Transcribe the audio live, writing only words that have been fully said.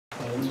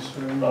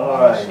All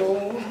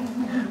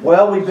right.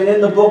 Well, we've been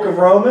in the book of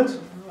Romans.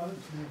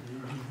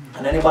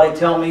 Can anybody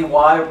tell me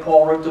why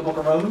Paul wrote the book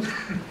of Romans?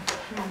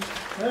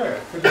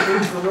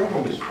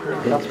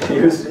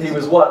 He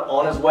was what?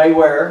 On his way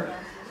where?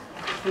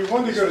 He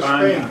wanted to go to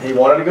Spain. He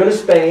wanted to go to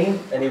Spain,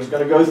 and he was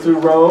going to go through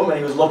Rome, and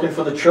he was looking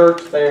for the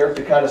church there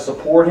to kind of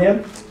support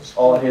him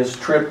on his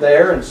trip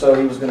there, and so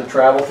he was going to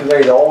travel through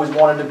there. He always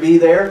wanted to be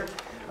there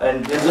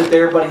and visit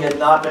there, but he had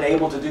not been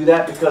able to do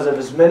that because of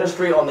his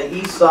ministry on the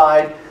east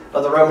side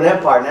of the Roman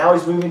Empire. Now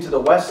he's moving to the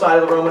west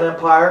side of the Roman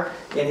Empire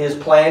in his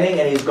planning,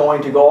 and he's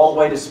going to go all the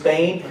way to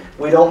Spain.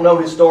 We don't know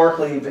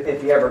historically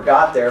if he ever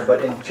got there,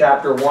 but in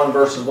chapter 1,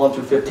 verses 1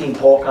 through 15,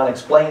 Paul kind of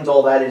explains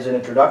all that as an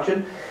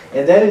introduction.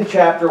 And then in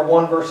chapter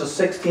 1, verses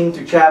 16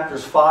 through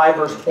chapters 5,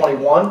 verse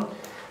 21,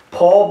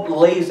 Paul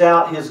lays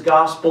out his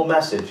gospel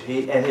message.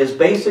 And his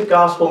basic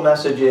gospel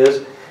message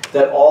is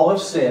that all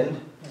have sinned.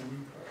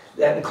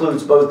 That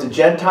includes both the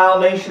Gentile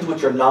nations,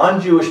 which are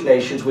non-Jewish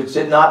nations, which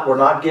were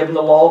not given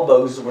the law of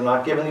Moses, were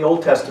not given the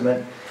Old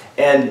Testament.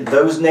 And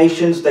those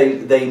nations,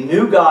 they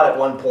knew God at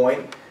one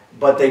point,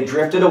 but they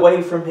drifted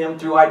away from Him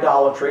through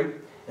idolatry,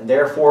 and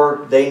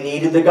therefore they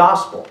needed the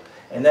gospel.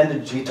 And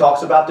then he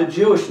talks about the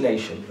Jewish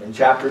nation. In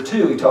chapter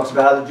 2, he talks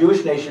about how the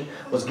Jewish nation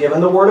was given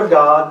the Word of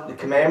God, the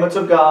commandments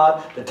of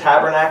God, the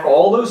tabernacle,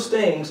 all those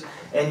things,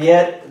 and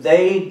yet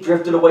they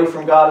drifted away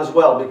from God as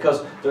well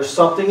because there's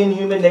something in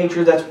human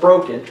nature that's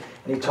broken.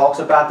 And he talks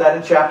about that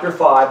in chapter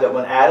 5, that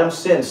when Adam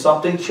sinned,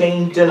 something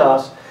changed in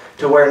us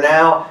to where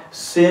now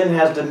sin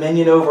has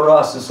dominion over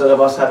us instead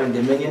of us having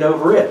dominion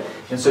over it.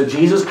 And so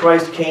Jesus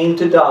Christ came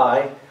to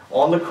die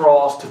on the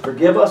cross to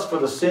forgive us for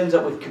the sins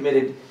that we've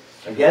committed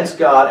against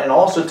God, and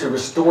also to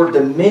restore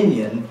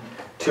dominion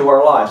to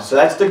our lives. So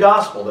that's the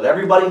gospel, that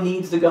everybody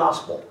needs the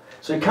gospel.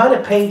 So he kind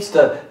of paints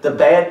the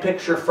bad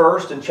picture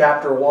first in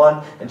chapter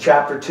 1 and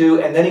chapter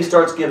 2, and then he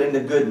starts giving the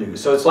good news.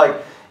 So it's like,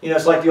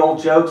 it's like the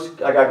old jokes,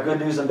 I got good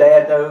news and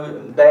bad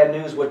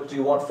news, what do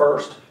you want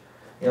first?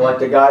 Like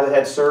the guy that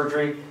had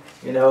surgery,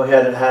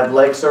 had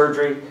leg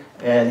surgery,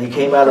 and he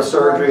came out of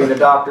surgery, and the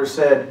doctor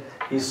said,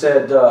 there's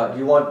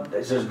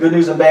good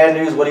news and bad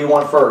news, what do you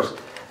want first?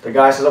 The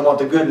guy says, I want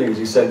the good news.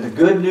 He said, the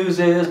good news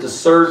is the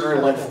surgery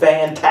went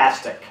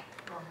fantastic.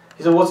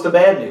 He said, what's the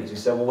bad news? He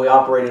said, well, we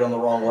operated on the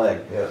wrong leg.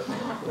 Yeah.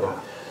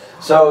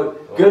 So,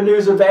 good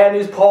news or bad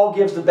news? Paul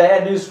gives the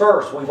bad news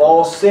first. We've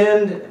all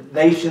sinned.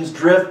 Nations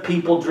drift.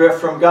 People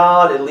drift from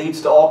God. It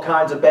leads to all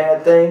kinds of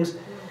bad things,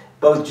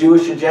 both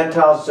Jewish and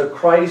Gentiles. So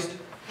Christ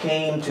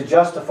came to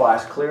justify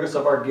us, clear us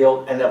of our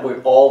guilt, and that we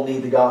all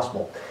need the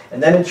gospel.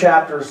 And then in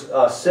chapter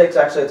 6,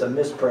 actually it's a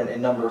misprint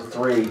in number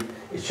 3.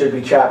 It should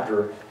be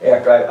chapter,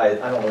 after I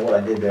don't know what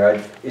I did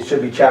there. It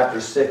should be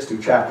chapter 6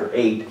 through chapter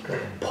 8.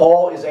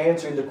 Paul is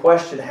answering the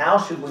question, how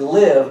should we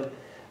live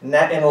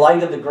in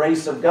light of the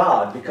grace of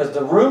God? Because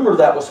the rumor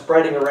that was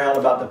spreading around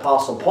about the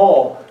Apostle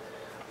Paul,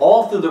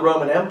 all through the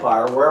Roman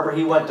Empire, wherever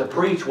he went to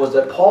preach, was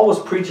that Paul was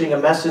preaching a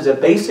message of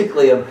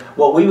basically of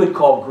what we would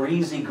call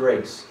greasy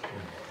grace,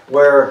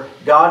 where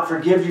God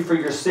forgives you for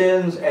your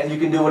sins and you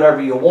can do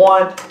whatever you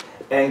want.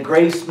 And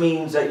grace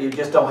means that you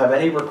just don't have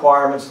any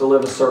requirements to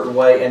live a certain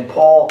way. And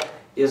Paul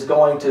is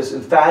going to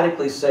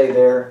emphatically say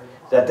there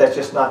that that's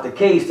just not the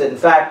case. That in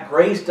fact,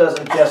 grace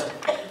doesn't just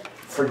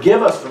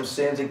forgive us from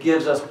sins. It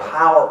gives us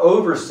power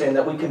over sin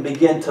that we can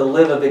begin to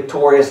live a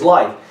victorious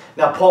life.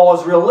 Now, Paul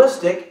is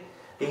realistic.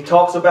 He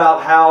talks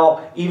about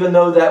how even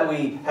though that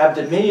we have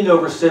dominion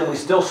over sin, we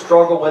still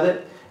struggle with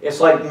it. It's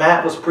like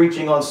Matt was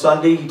preaching on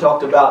Sunday. He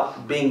talked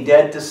about being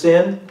dead to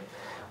sin.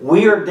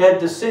 We are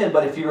dead to sin,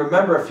 but if you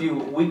remember a few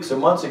weeks or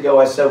months ago,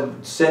 I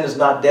said sin is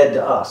not dead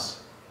to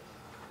us.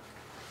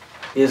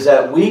 Is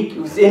that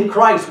in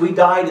Christ, we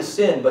die to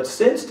sin, but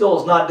sin still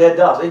is not dead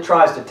to us. It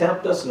tries to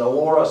tempt us and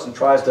allure us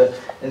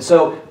and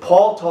so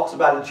Paul talks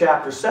about in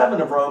chapter 7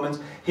 of Romans,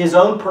 his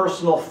own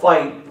personal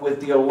fight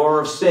with the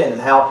allure of sin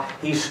and how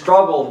he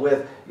struggled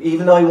with,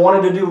 even though he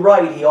wanted to do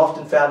right, he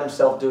often found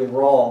himself doing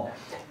wrong.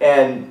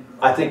 And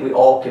I think we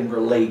all can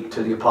relate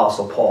to the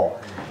Apostle Paul.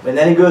 And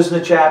then he goes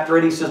into chapter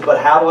 8, he says,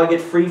 but how do I get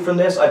free from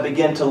this? I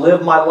begin to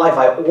live my life.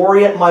 I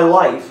orient my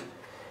life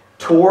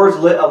towards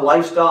a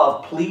lifestyle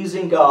of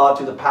pleasing God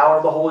through the power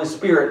of the Holy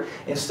Spirit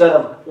instead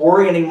of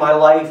orienting my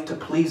life to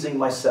pleasing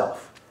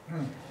myself.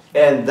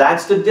 And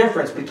that's the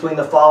difference between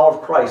the follower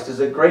of Christ, is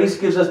that grace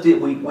gives us,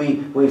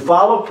 we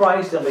follow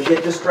Christ and we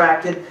get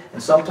distracted,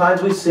 and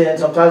sometimes we sin,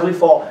 sometimes we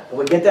fall, but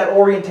we get that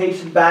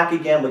orientation back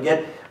again, we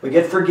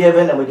get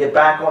forgiven, and we get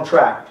back on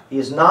track. He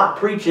is not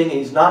preaching,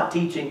 he's not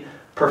teaching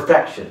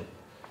perfection.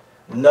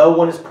 No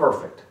one is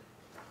perfect.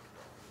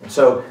 And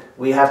so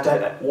we have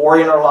to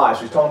orient our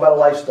lives. He's talking about a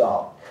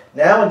lifestyle.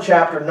 Now in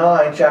chapter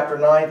 9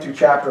 through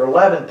chapter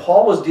 11,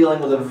 Paul was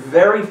dealing with a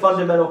very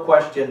fundamental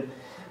question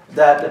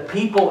that the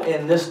people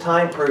in this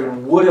time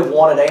period would have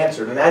wanted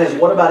answered. And that is,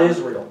 what about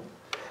Israel?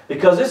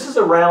 Because this is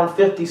around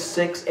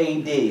 56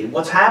 AD.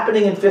 What's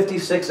happening in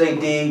 56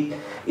 AD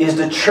is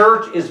the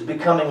church is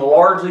becoming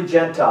largely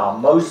Gentile,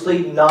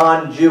 mostly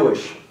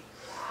non-Jewish.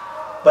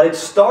 But it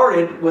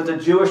started with a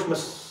Jewish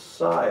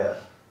Messiah.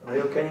 Are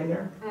they okay in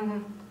there?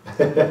 Mm-hmm.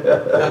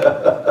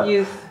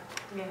 Youth.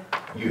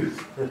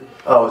 Youth.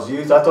 Oh, it was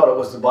youth? I thought it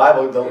was the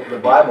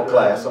Bible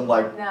class. I'm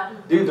like,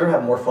 dude, they're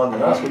having more fun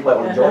than us. We might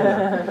want to join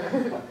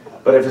them.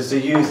 But if it's the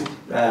youth,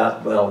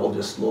 well,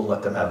 we'll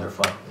let them have their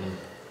fun.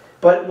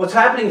 But what's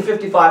happening in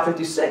 55,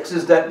 56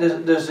 is that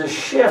there's this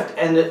shift,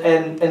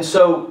 and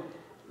so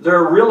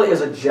there really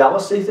is a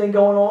jealousy thing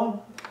going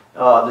on.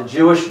 The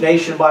Jewish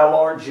nation, by and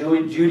large,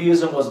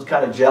 Judaism was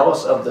kind of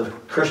jealous of the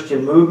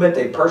Christian movement.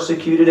 They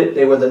persecuted it.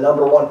 They were the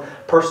 #1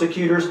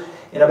 persecutors.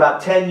 In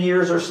about 10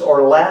 years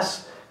or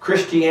less,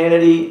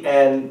 Christianity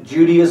and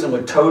Judaism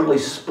would totally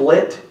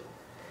split.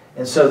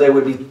 And so they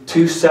would be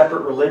two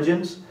separate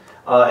religions.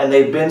 And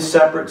they've been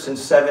separate since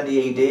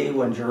 70 AD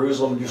when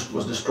Jerusalem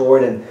was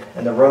destroyed and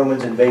the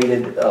Romans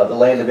invaded the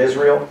land of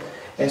Israel.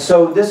 And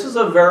so this is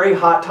a very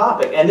hot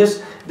topic. And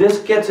this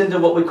gets into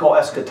what we call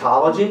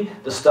eschatology,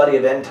 the study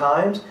of end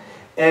times.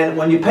 And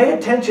when you pay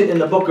attention in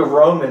the book of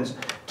Romans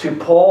to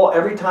Paul,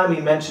 every time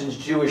he mentions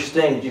Jewish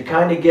things, you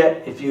kind of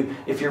get, if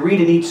you read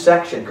in each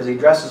section, because he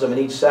addresses them in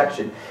each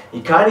section,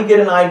 you kind of get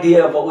an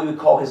idea of what we would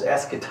call his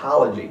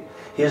eschatology,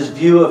 his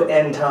view of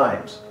end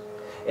times.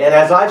 And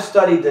as I've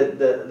studied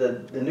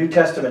the New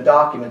Testament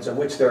documents, of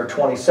which there are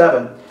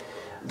 27,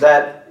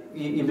 that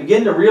you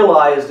begin to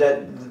realize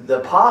that the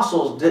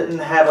apostles didn't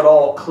have it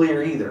all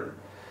clear either.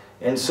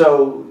 And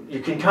so you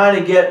can kind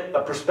of get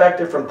a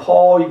perspective from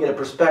Paul, you get a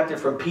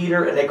perspective from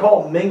Peter, and they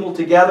call them mingled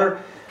together,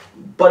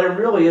 but it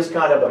really is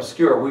kind of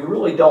obscure. We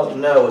really don't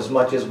know as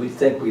much as we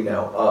think we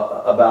know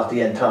about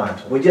the end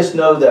times. We just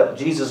know that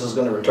Jesus is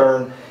going to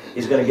return,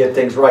 he's going to get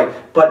things right.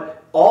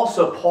 But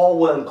also Paul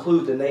will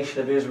include the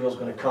nation of Israel is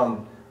going to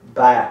come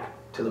back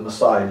to the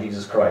Messiah,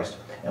 Jesus Christ.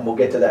 And we'll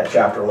get to that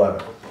chapter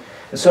 11.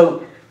 And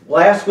so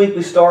last week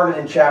we started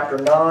in chapter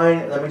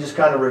 9. Let me just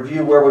kind of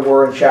review where we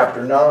were in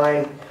chapter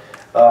 9.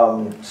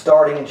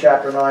 Starting in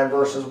chapter 9,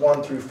 verses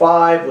 1 through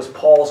 5 was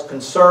Paul's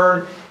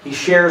concern. He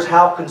shares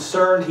how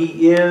concerned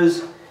he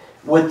is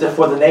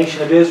for the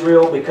nation of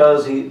Israel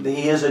because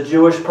he is a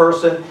Jewish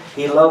person.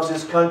 He loves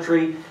his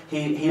country.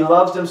 He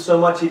loves them so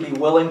much he'd be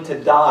willing to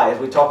die. As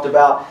we talked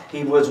about,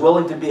 he was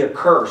willing to be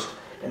accursed.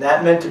 And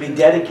that meant to be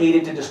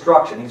dedicated to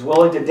destruction. He's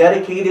willing to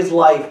dedicate his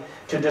life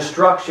to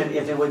destruction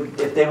if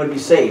they would be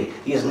saved.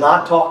 He is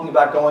not talking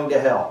about going to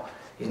hell.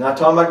 He's not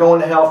talking about going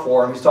to hell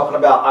for him. He's talking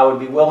about, I would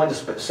be willing to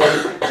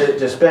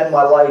spend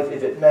my life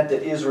if it meant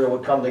that Israel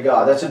would come to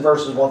God. That's in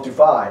verses 1 through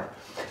 5.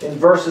 In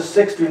verses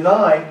 6 through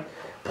 9,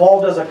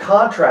 Paul does a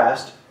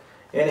contrast,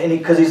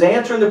 because he's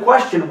answering the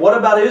question, what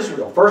about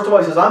Israel? First of all,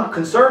 he says, I'm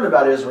concerned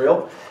about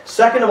Israel.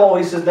 Second of all,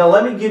 he says, now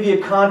let me give you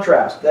a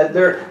contrast, that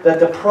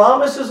the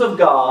promises of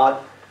God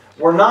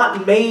were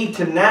not made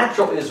to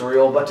natural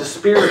Israel, but to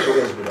spiritual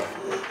Israel,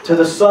 to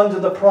the sons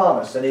of the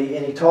promise. And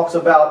he talks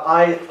about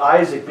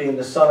Isaac being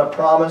the son of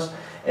promise,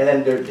 and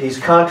then he's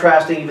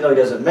contrasting, even though he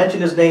doesn't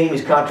mention his name,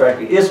 he's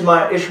contrasting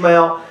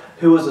Ishmael,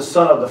 who was the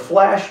son of the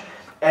flesh.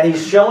 And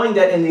he's showing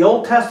that in the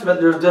Old Testament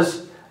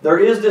there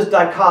is this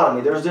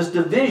dichotomy, there's this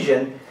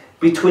division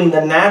between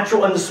the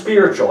natural and the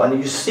spiritual. And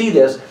you see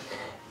this.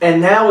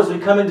 And now as we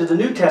come into the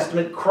New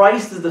Testament,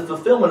 Christ is the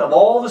fulfillment of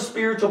all the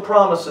spiritual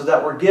promises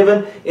that were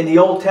given in the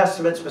Old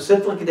Testament,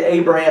 specifically to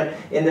Abraham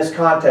in this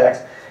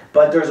context.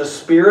 But there's a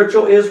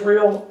spiritual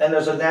Israel and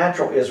there's a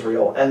natural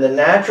Israel. And the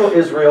natural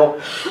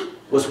Israel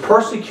was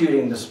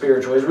persecuting the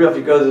spiritual Israel. If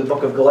you go to the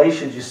book of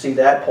Galatians, you see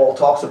that. Paul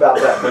talks about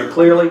that very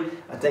clearly,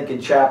 I think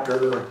in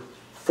chapter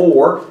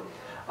 4.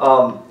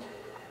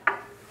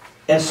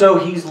 And so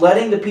he's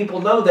letting the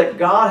people know that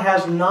God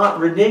has not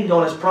reneged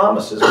on his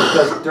promises,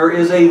 because there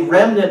is a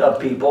remnant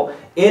of people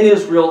in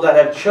Israel that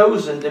have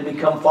chosen to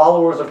become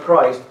followers of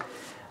Christ.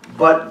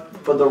 But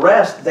for the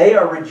rest, they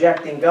are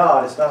rejecting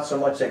God. It's not so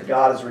much that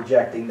God is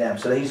rejecting them.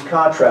 So he's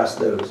contrasts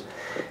those.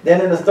 Then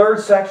in the third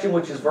section,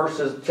 which is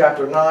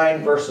chapter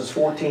 9, verses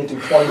 14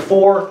 through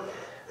 24,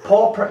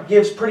 Paul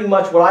gives pretty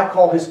much what I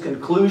call his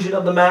conclusion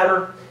of the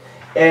matter.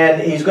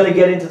 And he's going to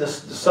get into the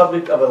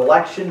subject of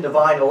election,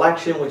 divine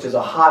election, which is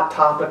a hot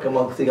topic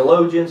among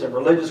theologians and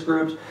religious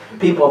groups.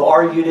 People have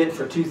argued it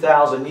for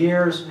 2,000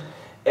 years,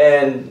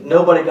 and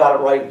nobody got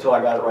it right until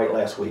I got it right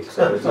last week.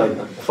 So it's like,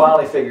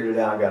 finally figured it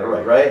out, got it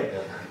right?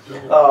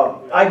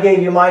 I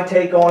gave you my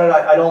take on it.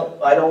 I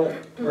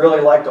don't really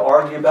like to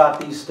argue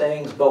about these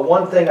things, but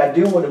one thing I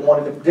did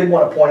want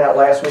to point out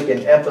last week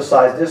and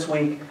emphasize this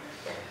week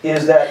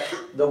is that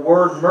the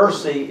word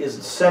mercy is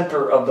the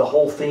center of the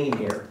whole theme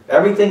here.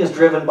 Everything is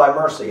driven by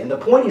mercy. And the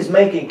point he's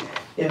making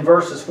in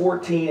verses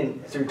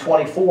 14 through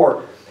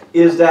 24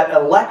 is that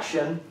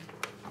election,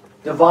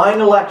 divine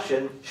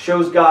election,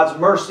 shows God's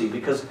mercy,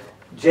 because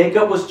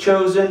Jacob was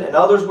chosen and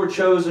others were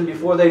chosen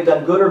before they've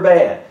done good or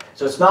bad.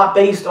 So it's not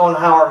based on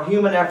our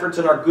human efforts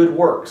and our good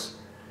works,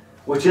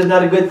 which isn't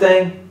that a good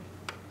thing?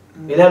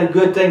 Isn't that a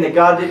good thing that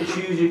God didn't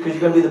choose you because you're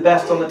going to be the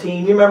best on the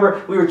team? You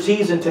remember we were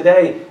teasing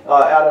today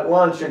out at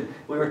lunch, and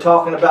we were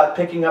talking about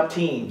picking up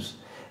teams.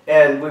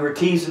 And we were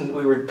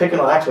picking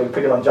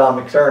on John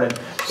McTurnan,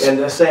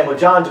 and saying, well,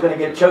 John's going to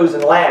get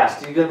chosen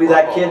last. He's going to be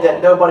that kid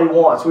that nobody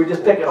wants. We were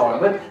just picking on him.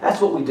 But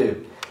that's what we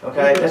do.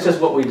 Okay, that's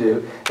just what we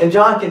do. And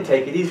John can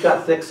take it. He's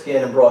got thick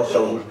skin and broad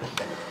shoulders.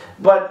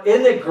 But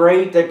isn't it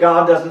great that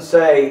God doesn't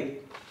say,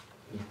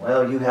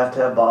 well, you have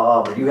to have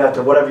Bob, or you have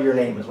to whatever your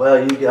name is.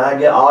 Well,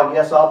 I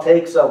guess I'll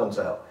take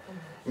so-and-so.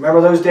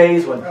 Remember those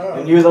days when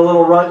you were the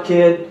little runt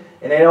kid,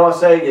 and they always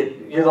say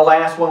you're the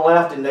last one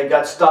left, and they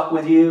got stuck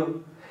with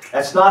you?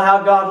 That's not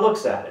how God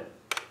looks at it.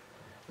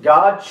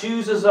 God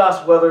chooses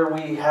us whether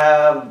we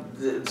have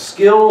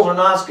skills or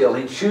not skills.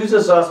 He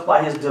chooses us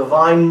by His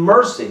divine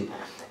mercy.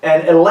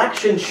 And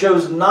election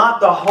shows not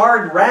the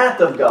hard wrath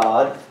of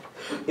God,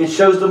 it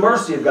shows the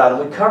mercy of God.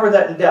 And we covered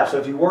that in depth. So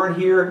if you weren't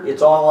here,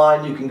 it's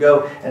online. You can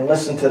go and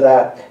listen to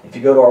that if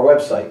you go to our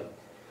website.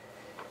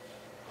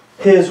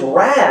 His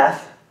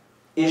wrath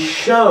is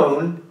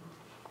shown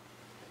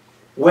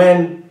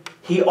when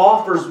He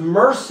offers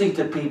mercy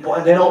to people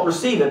and they don't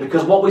receive it.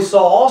 Because what we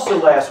saw also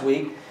last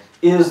week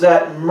is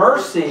that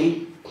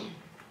mercy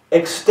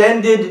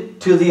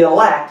extended to the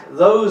elect,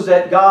 those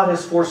that God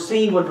has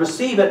foreseen would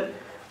receive it,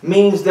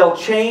 means they'll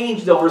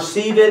change, they'll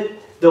receive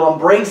it, they'll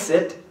embrace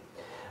it.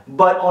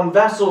 But on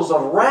vessels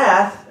of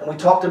wrath, and we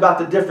talked about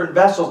the different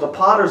vessels, the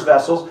potter's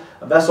vessels,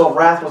 a vessel of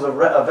wrath was a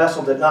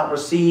vessel that did not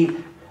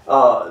receive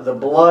the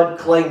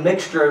blood-clay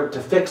mixture to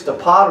fix the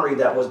pottery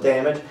that was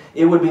damaged.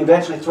 It would be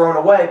eventually thrown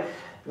away.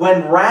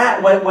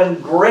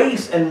 When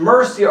grace and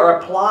mercy are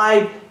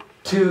applied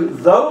to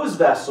those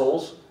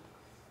vessels,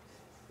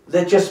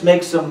 that just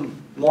makes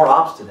them more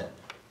obstinate.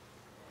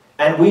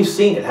 And we've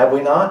seen it, have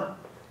we not?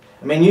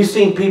 I mean, you've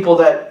seen people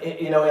that,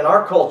 in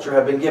our culture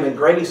have been given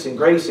grace and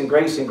grace and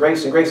grace and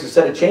grace and grace.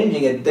 Instead of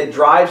changing it, that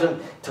drives them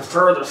to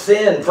further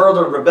sin,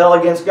 further rebel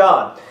against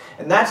God.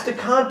 And that's the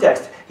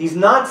context. He's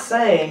not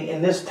saying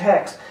in this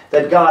text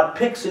that God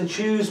picks and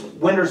chooses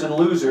winners and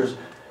losers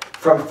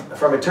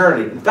from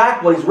eternity. In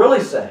fact, what he's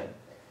really saying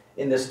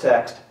in this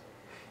text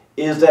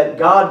is that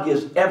God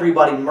gives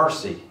everybody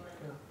mercy.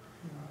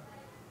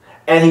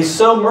 And He's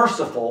so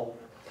merciful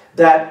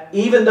that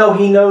even though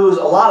He knows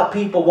a lot of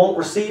people won't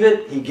receive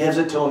it, He gives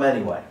it to them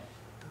anyway.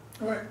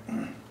 Right.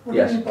 What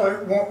Yes. do you mean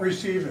by won't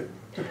receive it?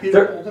 The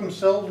people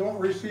themselves won't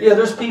receive it? Yeah,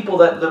 there's people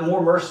that the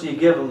more mercy you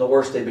give them, the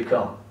worse they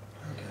become.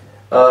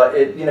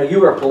 You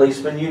were a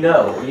policeman, you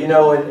know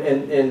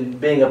in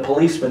being a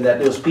policeman that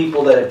those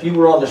people that if you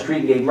were on the street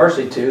and gave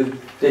mercy to,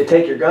 they'd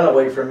take your gun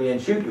away from you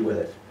and shoot you with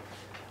it.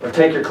 Or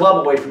take your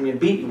club away from you and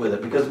beat you with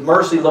it, because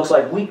mercy looks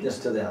like weakness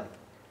to them.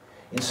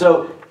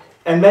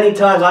 And many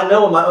times, I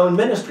know in my own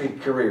ministry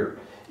career,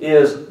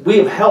 is we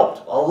have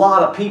helped a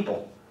lot of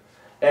people.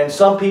 And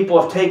some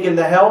people have taken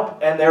the help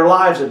and their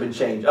lives have been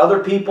changed.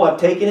 Other people have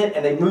taken it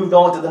and they moved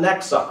on to the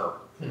next sucker.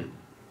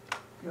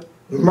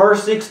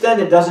 Mercy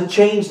extended doesn't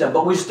change them,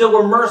 but we still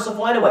were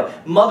merciful anyway.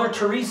 Mother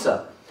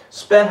Teresa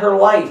spent her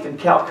life in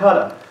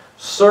Calcutta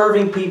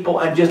serving people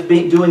and just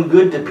doing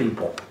good to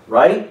people,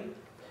 right?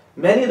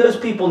 Many of those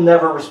people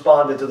never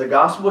responded to the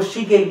gospel.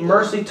 She gave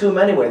mercy to them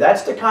anyway.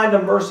 That's the kind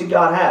of mercy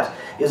God has.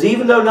 Is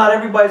even though not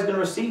everybody's going to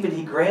receive it,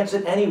 He grants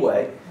it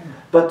anyway.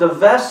 But the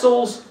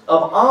vessels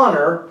of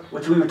honor,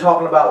 which we were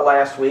talking about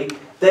last week,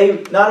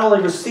 they not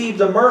only receive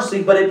the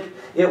mercy, but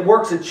it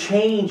works a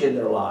change in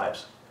their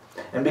lives.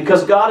 And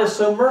because God is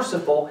so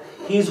merciful,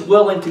 He's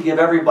willing to give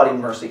everybody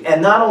mercy.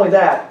 And not only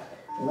that,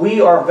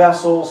 we are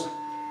vessels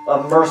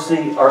of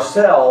mercy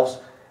ourselves.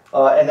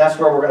 And that's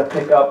where we're going to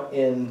pick up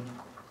in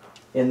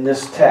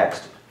this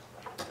text.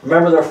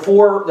 Remember, there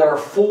are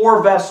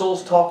four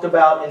vessels talked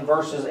about in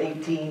verses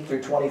 18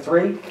 through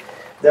 23.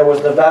 There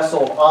was the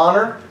vessel of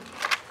honor,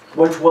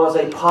 which was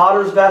a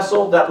potter's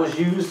vessel that was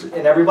used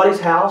in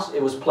everybody's house.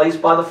 It was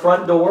placed by the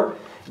front door.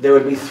 There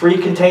would be three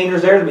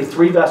containers there. There would be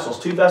three vessels.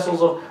 Two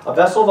vessels of a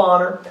vessel of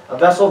honor, a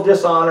vessel of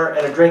dishonor,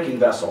 and a drinking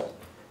vessel.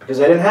 Because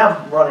they didn't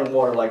have running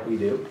water like we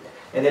do.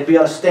 And it'd be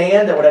on a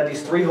stand that would have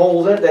these three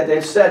holes in it that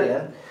they'd set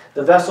in.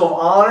 The vessel of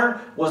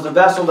honor was the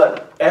vessel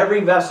that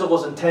every vessel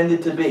was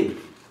intended to be.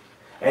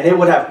 And it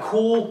would have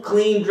cool,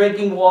 clean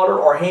drinking water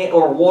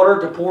or water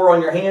to pour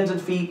on your hands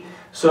and feet,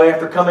 so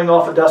after coming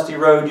off a dusty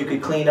road you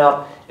could clean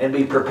up and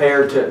be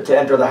prepared to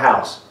enter the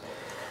house.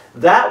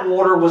 That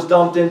water was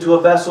dumped into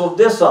a vessel of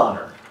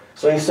dishonor.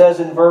 So he says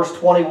in verse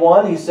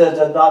 21, he says,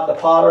 "Does not the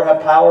potter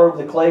have power of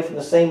the clay from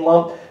the same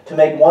lump to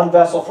make one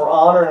vessel for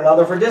honor and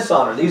another for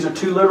dishonor?" These are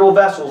two literal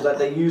vessels that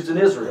they used in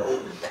Israel.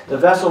 The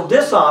vessel of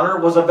dishonor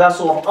was a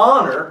vessel of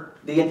honor.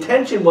 The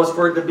intention was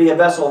for it to be a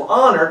vessel of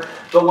honor,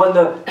 but when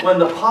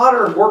the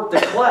potter worked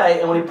the clay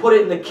and when he put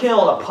it in the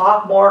kiln, a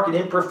pockmark, an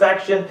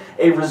imperfection,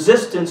 a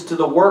resistance to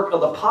the work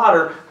of the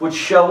potter would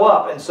show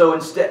up. And so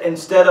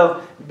instead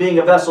of being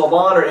a vessel of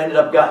honor, it ended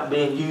up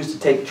being used to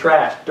take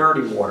trash,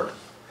 dirty water.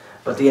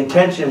 But the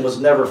intention was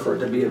never for it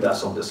to be a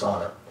vessel of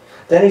dishonor.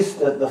 Then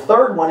the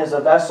third one is a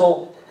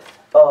vessel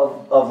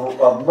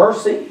of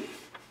mercy.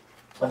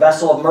 A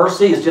vessel of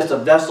mercy is just a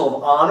vessel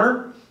of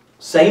honor.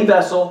 Same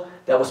vessel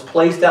that was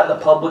placed out in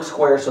the public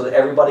square so that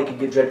everybody could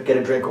get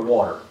a drink of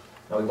water.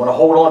 Now we want to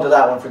hold on to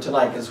that one for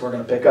tonight because we're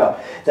going to pick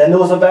up. Then there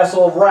was a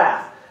vessel of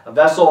wrath. A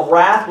vessel of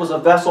wrath was a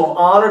vessel of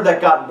honor that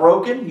got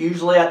broken,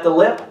 usually at the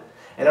lip.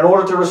 And in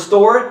order to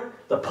restore it,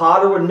 the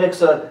potter would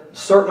mix a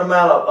certain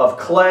amount of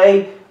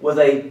clay with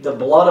the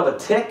blood of a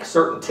tick,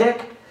 certain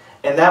tick,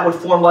 and that would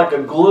form like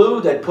a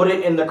glue. They'd put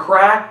it in the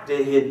crack,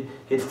 he'd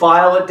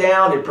file it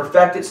down, he'd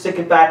perfect it, stick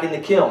it back in the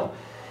kiln.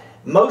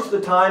 Most of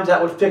the times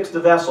that would fix the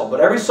vessel, but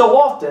every so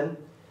often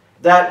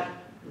that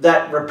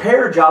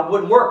repair job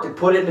wouldn't work. They'd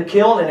put it in the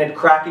kiln and it'd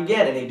crack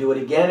again, and he'd do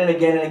it again and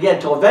again and again,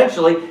 until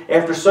eventually,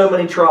 after so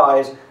many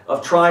tries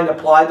of trying to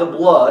apply the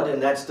blood,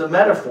 and that's the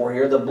metaphor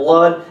here, the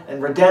blood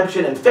and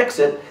redemption, and fix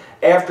it,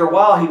 after a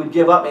while he would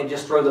give up and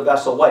just throw the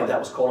vessel away. That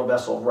was called a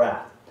vessel of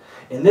wrath.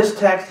 In this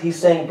text, he's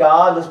saying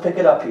God, let's pick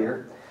it up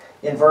here,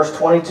 in verse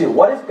 22.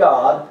 What if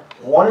God,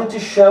 wanting to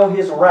show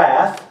his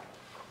wrath,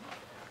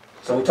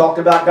 so we talked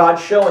about God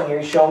showing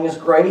here, he's showing his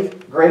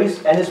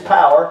grace and his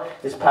power.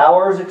 His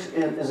power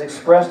is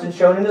expressed and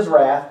shown in his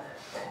wrath.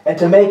 And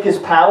to make his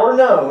power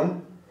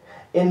known,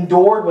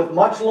 endured with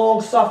much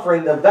long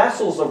suffering the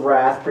vessels of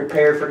wrath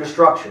prepared for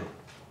destruction.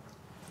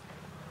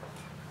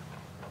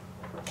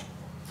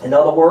 In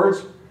other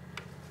words,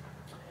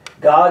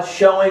 God's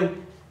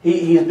showing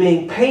he's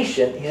being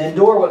patient. He's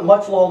endured with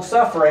much long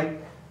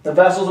suffering the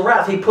vessels of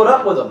wrath. He put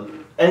up with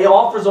them. And he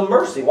offers them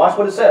mercy. Watch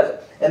what it says.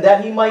 And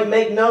that he might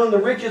make known the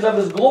riches of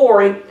his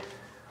glory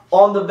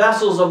on the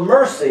vessels of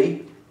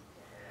mercy,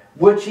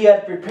 which he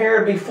had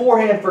prepared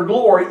beforehand for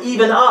glory,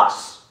 even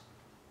us.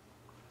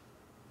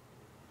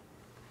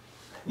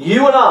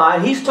 You and I,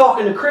 he's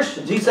talking to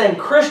Christians. He's saying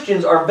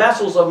Christians are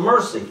vessels of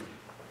mercy.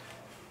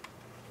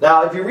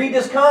 Now, if you read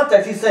this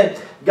context, he's saying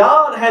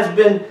God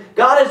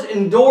has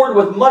endured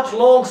with much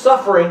long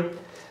suffering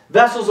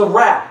vessels of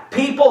wrath.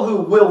 People who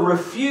will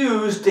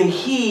refuse to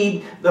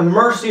heed the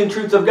mercy and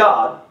truth of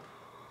God.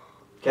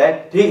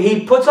 Okay?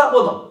 He puts up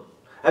with them.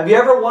 Have you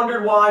ever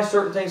wondered why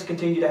certain things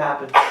continue to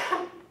happen?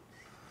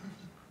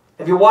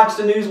 Have you watched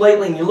the news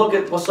lately and you look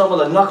at some of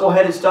the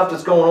knuckleheaded stuff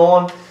that's going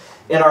on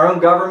in our own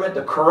government,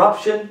 the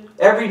corruption?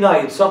 Every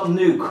night it's something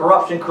new.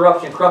 Corruption,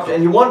 corruption, corruption.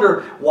 And you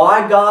wonder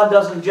why God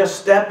doesn't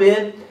just step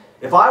in.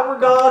 If I were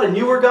God and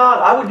you were God,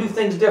 I would do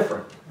things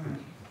different.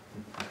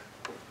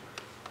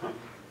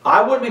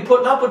 I wouldn't be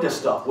putting up with this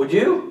stuff, would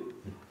you?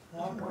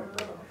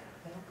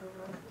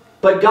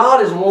 But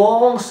God is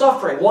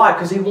long-suffering. Why?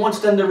 Because he wants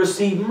them to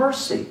receive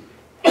mercy.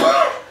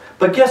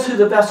 But guess who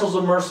the vessels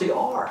of mercy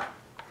are?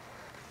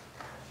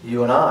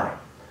 You and I.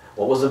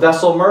 What was the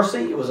vessel of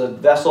mercy? It was a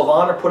vessel of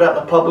honor put out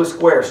in the public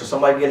square so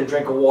somebody could get a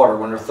drink of water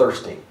when they're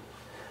thirsty.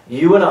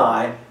 You and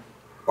I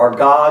are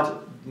God's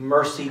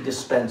mercy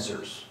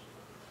dispensers.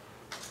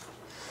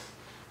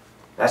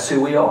 That's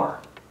who we are.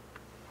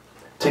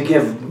 To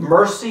give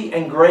mercy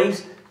and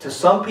grace to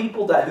some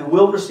people who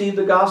will receive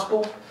the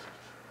gospel,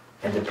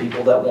 and to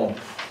people that won't.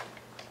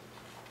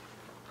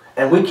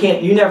 And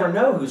you never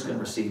know who's going to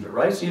receive it,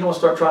 right? So you don't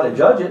start trying to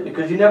judge it,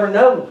 because you never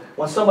know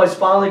when somebody's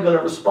finally going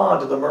to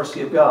respond to the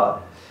mercy of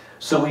God.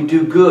 So we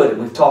do good.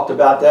 We've talked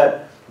about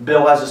that.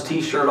 Bill has his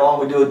t-shirt on.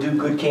 We do a do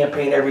good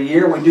campaign every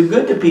year. We do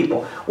good to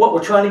people. What?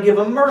 We're trying to give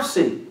them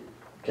mercy.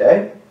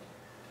 Okay?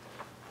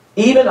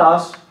 Even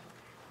us,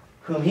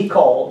 whom he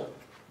called,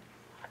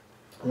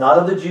 not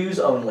of the Jews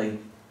only,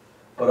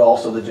 but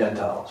also the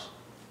Gentiles.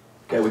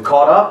 Okay, we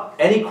caught up?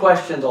 Any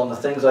questions on the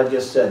things I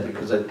just said?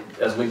 Because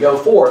as we go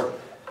forth,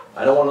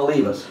 I don't want to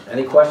leave us.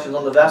 Any questions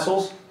on the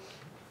vessels?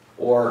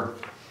 Or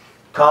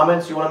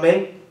comments you want to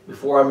make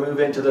before I move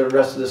into the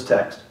rest of this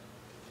text?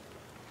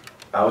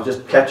 I was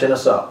just catching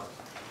us up.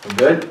 We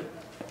good?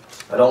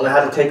 I don't know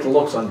how to take the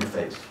looks on your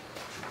face.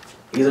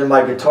 Either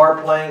my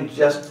guitar playing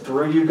just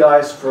threw you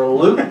guys for a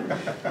loop,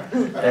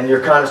 and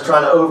you're kind of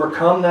trying to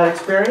overcome that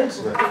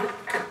experience,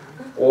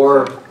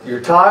 or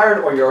you're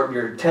tired, or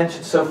your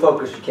attention's so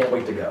focused you can't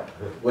wait to go.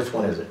 Which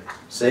one is it?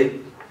 C?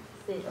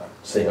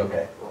 C,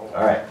 okay.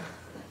 All right.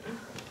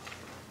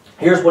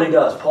 Here's what he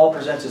does. Paul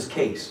presents his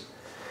case.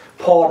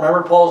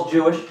 Remember Paul's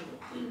Jewish.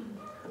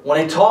 When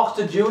he talks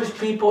to Jewish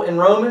people in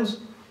Romans,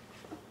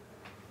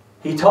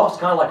 he talks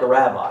kind of like a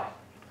rabbi.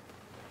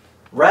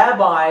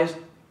 Rabbis,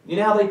 you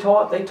know how they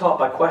taught? They taught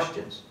by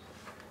questions.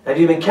 Have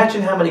you been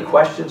catching how many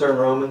questions are in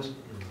Romans?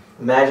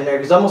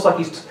 Imaginary. It's almost like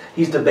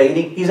he's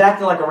debating. He's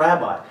acting like a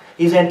rabbi.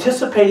 He's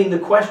anticipating the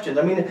questions.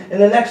 I mean, in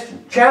the next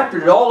chapter,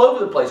 they're all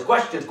over the place.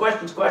 Questions,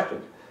 questions,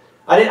 questions.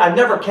 I've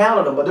never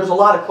counted them, but there's a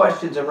lot of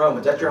questions in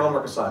Romans. That's your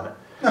homework assignment.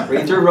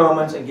 Read through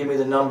Romans and give me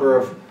the number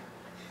of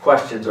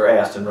questions are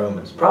asked in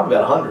Romans. Probably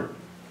about 100.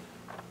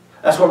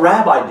 That's what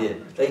Rabbi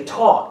did. They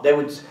taught. They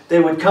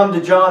would come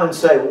to John and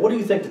say, well, what do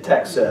you think the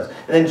text says?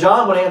 And then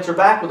John would answer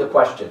back with a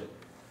question.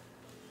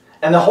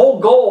 And the whole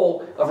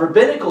goal of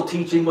rabbinical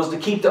teaching was to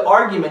keep the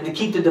argument, to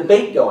keep the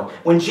debate going.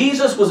 When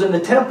Jesus was in the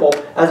temple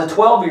as a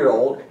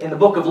 12-year-old, in the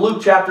book of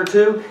Luke chapter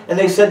 2, and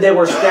they said they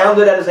were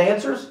astounded at his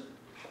answers,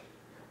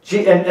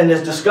 and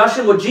this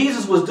discussion, what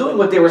Jesus was doing,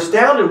 what they were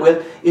astounded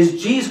with,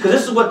 is Jesus, because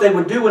this is what they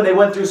would do when they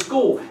went through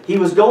school. He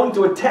was going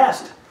through a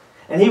test,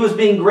 and he was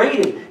being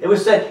graded. It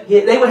was said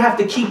they would have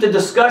to keep the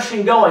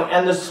discussion going.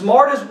 And the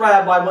smartest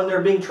rabbi, when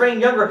they're being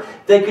trained younger,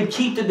 they could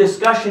keep the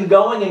discussion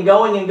going and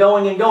going and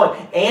going and going.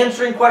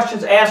 Answering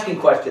questions, asking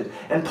questions.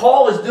 And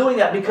Paul is doing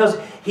that because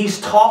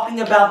he's talking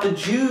about the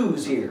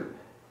Jews here.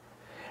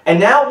 And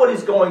now what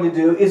he's going to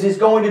do is he's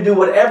going to do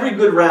what every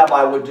good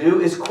rabbi would do,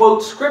 is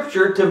quote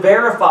Scripture to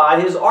verify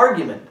his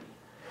argument.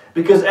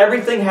 Because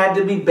everything had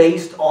to be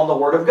based on the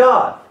Word of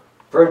God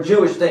for a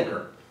Jewish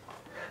thinker.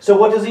 So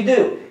what does he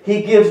do?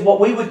 He gives what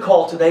we would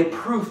call today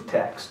proof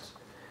texts.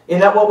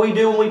 Isn't that what we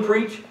do when we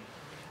preach?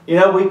 You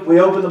know, we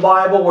open the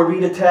Bible, we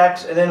read a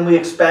text, and then we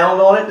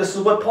expound on it. This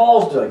is what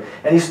Paul's doing.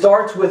 And he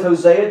starts with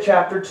Hosea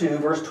chapter 2,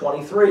 verse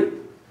 23.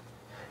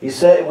 He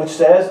also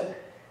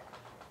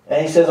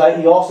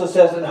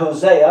says in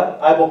Hosea,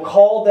 I will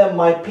call them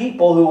my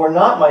people who are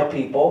not my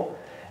people,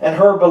 and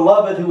her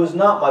beloved who is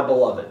not my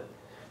beloved.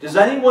 Does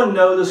anyone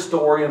know the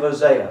story of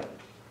Hosea?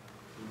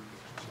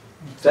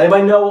 Does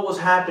anybody know what was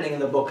happening in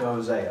the book of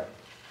Hosea?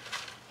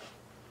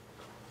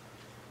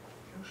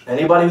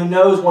 Anybody who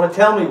knows want to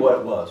tell me what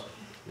it was?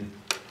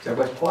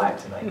 Everybody's quiet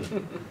tonight.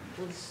 Who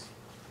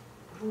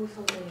was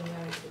Hosea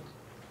married to?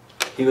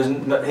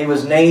 He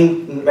was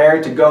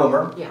married to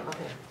Gomer, Yeah,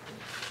 okay.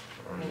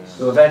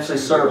 who eventually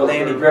served with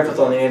Andy Griffith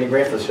on the Andy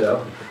Griffith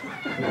Show.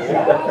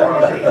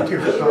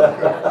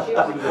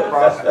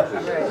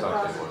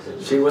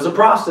 She was a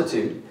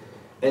prostitute,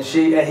 and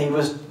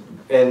Hosea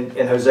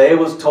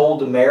was told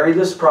to marry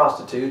this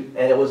prostitute,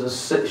 and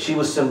she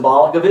was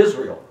symbolic of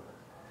Israel,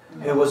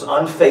 who was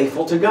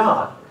unfaithful to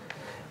God.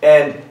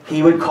 And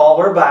he would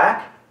call her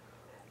back,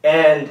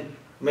 and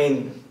I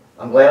mean,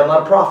 I'm glad I'm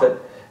not a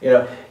prophet. You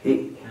know,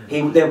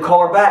 they would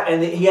call her back,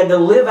 and he had to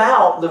live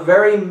out the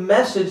very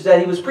message that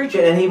he was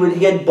preaching. And he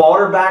had bought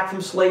her back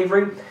from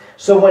slavery.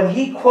 So when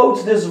he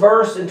quotes this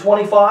verse in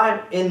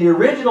 25 in the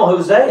original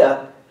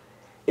Hosea,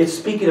 it's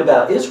speaking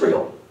about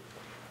Israel.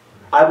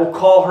 I will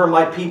call her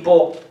my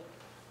people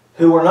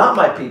who are not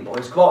my people.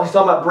 He's talking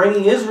about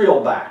bringing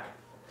Israel back.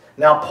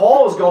 Now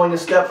Paul is going a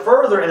step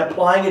further and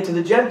applying it to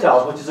the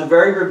Gentiles, which is a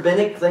very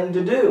rabbinic thing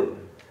to do.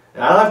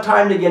 And I don't have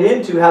time to get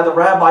into how the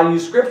rabbi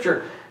used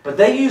Scripture, but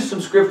they used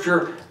some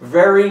Scripture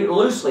very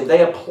loosely.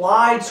 They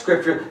applied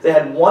Scripture. They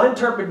had one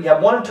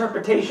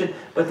interpretation,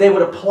 but they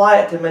would apply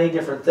it to many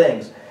different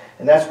things.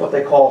 And that's what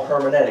they call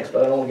hermeneutics,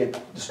 but I don't want to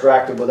get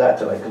distracted with that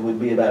tonight because it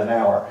would be about an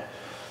hour.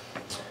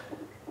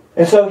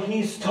 And so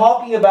he's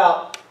talking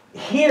about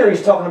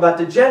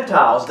the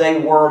Gentiles. They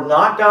were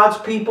not God's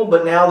people,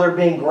 but now they're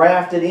being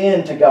grafted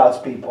into God's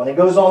people. And he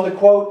goes on to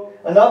quote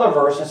another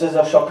verse. It says,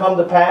 it shall come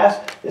to pass,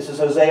 this is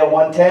Hosea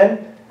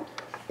 1:10,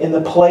 in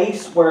the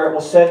place where it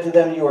was said to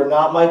them, you are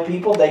not my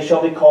people, they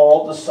shall be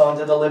called the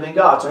sons of the living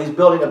God. So he's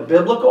building a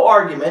biblical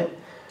argument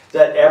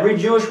that every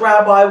Jewish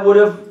rabbi would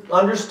have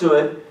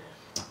understood,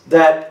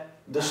 that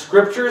the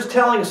Scripture is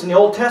telling us in the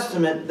Old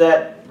Testament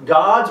that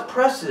God's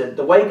precedent,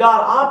 the way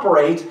God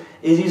operates,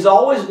 is He's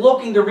always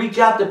looking to reach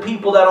out to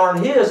people that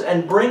aren't His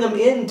and bring them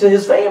into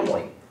His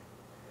family.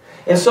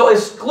 And so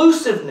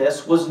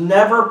exclusiveness was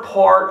never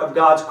part of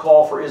God's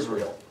call for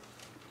Israel.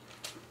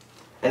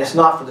 And it's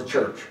not for the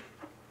church.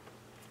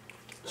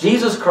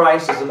 Jesus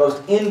Christ is the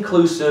most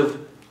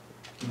inclusive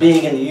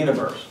being in the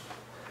universe.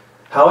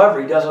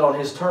 However, He does it on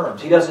His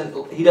terms. He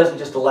doesn't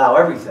just allow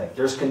everything.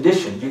 There's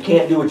conditions. You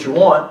can't do what you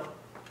want.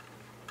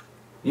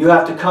 You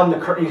have to come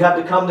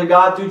to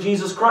God through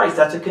Jesus Christ.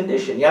 That's a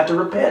condition. You have to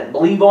repent.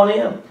 Believe on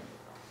Him.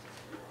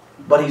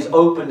 But He's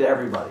open to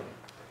everybody.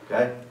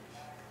 Okay?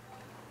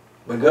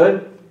 We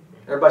good?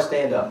 Everybody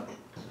stand up.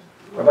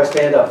 Everybody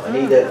stand up.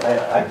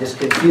 I just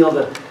can feel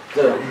the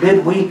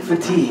midweek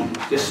fatigue.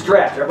 Just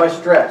stretch. Everybody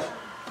stretch.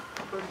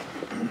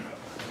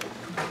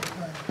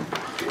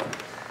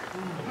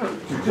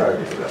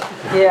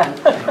 Yeah.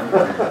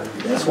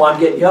 That's why I'm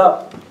getting you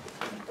up.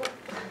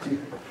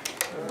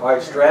 All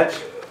right, stretch.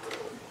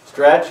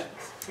 Stretch.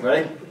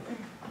 Ready?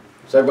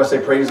 So everybody say,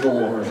 praise the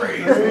Lord.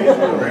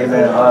 Amen.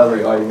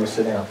 Hallelujah. All right, you can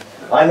sit down.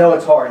 I know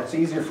it's hard. It's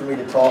easier for me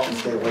to talk and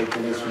stay awake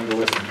than it is for you to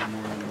listen.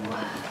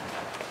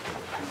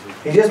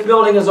 He's just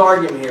building his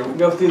argument here. We'll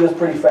go through this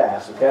pretty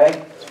fast,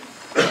 okay?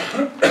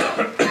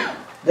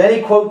 Then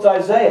he quotes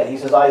Isaiah. He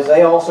says,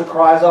 Isaiah also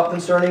cries up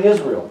concerning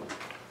Israel.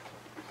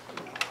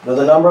 Though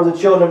the number of the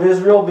children of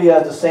Israel be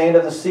as the sand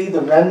of the sea,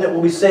 the remnant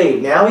will be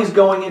saved. Now he's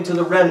going into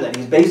the remnant.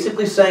 He's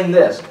basically saying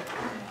this.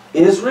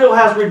 Israel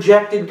has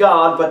rejected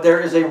God, but there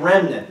is a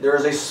remnant. There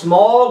is a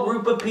small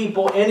group of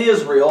people in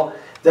Israel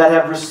that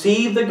have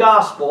received the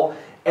gospel,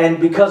 and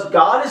because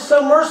God is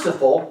so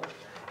merciful,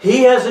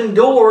 He has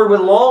endured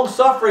with long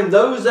suffering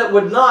those that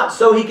would not,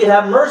 so He could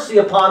have mercy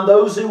upon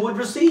those who would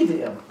receive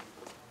Him.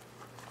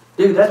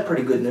 Dude, that's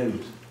pretty good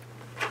news.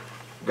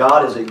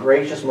 God is a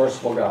gracious,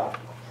 merciful God.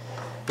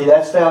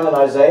 That's found in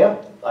Isaiah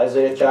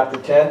chapter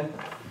 10.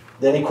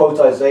 Then he quotes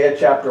Isaiah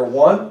chapter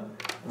 1,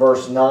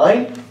 verse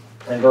 9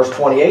 and verse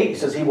 28. He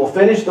says, He will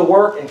finish the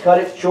work and cut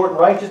it short in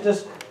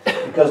righteousness,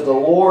 because the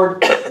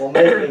Lord will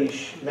make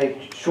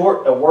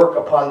short a work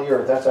upon the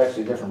earth. That's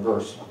actually a different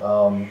verse.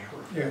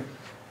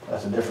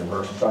 That's a different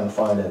verse. I'm trying to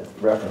find a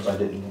reference. I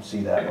didn't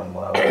see that one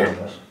when I was reading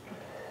this.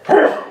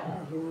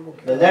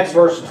 The next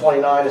verse in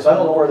 29 is, I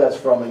don't know where that's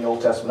from in the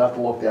Old Testament. I have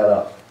to look that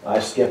up. I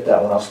skipped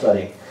that when I was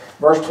studying.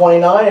 Verse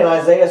 29, and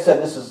Isaiah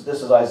said, this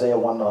is Isaiah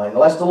 1:9.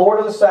 Unless the Lord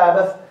of the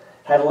Sabbath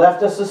had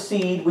left us a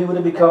seed, we would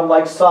have become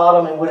like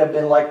Sodom and would have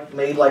been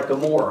made like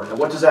Gomorrah. Now,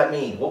 what does that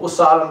mean? What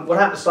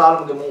happened to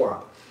Sodom and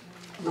Gomorrah?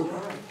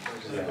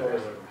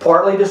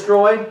 Partly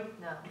destroyed?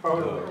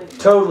 No.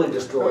 Totally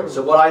destroyed.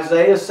 So what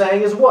Isaiah is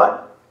saying is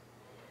what?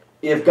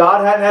 If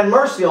God hadn't had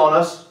mercy on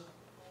us,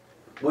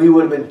 we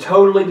would have been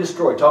totally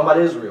destroyed. Talking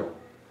about Israel.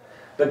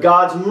 But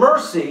God's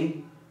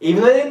mercy,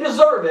 even though they didn't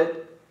deserve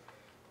it,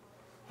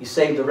 He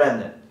saved the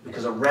remnant,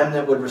 because a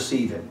remnant would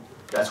receive Him.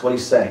 That's what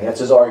He's saying. That's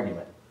His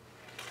argument.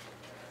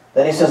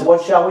 Then He says,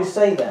 what shall we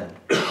say then?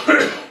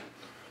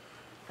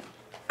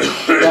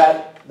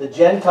 That the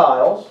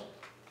Gentiles,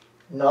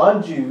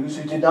 non-Jews,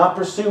 who did not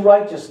pursue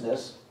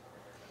righteousness,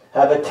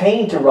 have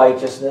attained to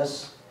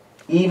righteousness,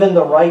 even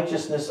the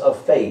righteousness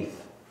of faith.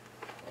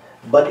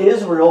 But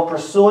Israel,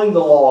 pursuing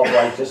the law of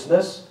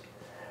righteousness,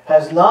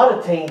 has not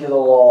attained to the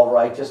law of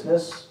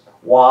righteousness.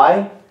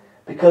 Why?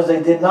 Because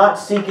they did not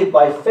seek it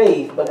by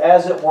faith, but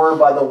as it were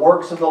by the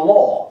works of the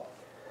law.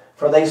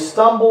 For they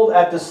stumbled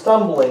at the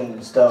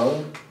stumbling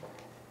stone,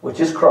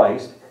 which is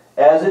Christ.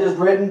 As it is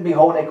written,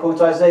 behold, and it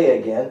quotes Isaiah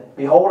again,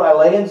 behold, I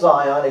lay in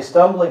Zion a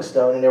stumbling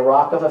stone and a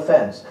rock of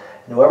offense.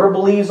 And whoever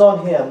believes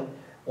on Him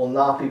will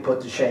not be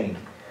put to shame.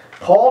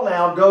 Paul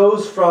now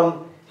goes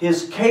from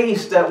his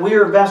case that we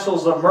are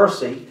vessels of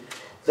mercy,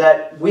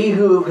 that we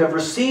who have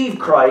received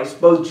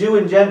Christ, both Jew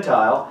and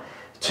Gentile,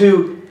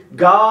 to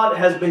God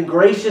has been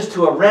gracious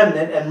to a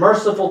remnant and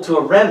merciful to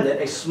a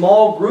remnant, a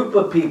small group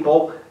of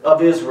people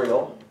of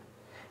Israel,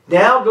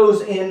 now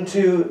goes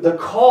into the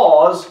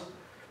cause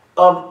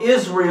of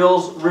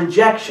Israel's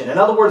rejection. In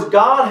other words,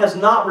 God has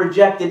not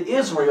rejected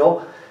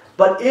Israel,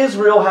 but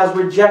Israel has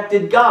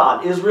rejected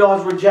God. Israel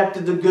has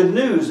rejected the good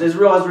news.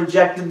 Israel has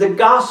rejected the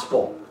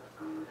gospel.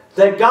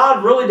 That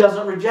God really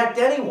doesn't reject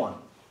anyone.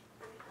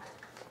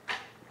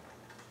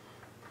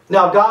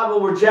 Now, God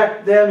will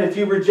reject them if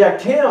you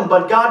reject Him,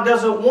 but God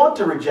doesn't want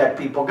to reject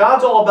people.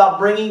 God's all about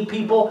bringing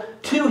people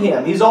to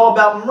Him. He's all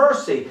about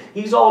mercy.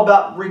 He's all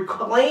about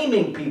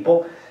reclaiming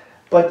people,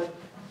 but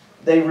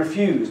they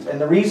refused.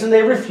 And the reason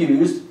they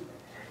refused,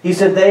 He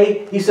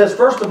says,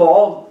 first of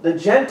all, the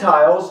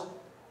Gentiles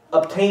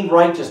obtained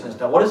righteousness.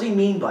 Now, what does He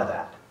mean by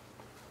that?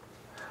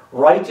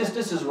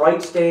 Righteousness is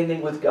right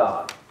standing with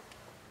God.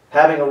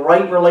 Having a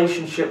right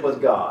relationship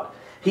with God.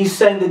 He's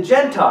saying the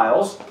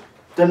Gentiles,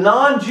 the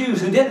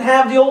non-Jews who didn't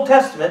have the Old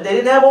Testament, they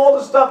didn't have all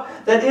the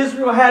stuff that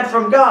Israel had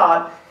from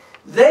God,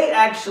 they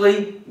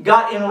actually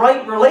got in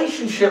right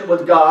relationship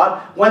with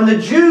God when the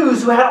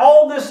Jews who had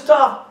all this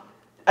stuff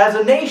as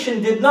a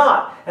nation did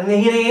not. And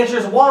then he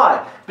answers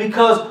why.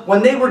 Because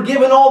when they were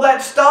given all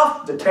that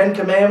stuff, the Ten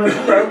Commandments,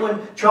 when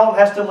Charlton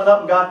Heston went up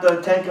and got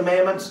the Ten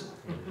Commandments,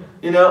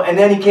 and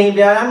then he came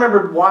down. I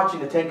remember watching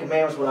the Ten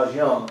Commandments when I was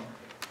young.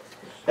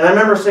 And I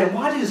remember saying,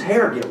 why did his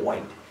hair get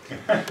white?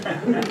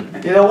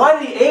 Why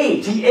did he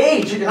age? He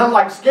aged. And I'm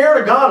like scared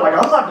of God. Like,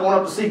 I'm not going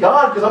up to see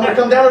God because I'm going to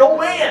come down an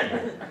old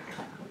man.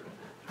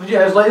 But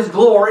yeah, His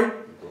glory.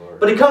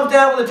 But He comes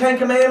down with the Ten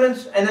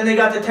Commandments. And then they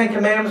got the Ten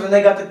Commandments. And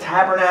they got the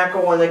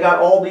tabernacle. And they got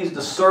all these,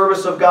 the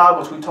service of God,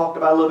 which we talked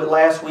about a little bit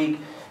last week.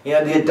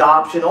 The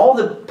adoption. All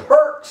the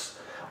perks.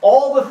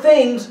 All the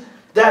things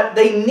that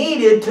they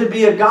needed to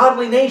be a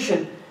godly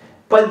nation.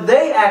 But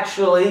they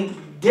actually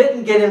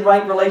didn't get in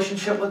right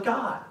relationship with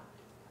God.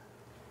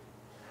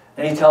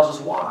 And He tells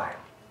us why.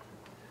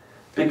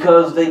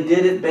 Because they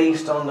did it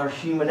based on their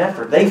human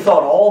effort. They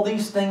thought all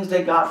these things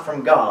they got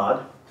from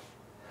God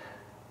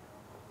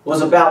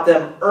was about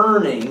them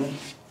earning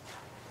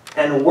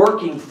and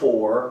working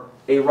for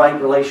a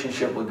right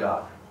relationship with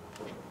God.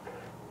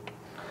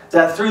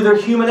 That through their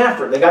human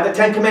effort, they got the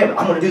Ten Commandments.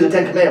 I'm going to do the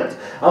Ten Commandments.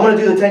 I'm going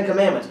to do the Ten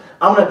Commandments.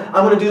 I'm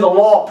going to do the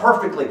law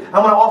perfectly.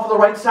 I'm going to offer the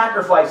right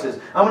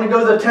sacrifices. I'm going to go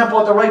to the temple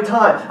at the right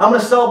time. I'm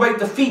going to celebrate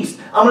the feast.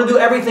 I'm going to do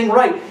everything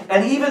right.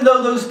 And even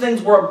though those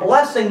things were a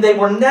blessing, they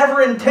were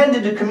never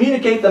intended to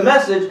communicate the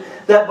message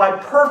that by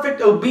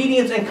perfect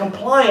obedience and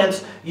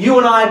compliance, you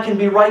and I can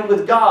be right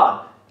with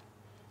God.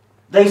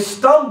 They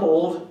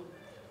stumbled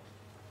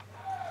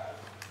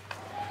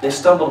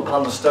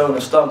upon the stone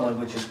of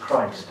stumbling, which is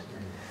Christ.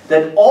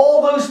 That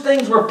all those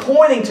things were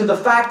pointing to the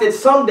fact that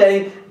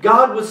someday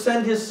God would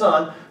send His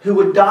Son who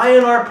would die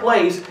in our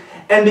place,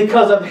 and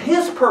because of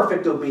His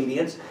perfect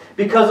obedience,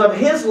 because of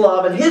His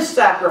love and His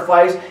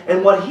sacrifice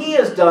and what He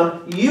has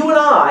done, you and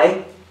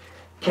I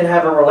can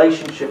have a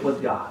relationship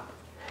with God.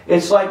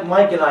 It's like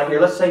Mike and I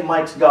here. Let's say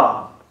Mike's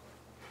God.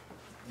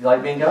 You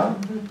like being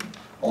God?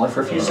 Only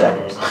for a few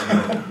seconds.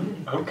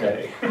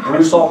 Okay.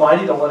 Bruce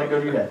Almighty, don't let it go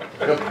to your head.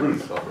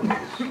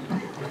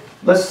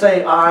 Let's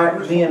say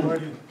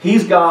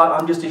He's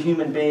God, I'm just a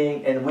human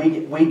being, and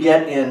we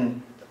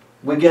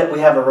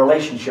have a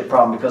relationship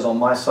problem because on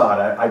my side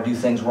I do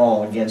things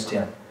wrong against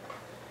Him.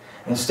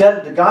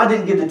 Instead, God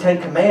didn't give the Ten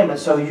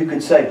Commandments so you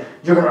could say,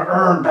 you're going to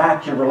earn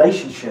back your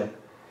relationship.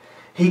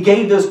 He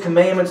gave those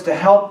commandments to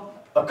help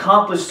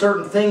accomplish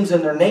certain things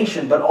in their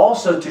nation, but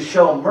also to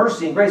show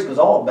mercy and grace, because it's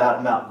all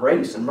about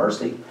grace and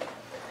mercy.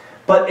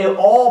 But it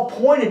all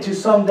pointed to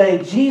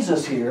someday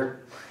Jesus here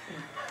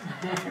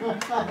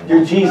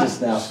You're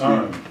Jesus now,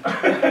 Son.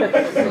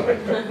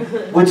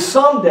 would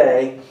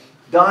someday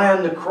die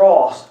on the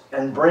cross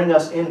and bring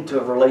us into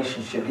a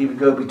relationship. He would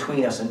go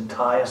between us and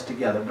tie us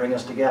together, bring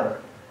us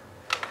together.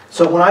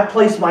 So when I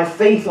place my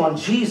faith on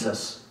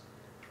Jesus,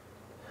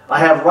 I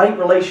have right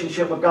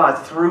relationship with God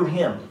through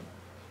Him.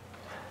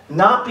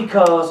 Not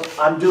because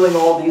I'm doing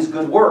all these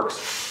good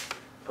works,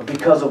 but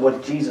because of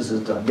what Jesus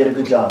has done. Did a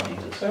good job,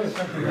 Jesus.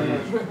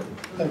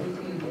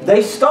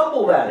 They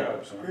stumbled at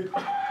it.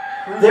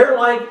 They're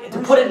like, to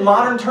put it in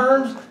modern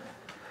terms,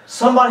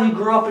 somebody who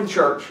grew up in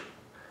church,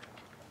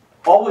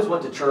 always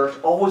went to church,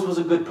 always was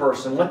a good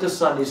person, went to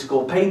Sunday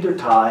school, paid their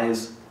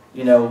tithes,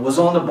 you know, was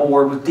on the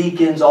board with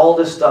deacons, all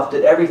this stuff,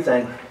 did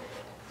everything.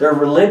 They're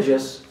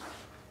religious.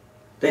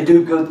 They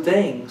do good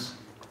things.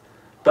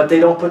 But they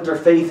don't put their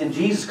faith in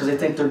Jesus because they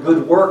think their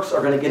good works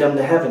are going to get them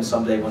to heaven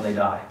someday when they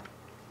die.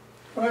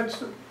 Well,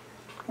 that's,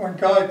 when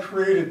God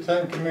created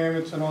 10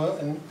 Commandments and, all,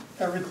 and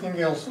everything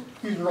else,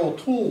 these are all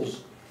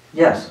tools.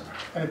 Yes.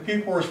 And the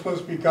people are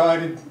supposed to be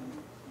guided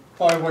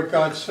by what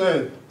God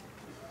said.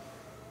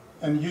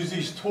 And use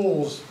these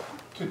tools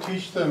to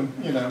teach them,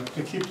 you know,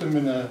 to keep them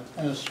in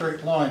a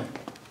straight line.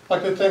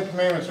 Like the 10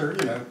 Commandments are,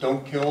 you know,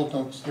 don't kill,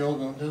 don't steal,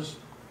 don't this.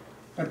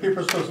 And people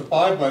are supposed to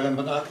abide by them,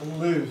 but not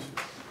live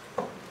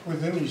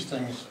within these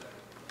things.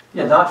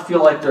 Yeah, not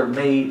feel like they're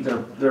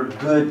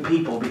good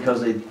people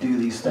because they do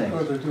these things.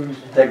 Oh, they're doing these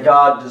That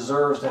God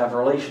deserves to have a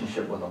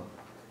relationship with them.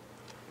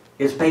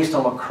 It's based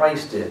on what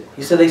Christ did.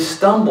 He said they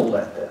stumbled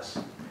at this.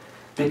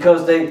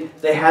 Because they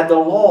had the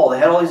law, they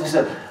had all these. He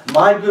said,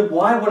 "My good,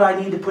 why would I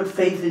need to put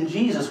faith in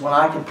Jesus when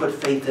I can put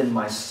faith in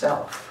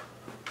myself?"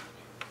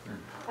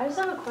 I just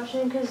have a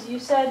question because you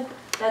said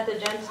that the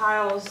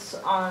Gentiles,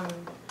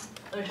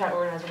 let me try to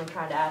organize what I'm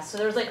trying to ask. So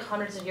there was like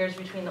hundreds of years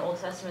between the Old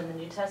Testament and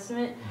the New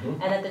Testament,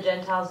 and that the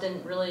Gentiles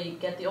didn't really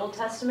get the Old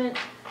Testament.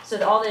 So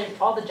that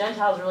all the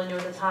Gentiles really knew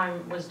at the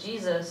time was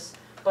Jesus,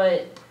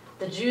 but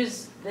the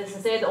Jews,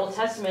 since they had the Old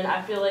Testament,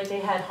 I feel like they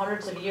had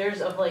hundreds of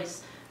years of like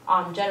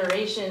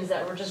generations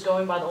that were just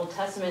going by the Old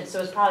Testament, so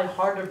it's probably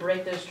hard to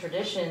break those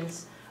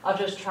traditions of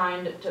just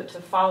trying to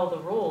follow the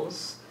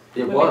rules.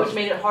 Which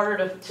made it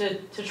harder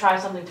to try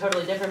something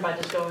totally different by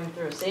just going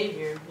through a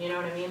Savior. You know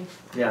what I mean?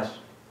 Yes.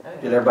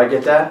 Okay. Did everybody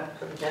get that?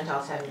 So the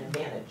Gentiles had an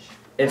advantage.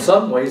 In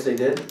some ways they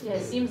did. Yeah,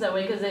 it seems that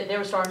way because they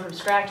were starting from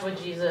scratch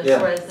with Jesus,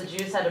 Yeah. whereas the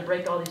Jews had to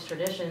break all these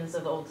traditions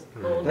of the old.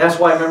 And that's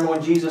why I remember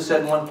when Jesus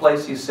said in one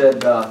place, He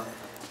said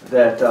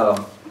that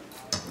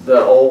the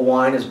old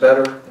wine is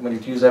better. When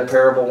He used that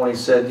parable, when He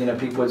said, you know,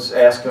 people would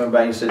ask Him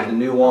about, He said, the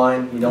new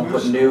wine, you don't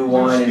put new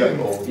wine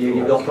in,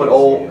 you don't put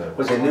old,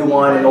 was it new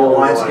wine in old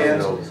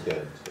wineskins?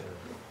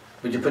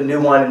 Would you put new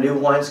wine in new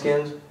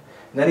wineskins?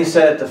 And then He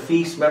said at the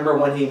feast, remember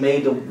when He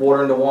made the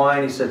water into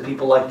wine, He said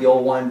people like the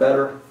old wine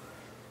better.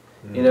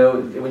 You know,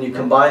 when you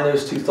combine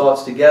those two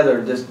thoughts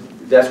together,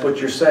 that's what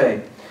you're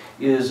saying,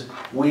 is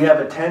we have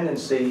a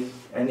tendency,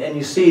 and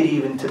you see it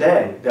even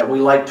today, that we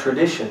like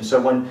tradition. So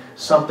when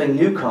something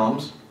new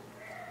comes,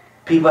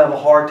 people have a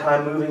hard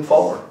time moving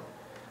forward.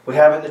 We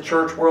have it in the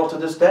church world to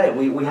this day.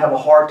 We have a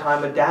hard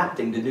time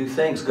adapting to new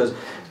things,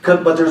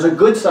 but there's a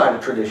good side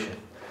of tradition.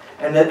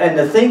 And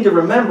the thing to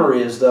remember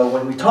is, though,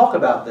 when we talk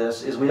about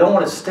this, is we don't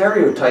want to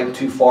stereotype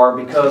too far,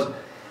 because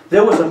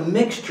there was a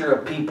mixture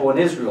of people in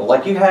Israel.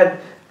 Like you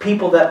had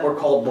people that were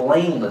called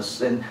blameless,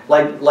 and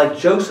like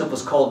Joseph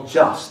was called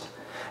just.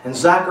 And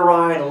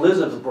Zachariah and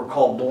Elizabeth were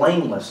called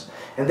blameless.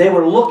 And they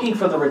were looking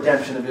for the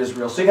redemption of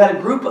Israel. So you had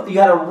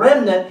a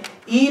remnant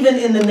even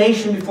in the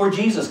nation before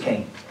Jesus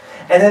came.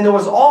 And then there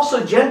was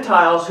also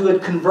Gentiles who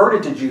had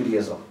converted to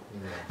Judaism.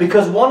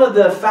 Because one of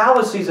the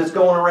fallacies that's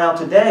going around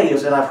today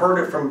is, and I've heard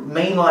it from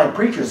mainline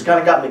preachers, it's kind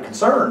of got me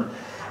concerned,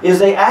 is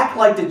they act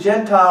like the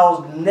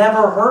Gentiles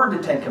never heard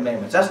the Ten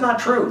Commandments. That's not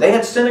true. They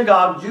had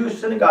Jewish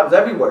synagogues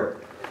everywhere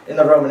in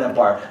the Roman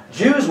Empire.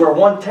 Jews were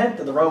 1/10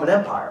 of the Roman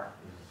Empire.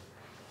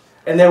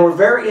 And they were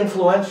very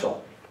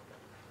influential,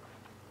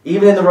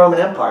 even in the Roman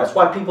Empire. That's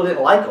why people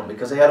didn't like them,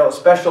 because they had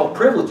special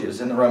privileges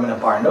in the Roman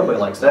Empire. Nobody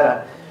likes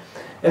that.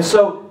 And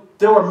so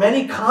there were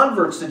many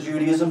converts to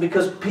Judaism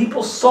because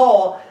people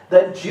saw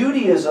that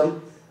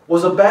Judaism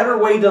was a better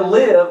way to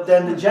live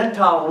than the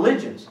Gentile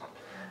religions.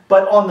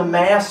 But on the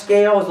mass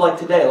scale, it's like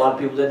today, a lot of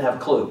people didn't have a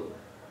clue.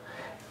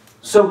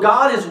 So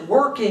God is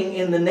working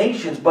in the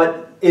nations,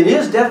 but it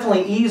is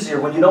definitely easier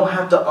when you don't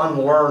have to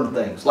unlearn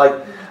things. Like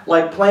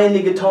playing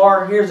the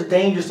guitar. Here's the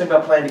dangerous thing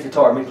about playing the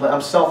guitar.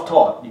 I'm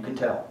self-taught, you can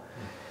tell.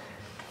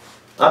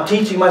 I'm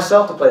teaching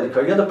myself to play the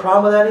guitar. You know the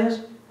problem with that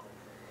is?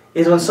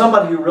 Is when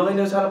somebody who really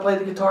knows how to play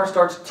the guitar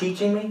starts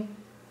teaching me,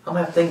 I'm going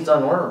to have things to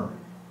unlearn.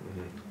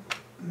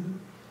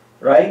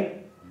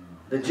 Right?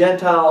 The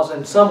Gentiles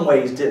in some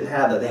ways didn't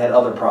have that. They had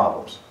other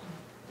problems.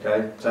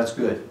 Okay? So that's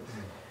good.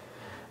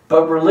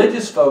 But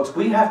religious folks,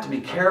 we have to be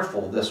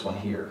careful of this one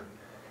here.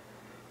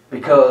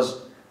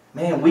 Because,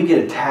 man, we get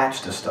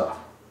attached to stuff.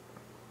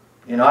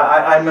 You know,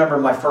 I remember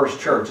my first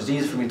church. It's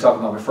easy for me to talk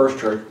about my first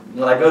church.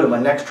 When I go to my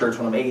next church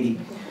when I'm 80,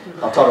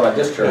 I'll talk about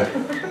this church.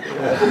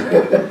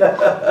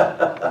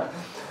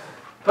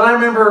 But I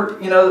remember,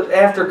 you know,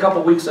 after a couple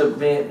of weeks of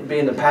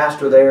being the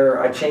pastor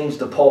there, I changed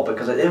the pulpit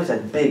because it was a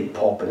big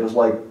pulpit. It was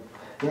like,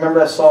 you remember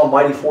that song,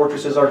 Mighty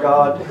Fortress is Our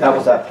God? That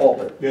was that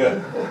pulpit.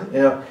 Yeah. You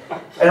know,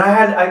 and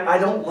I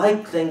don't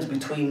like things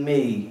between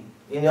me.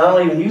 You know, I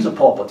don't even use a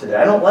pulpit today.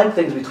 I don't like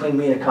things between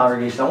me and a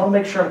congregation. I want to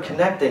make sure I'm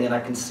connecting and I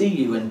can see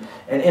you and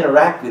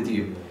interact with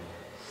you.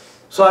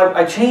 So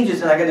I changed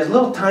it, and I got this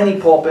little tiny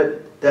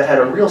pulpit that had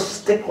a real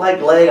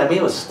stick-like leg. I mean,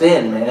 it was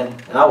thin, man.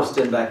 And I was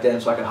thin back then,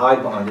 so I could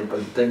hide behind it,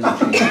 but things have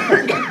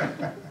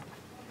changed.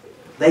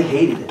 They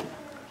hated it.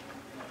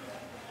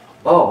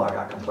 Oh, I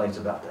got complaints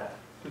about that.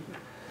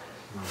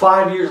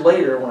 5 years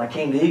later, when I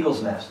came to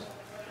Eagle's Nest,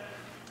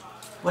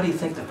 what do you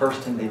think the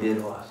first thing they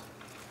did was?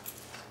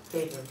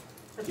 Give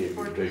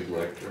you a big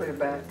lecture. Put it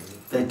back.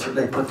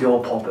 They put the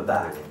old pulpit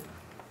back.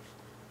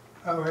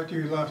 Oh, after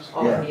you left.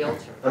 On Yeah. the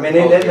altar. I mean,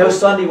 no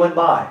Sunday went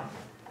by.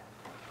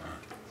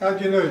 How'd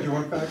you know? You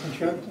went back and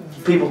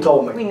checked? People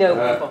told me. We know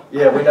people.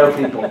 Yeah, we know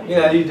people. You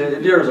know,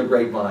 there's a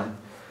grapevine.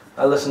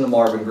 I listened to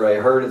Marvin Gaye.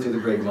 I heard it through the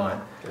grapevine.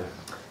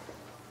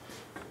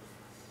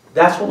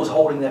 That's what was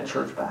holding that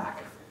church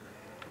back.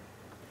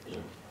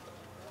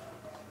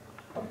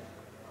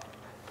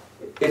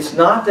 It's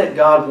not that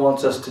God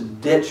wants us to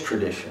ditch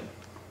tradition,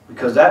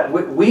 because that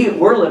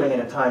we're living in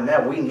a time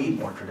now we need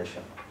more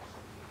tradition.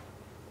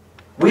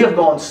 We have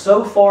gone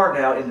so far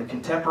now in the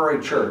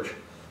contemporary church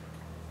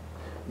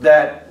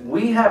that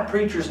we have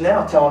preachers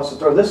now telling us to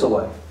throw this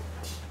away.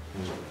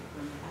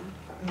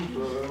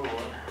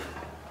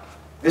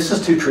 This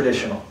is too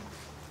traditional.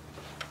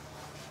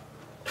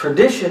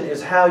 Tradition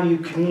is how you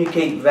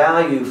communicate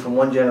value from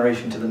one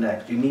generation to the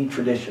next. You need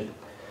tradition.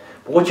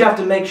 But what you have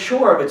to make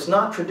sure of, it's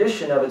not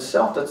tradition of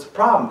itself that's the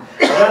problem.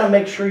 You got to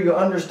make sure you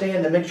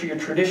understand and make sure your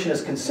tradition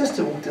is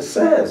consistent with what it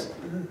says.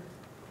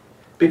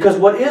 Because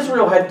what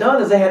Israel had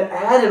done is they had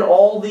added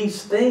all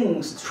these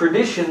things,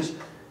 traditions,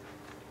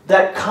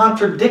 that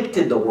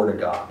contradicted the Word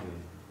of God.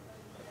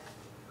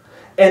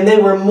 And they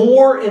were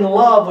more in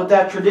love with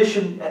that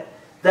tradition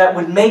that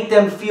would make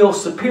them feel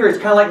superior. It's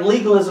kind of like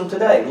legalism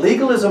today.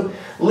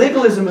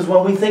 Legalism is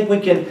when we think we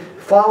can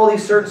follow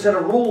these certain set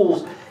of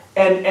rules.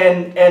 And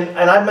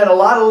I've met a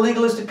lot of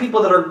legalistic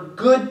people that are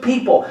good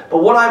people.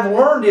 But what I've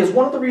learned is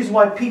one of the reasons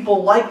why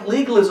people like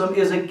legalism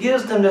is it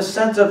gives them this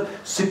sense of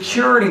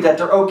security that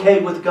they're okay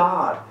with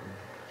God.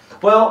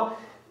 Well,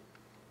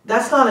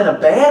 that's not in a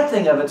bad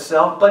thing of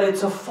itself, but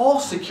it's a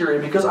false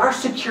security because our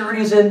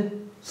security is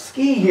in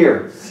ski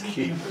here.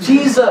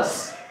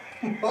 Jesus.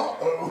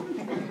 Uh-oh.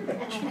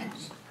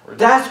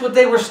 That's what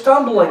they were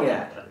stumbling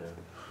at.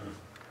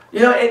 You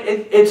know,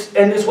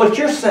 it's what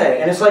you're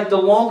saying, and it's like the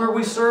longer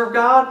we serve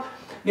God,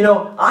 you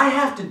know, I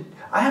have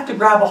to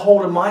grab a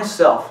hold of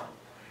myself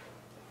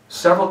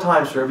several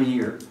times for every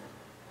year.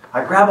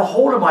 I grab a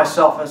hold of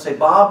myself and say,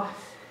 Bob,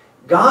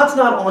 God's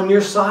not on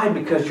your side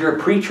because you're a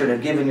preacher and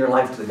have given your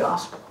life to the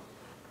gospel.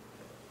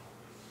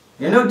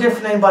 You're no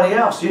different than anybody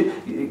else.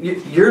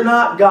 You're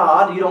not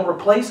God. You don't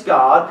replace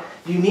God.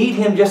 You need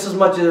Him just as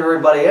much as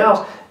everybody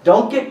else.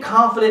 Don't get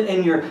confident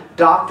in your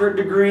doctorate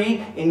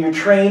degree, in your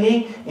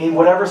training, in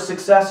whatever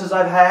successes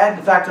I've had.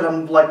 The fact that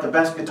I'm like the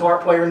best guitar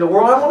player in the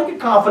world, I don't want to get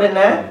confident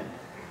in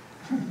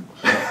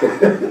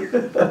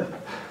that.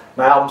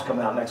 My album's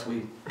coming out next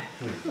week.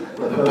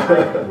 With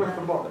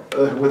the book.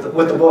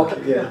 With the book,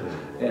 yeah.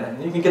 Yeah.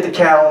 You can get the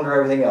calendar,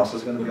 everything else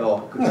is going to be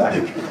all good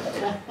package.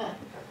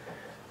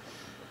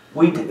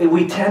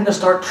 We tend to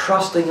start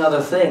trusting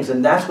other things,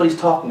 and that's what he's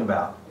talking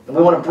about. And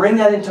we want to bring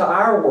that into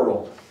our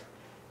world.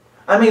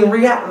 I mean,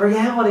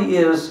 reality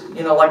is,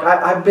 you know, like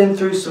I've been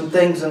through some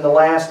things in the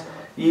last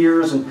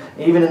years and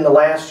even in the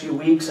last few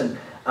weeks, and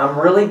I'm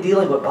really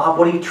dealing with, Bob,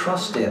 what do you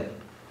trust in?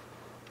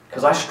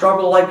 Because I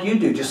struggle like you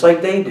do, just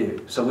like they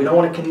do. So we don't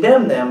want to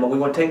condemn them, but we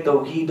want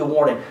to heed the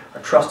warning.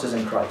 Our trust is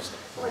in Christ.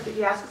 Well, if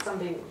you ask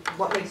somebody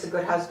what makes a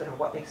good husband or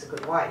what makes a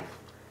good wife,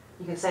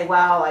 you can say,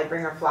 well, I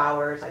bring her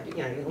flowers, I do,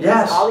 you know, you can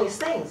list all these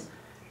things.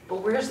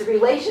 But where's the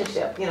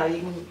relationship? You know, you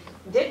can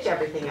ditch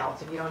everything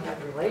else if you don't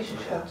have a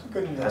relationship. That's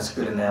good enough. That's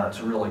good enough.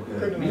 It's really good.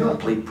 Good You enough. don't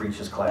plead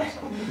preacher's class.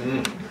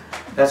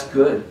 That's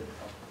good.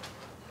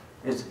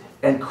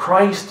 And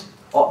Christ,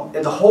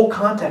 the whole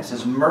context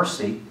is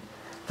mercy.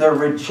 They're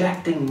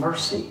rejecting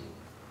mercy.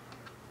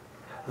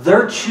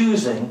 They're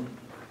choosing,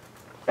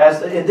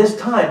 as at this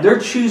time, they're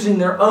choosing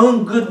their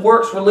own good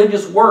works,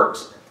 religious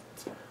works,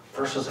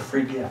 versus a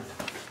free gift.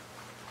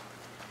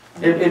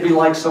 It'd be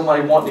like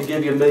somebody wanting to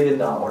give you $1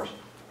 million.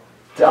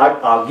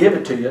 I'll give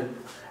it to you,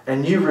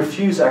 and you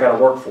refuse, I got to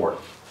work for it.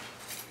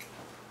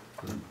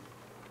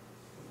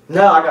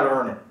 No, I got to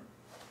earn it.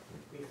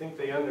 Do you think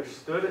they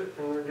understood it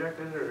and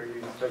rejected it, or do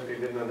you think they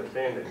didn't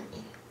understand it?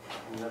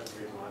 And that's the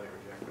reason why they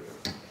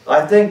rejected it.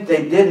 I think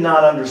they did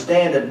not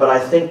understand it, but I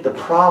think the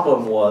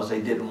problem was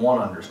they didn't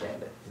want to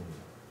understand it.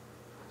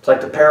 It's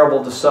like the parable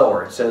of the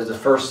sower. It says the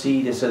first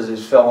seed, it says it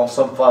fell on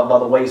some by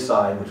the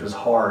wayside, which was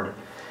hard.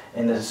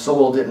 And the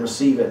soil didn't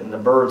receive it, and the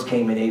birds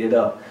came and ate it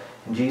up.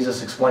 And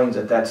Jesus explains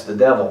that that's the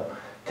devil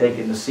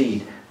taking the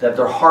seed. That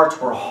their hearts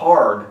were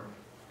hard,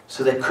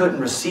 so they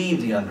couldn't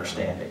receive the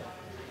understanding.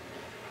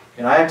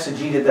 And I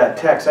exegeted that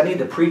text. I need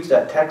to preach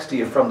that text to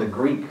you from the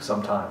Greek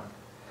sometime.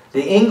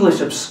 The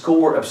English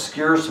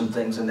obscures some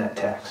things in that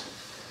text.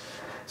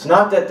 It's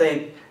not that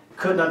they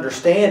couldn't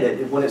understand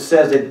it when it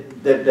says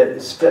that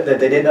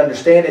they didn't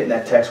understand it in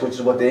that text, which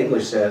is what the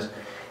English says.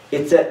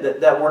 It's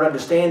that word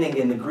understanding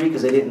in the Greek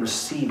is they didn't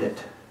receive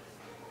it.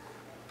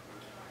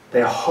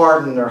 They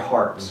hardened their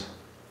hearts.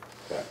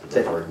 Back to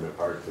the hardening of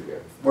hearts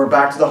again. We're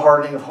back to the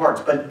hardening of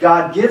hearts. But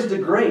God gives the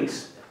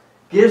grace,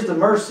 gives the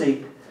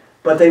mercy,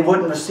 but they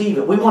wouldn't receive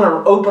it. We want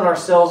to open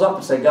ourselves up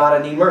and say, God,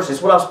 I need mercy.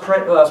 It's what I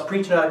was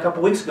preaching on a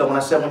couple weeks ago when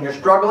I said when you're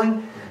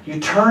struggling, you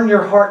turn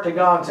your heart to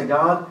God and say,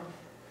 God,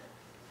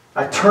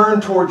 I turn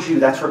towards you.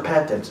 That's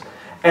repentance.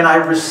 And I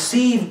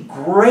receive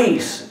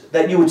grace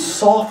that you would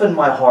soften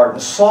my heart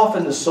and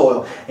soften the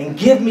soil and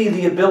give me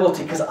the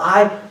ability, because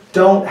I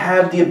don't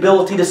have the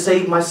ability to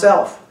save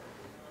myself.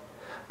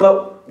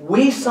 But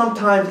we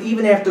sometimes,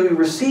 even after we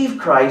receive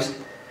Christ,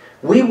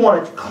 we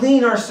want to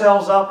clean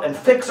ourselves up and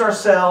fix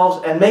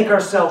ourselves and make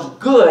ourselves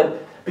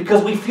good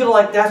because we feel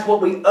like that's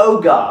what we owe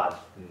God.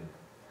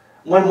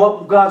 When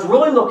what God's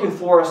really looking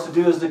for us to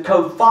do is to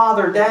go,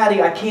 Father,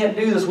 Daddy, I can't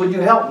do this. Would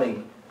you help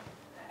me?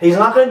 He's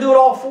not going to do it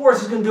all for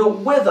us. He's going to do it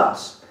with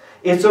us.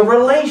 It's a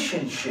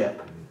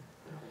relationship.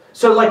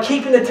 So like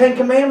keeping the Ten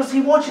Commandments,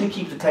 He wants you to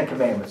keep the Ten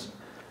Commandments.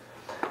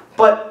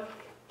 But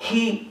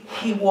He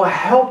will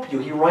help you.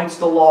 He writes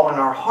the law in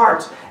our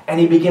hearts, and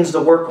He begins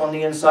to work on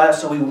the inside,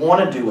 so we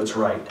want to do what's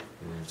right.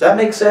 Does that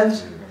make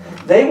sense?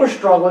 They were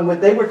struggling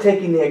with, they were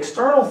taking the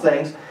external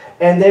things,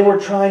 and they were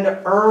trying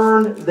to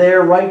earn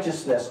their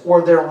righteousness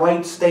or their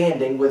right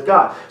standing with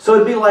God. So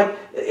it'd be like,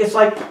 it's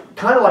like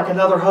kind of like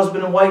another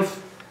husband and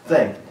wife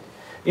thing.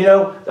 You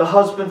know, the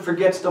husband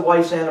forgets the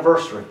wife's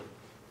anniversary.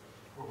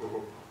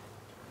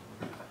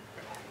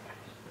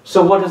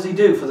 So what does he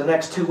do? For the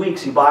next 2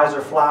 weeks, he buys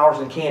her flowers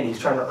and candy. He's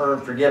trying to earn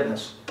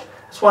forgiveness.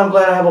 That's why I'm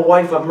glad I have a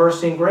wife of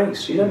mercy and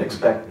grace. She doesn't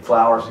expect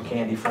flowers and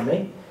candy from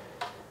me.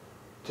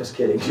 Just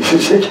kidding.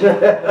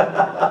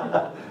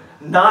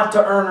 Not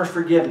to earn her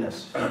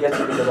forgiveness. She gets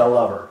it because I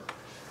love her.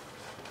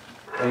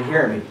 Are you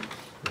hearing me?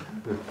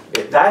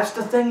 That's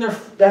the thing.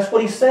 That's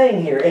what he's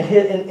saying here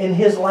in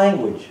his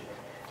language.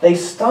 They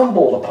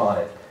stumbled upon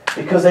it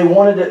because they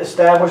wanted to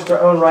establish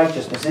their own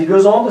righteousness. He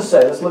goes on to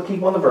say, let's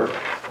keep on the verse.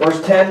 Verse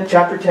 10,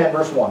 chapter 10,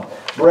 verse 1.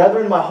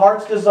 Brethren, my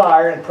heart's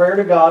desire and prayer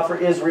to God for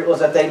Israel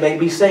is that they may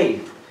be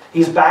saved.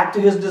 He's back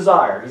to his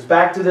desire. He's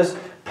back to this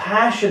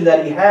passion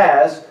that he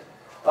has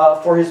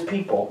for his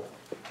people.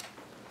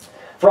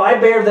 For I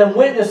bear them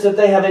witness that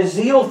they have a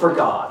zeal for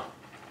God.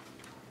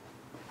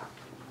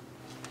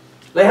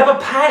 They have a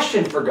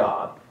passion for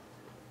God,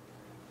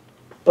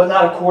 but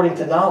not according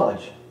to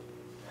knowledge.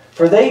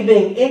 For they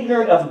being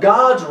ignorant of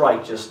God's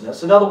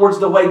righteousness, in other words,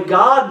 the way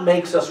God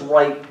makes us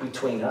right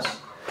between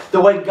us, the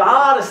way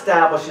God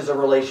establishes a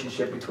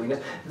relationship between us,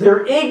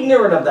 they're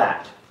ignorant of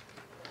that.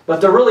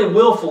 But they're really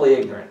willfully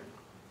ignorant.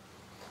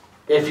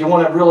 If you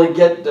want to really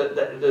get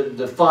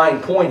the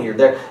fine point here,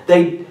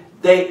 they've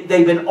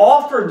been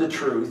offered the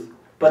truth,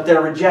 but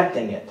they're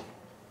rejecting it.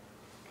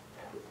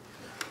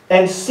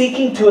 And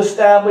seeking to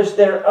establish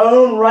their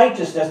own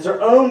righteousness,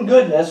 their own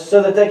goodness,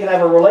 so that they can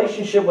have a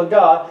relationship with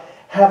God,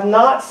 have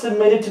not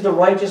submitted to the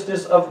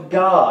righteousness of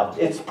God.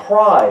 It's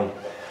pride.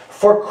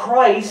 For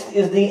Christ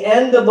is the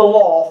end of the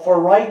law for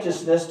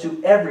righteousness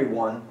to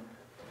everyone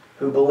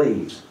who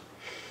believes.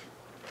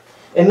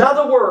 In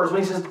other words,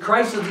 when he says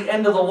Christ is the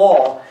end of the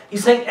law,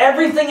 he's saying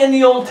everything in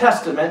the Old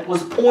Testament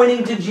was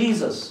pointing to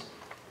Jesus.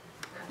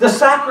 The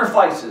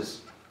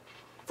sacrifices.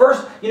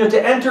 First,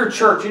 to enter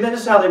church,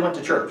 this is how they went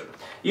to church.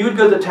 You would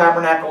go to the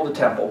tabernacle, the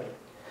temple,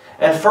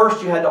 and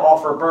first you had to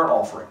offer a burnt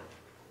offering.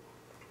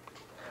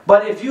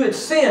 But if you had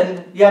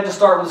sinned, you had to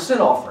start with a sin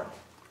offering.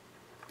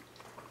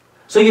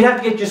 So you'd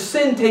have to get your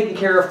sin taken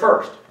care of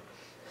first.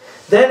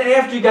 Then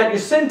after you got your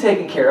sin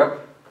taken care of,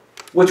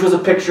 which was a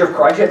picture of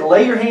Christ, you had to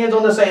lay your hands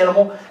on this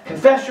animal,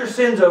 confess your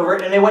sins over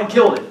it, and they went and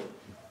killed it.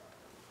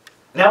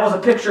 And that was a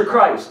picture of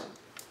Christ.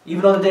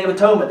 Even on the Day of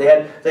Atonement,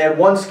 they had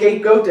one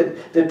scapegoat.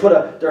 They'd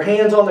put their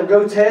hands on the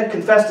goat's head,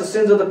 confess the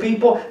sins of the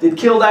people. They'd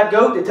kill that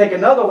goat. They'd take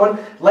another one,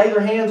 lay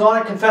their hands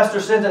on it, confess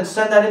their sins, and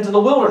send that into the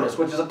wilderness,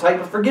 which is a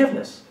type of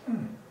forgiveness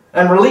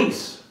and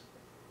release.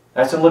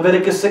 That's in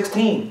Leviticus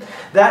 16.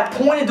 That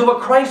pointed to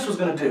what Christ was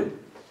going to do.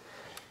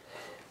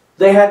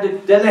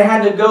 Then they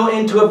had to go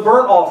into a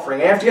burnt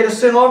offering. After you had a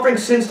sin offering,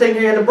 sin's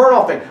taken, you had a burnt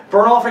offering.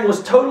 Burnt offering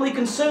was totally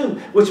consumed,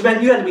 which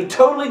meant you had to be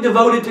totally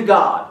devoted to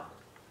God.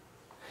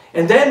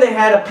 And then they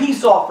had a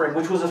peace offering,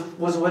 which was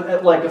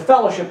like a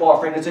fellowship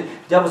offering.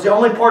 That was the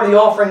only part of the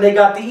offering they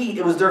got to eat.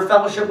 It was their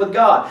fellowship with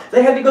God.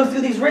 They had to go through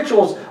these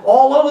rituals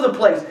all over the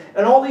place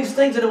and all these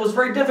things, and it was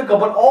very difficult.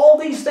 But all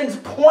these things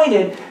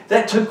pointed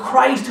to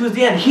Christ, who is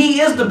the end.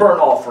 He is the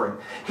burnt offering.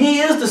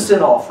 He is the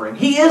sin offering.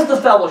 He is the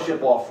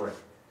fellowship offering.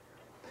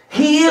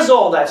 He is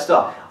all that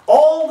stuff.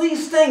 All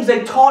these things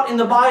they taught in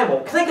the Bible.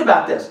 Think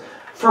about this.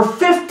 For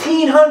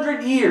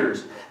 1,500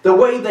 years, the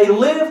way they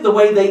lived, the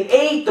way they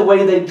ate, the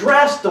way they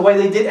dressed, the way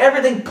they did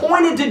everything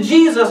pointed to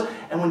Jesus.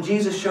 And when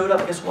Jesus showed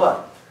up, guess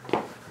what?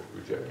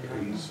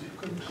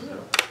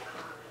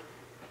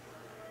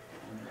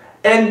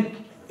 And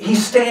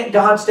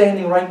God's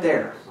standing right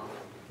there.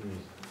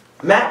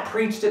 Matt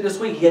preached it this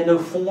week. He had no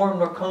form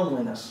nor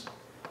comeliness.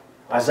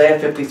 Isaiah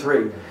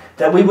 53.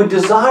 That we would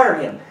desire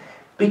Him.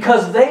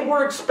 Because they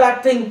were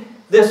expecting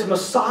this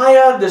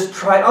Messiah, this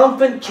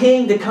triumphant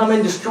king to come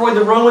and destroy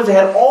the Romans. They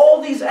had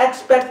all these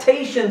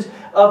expectations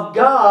of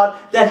God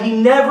that He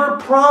never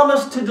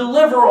promised to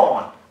deliver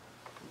on.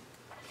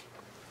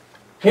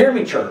 Hear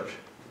me, church.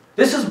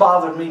 This has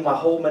bothered me my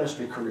whole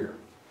ministry career.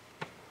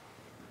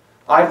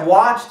 I've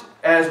watched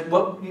as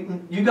what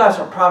you guys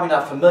are probably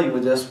not familiar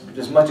with this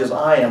as much as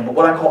I am, but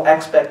what I call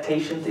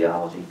expectation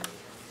theology.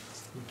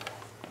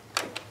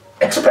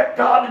 Expect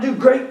God to do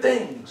great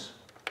things.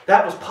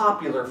 That was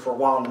popular for a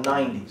while in the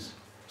 90s.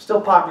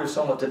 Still popular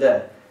somewhat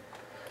today.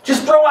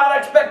 Just throw out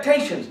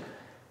expectations.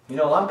 You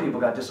know, a lot of people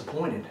got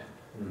disappointed.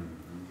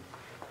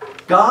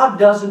 God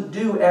doesn't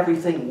do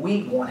everything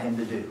we want Him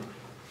to do.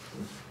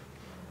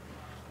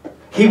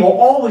 He will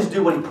always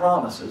do what He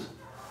promises.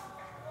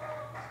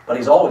 But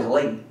He's always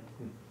late.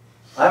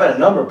 I've had a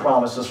number of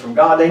promises from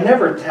God. They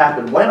never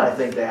happen when I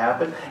think they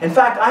happen. In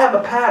fact, I have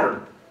a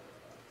pattern.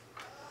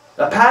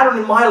 A pattern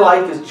in my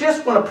life is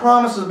just when a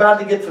promise is about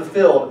to get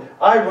fulfilled,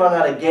 I run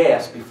out of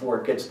gas before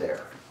it gets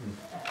there.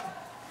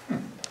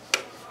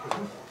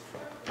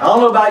 I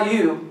don't know about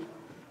you,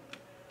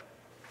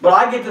 but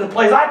I get to the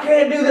place, I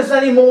can't do this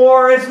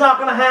anymore, it's not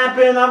going to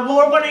happen,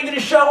 Lord, when are you going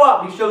to show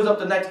up? He shows up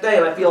the next day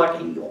and I feel like a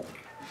heel.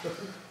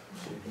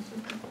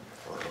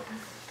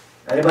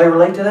 Anybody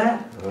relate to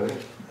that?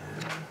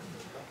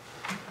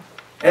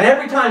 And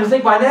every time, you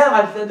think by now,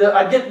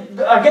 I get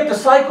the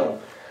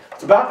cycle.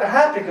 It's about to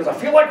happen because I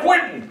feel like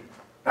quitting.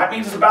 That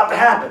means it's about to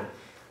happen.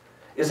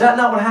 Is that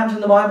not what happens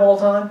in the Bible all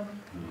the time?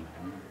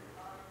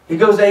 He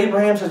goes to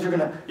Abraham and says, you're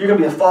going to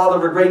be the father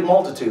of a great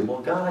multitude.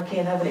 Well, God, I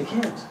can't have any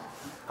kids.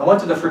 I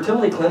went to the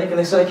fertility clinic and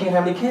they said I can't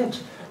have any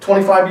kids.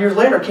 25 years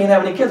later, I can't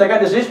have any kids. I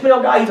got this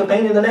Ishmael guy, he's a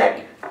pain in the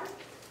neck.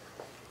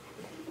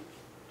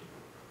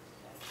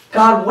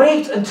 God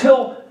waits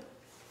until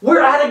we're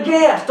out of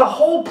gas. The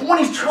whole point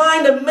He's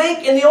trying to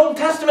make in the Old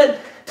Testament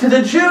to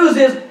the Jews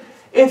is,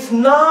 it's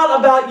not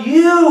about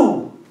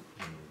you.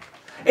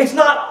 It's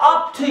not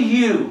up to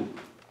you.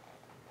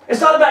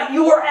 It's not about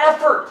your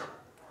effort.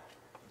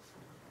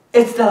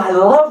 It's that I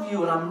love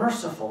you and I'm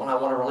merciful and I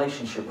want a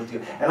relationship with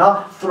you. And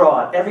I'll throw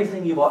out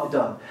everything you've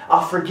done.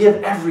 I'll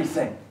forgive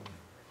everything.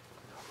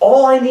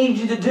 All I need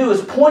you to do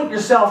is point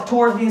yourself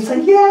towards me and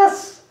say,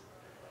 yes.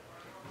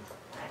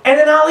 And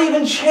then I'll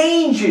even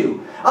change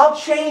you. I'll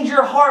change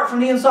your heart from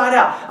the inside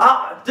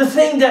out. The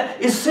thing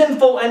that is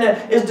sinful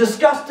and is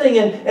disgusting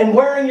and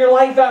wearing your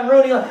life out and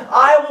ruining your life,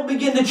 I will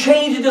begin to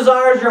change the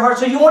desires of your heart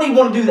so you won't even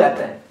want to do that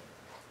thing.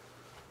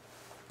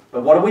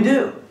 But what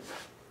do?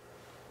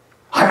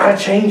 I got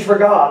to change for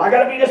God. I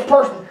got to be this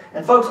person.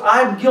 And folks,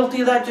 I'm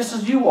guilty of that just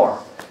as you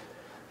are.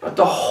 But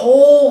the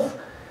whole,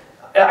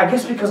 I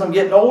guess because I'm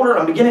getting older,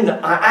 I'm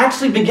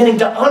actually beginning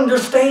to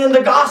understand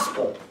the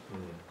gospel.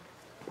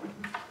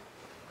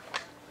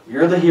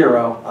 You're the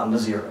hero, I'm the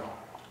zero.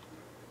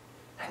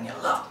 And you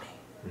love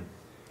me.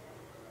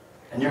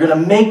 And you're going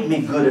to make me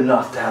good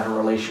enough to have a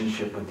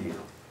relationship with you.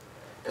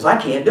 Because I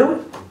can't do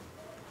it.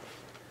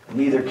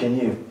 Neither can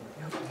you.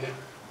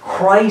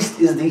 Christ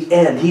is the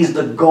end. He's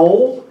the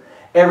goal.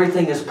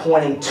 Everything is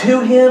pointing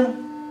to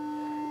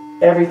Him.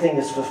 Everything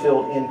is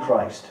fulfilled in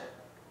Christ.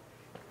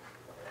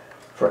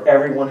 For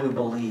everyone who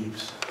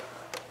believes.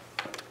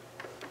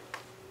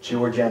 Jew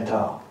or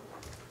Gentile.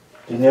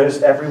 Do you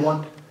notice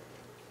everyone?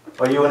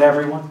 Are you in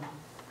everyone?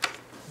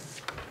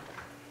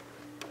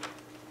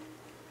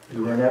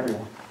 You are in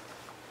everyone.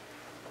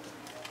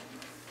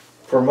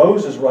 For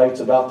Moses writes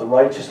about the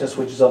righteousness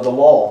which is of the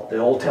law, the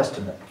Old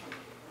Testament.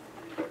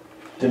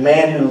 The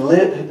man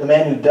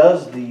who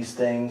does these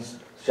things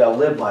shall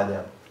live by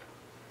them.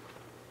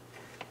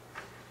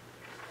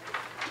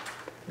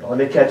 Now let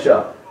me catch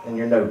up in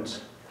your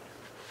notes.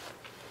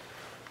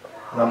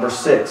 Number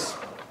 6.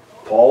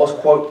 Paul is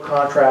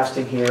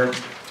contrasting here.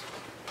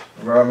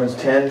 Romans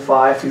 10,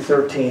 5 through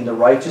 13, the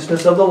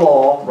righteousness of the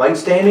law, right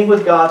standing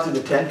with God through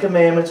the 10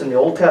 Commandments in the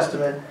Old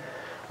Testament,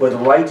 with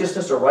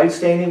righteousness or right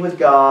standing with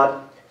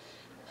God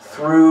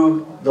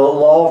through the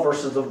law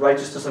versus the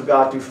righteousness of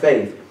God through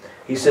faith.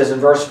 He says in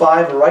verse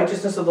 5, the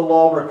righteousness of the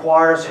law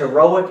requires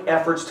heroic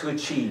efforts to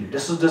achieve.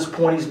 This is this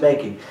point he's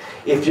making.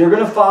 If you're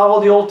going to follow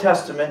the Old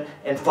Testament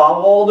and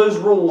follow all those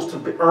rules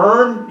to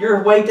earn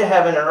your way to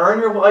heaven and earn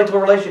your way to a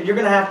relationship, you're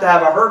going to have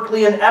a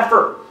Herculean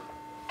effort.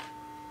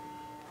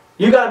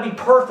 You got to be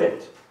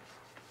perfect.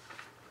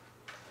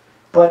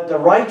 But the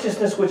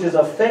righteousness which is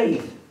of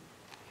faith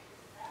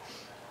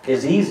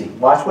is easy.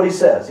 Watch what he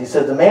says. He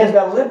says the man's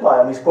got to live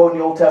by him. He's quoting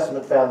the Old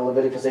Testament found in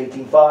Leviticus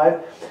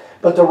 18:5.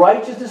 But the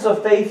righteousness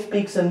of faith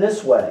speaks in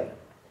this way.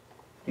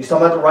 He's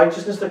talking about the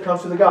righteousness that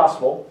comes through the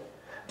gospel.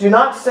 Do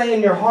not say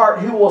in your heart,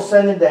 who will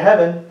ascend into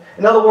heaven?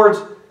 In other words,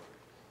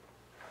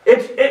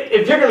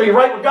 if you're going to be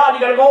right with God, you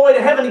got to go all the way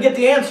to heaven to get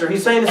the answer.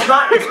 He's saying it's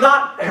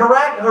not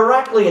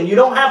Heraclean. You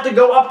don't have to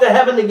go up to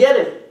heaven to get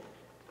it.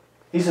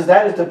 He says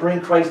that is to bring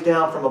Christ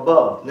down from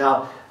above.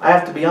 Now, I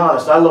have to be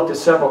honest, I looked at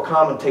several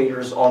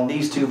commentators on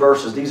these two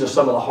verses. These are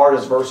some of the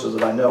hardest verses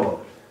that I know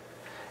of.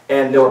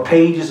 And there were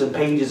pages and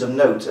pages of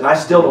notes, and I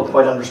still don't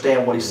quite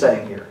understand what he's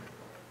saying here.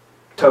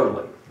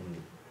 Totally.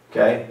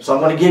 Okay? So I'm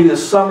going to give you the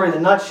summary, the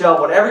nutshell,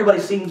 what everybody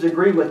seems to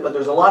agree with, but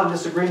there's a lot of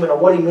disagreement on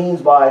what he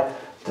means by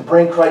to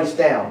bring Christ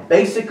down.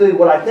 Basically,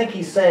 what I think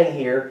he's saying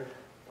here,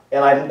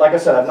 and like I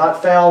said, I've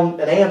not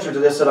found an answer to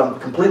this that I'm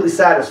completely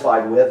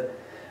satisfied with,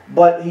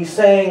 but he's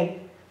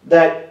saying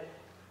that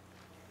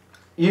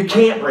you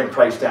can't bring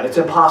Christ down. It's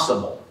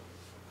impossible.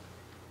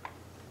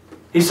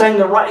 He's saying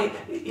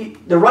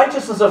the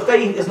righteousness of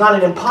faith is not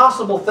an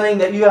impossible thing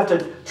that you have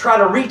to try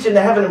to reach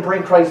into heaven and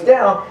bring Christ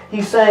down.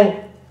 He's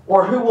saying,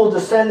 or who will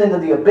descend into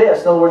the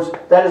abyss? In other words,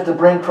 that is to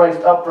bring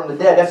Christ up from the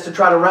dead. That's to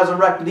try to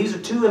resurrect. These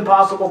are two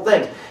impossible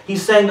things.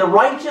 He's saying the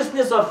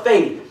righteousness of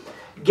faith,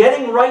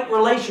 getting right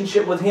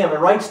relationship with Him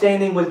and right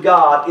standing with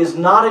God, is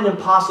not an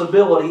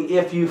impossibility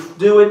if you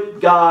do it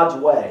God's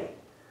way.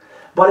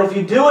 But if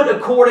you do it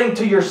according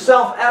to your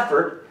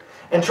self-effort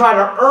and try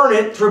to earn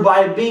it through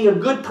by being a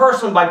good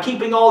person, by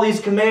keeping all these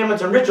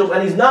commandments and rituals,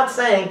 and he's not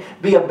saying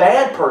be a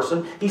bad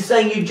person, he's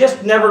saying you're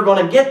just never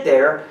going to get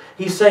there.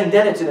 He's saying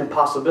then it's an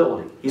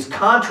impossibility. He's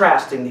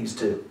contrasting these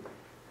two.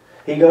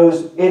 He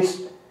goes,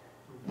 it's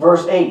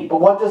verse 8. But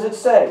what does it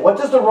say? What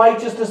does the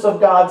righteousness of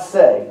God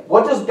say?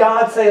 What does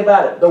God say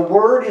about it? The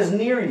word is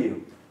near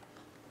you,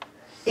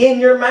 in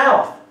your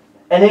mouth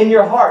and in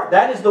your heart.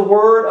 That is the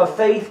word of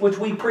faith which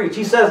we preach.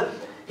 He says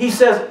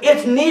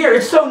it's near.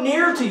 It's so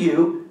near to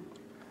you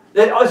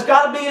that all it's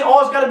got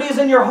to be is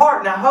in your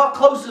heart. Now, how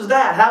close is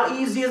that? How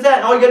easy is that?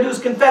 And all you got to do is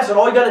confess it.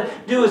 All you got to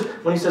do is,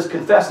 when he says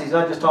confess, he's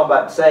not just talking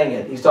about saying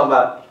it. He's talking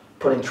about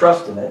putting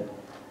trust in it.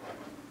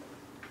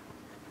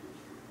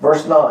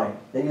 Verse 9.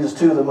 He uses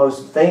two of the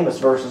most famous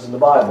verses in the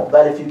Bible.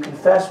 That if you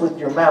confess with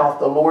your mouth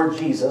the Lord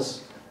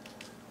Jesus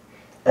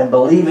and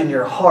believe in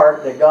your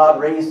heart that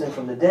God raised Him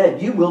from the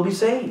dead, you will be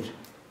saved.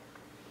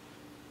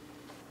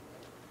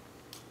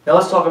 Now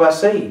let's talk about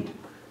saved.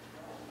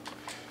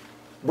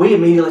 We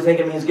immediately think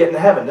it means getting to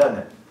heaven, doesn't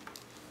it?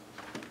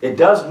 It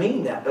does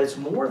mean that, but it's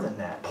more than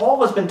that. Paul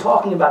has been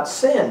talking about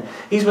sin.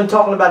 He's been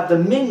talking about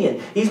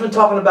dominion. He's been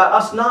talking about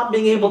us not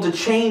being able to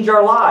change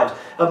our lives,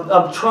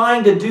 of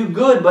trying to do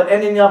good but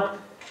ending up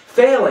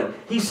failing.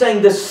 He's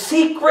saying the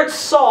secret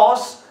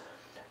sauce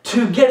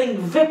to getting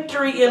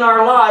victory in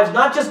our lives,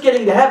 not just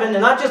getting to heaven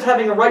and not just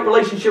having a right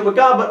relationship with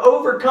God, but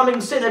overcoming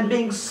sin and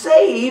being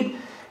saved,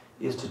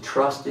 is to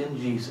trust in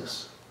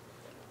Jesus.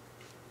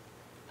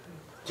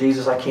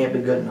 Jesus, I can't be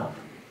good enough.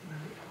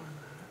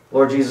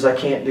 Lord Jesus, I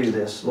can't do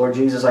this. Lord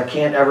Jesus, I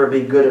can't ever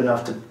be good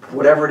enough to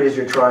whatever it is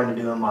you're trying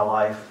to do in my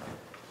life.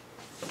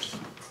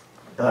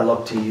 And I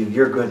look to you.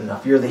 You're good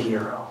enough. You're the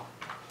hero.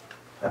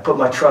 I put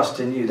my trust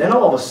in you. Then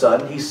all of a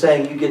sudden, he's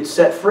saying you get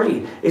set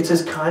free. It's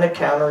this kind of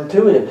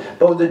counterintuitive.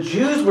 But the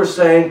Jews were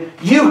saying,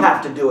 you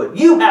have to do it.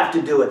 You have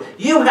to do it.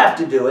 You have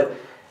to do it.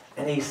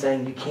 And he's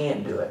saying you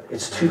can't do it.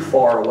 It's too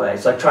far away.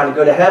 It's like trying to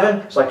go to heaven.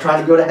 It's like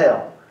trying to go to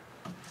hell.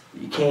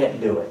 You can't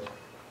do it.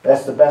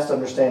 That's the best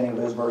understanding of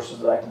those verses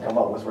that I can come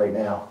up with right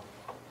now.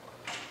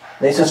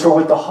 And he says, for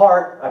with the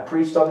heart, I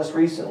preached on this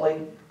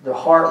recently, the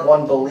heart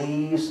one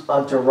believes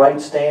unto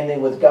right standing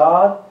with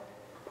God,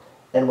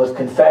 and with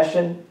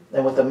confession,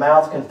 and with the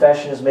mouth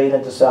confession is made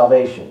unto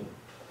salvation.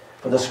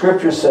 For the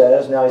scripture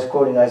says, now he's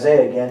quoting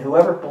Isaiah again,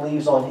 whoever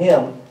believes on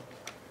him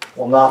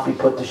will not be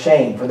put to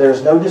shame. For there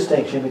is no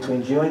distinction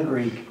between Jew and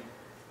Greek.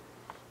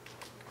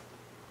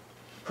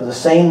 For the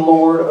same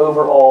Lord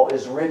over all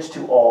is rich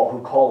to all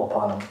who call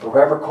upon Him. For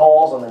whoever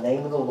calls on the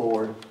name of the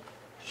Lord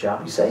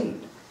shall be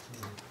saved.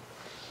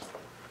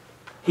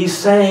 He's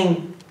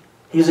saying,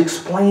 he's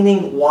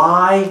explaining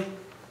why,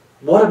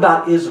 what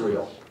about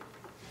Israel?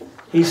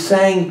 He's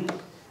saying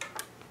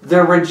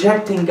they're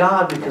rejecting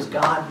God because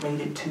God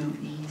made it too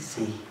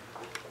easy.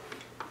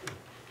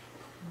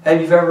 Have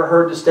you ever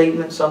heard the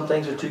statement, some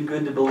things are too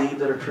good to believe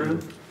that are true?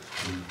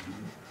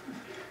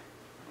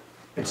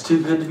 It's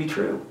too good to be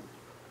true.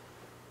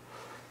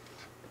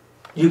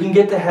 You can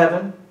get to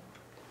heaven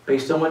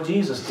based on what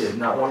Jesus did,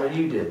 not what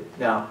you did.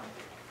 Now,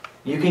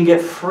 you can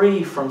get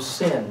free from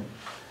sin.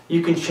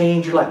 You can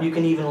change your life. You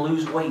can even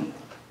lose weight.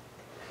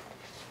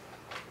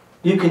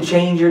 You can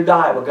change your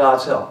diet with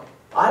God's help.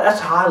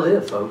 That's how I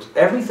live, folks.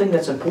 Everything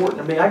that's important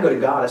to me, I go to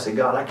God. I say,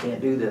 God, I can't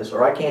do this,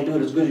 or I can't do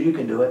it as good as you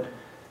can do it.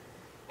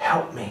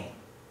 Help me.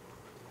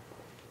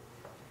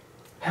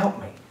 Help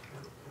me.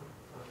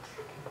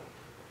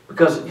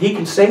 Because He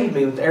can save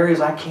me with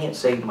areas I can't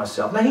save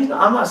myself. Now, I'm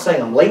not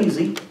saying I'm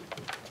lazy.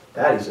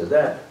 Daddy says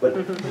that. But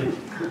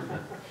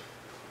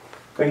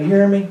are you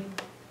hearing me?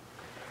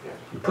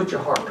 You put your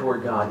heart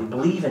toward God. You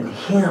believe in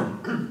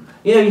Him.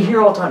 You know, you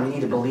hear all the time, you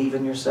need to believe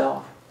in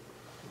yourself.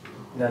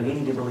 No, you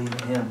need to believe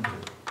in Him.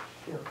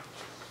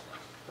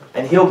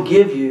 And He'll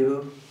give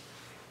you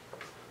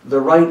the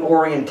right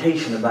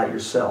orientation about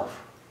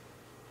yourself.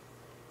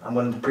 I'm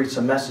going to preach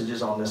some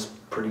messages on this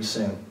pretty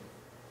soon.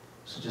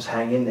 So just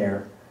hang in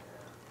there.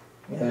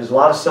 You know, there's a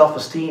lot of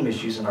self-esteem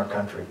issues in our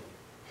country.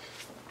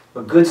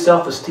 But good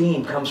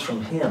self-esteem comes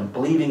from Him,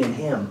 believing in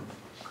Him,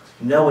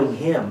 knowing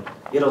Him.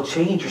 It'll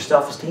change your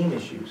self-esteem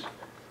issues.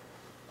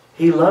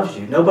 He loves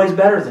you. Nobody's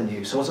better than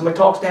you. So when somebody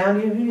talks down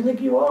to you, who do you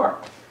think you are?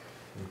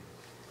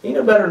 You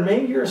know better than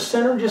me. You're a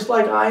sinner just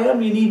like I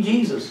am. You need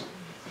Jesus.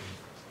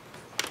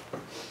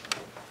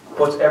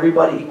 What's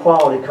everybody?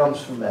 Equality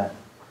comes from that.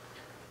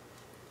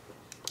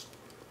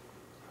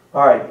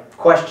 All right,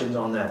 questions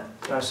on that?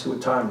 Can I see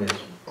what time it is?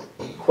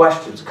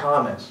 Questions,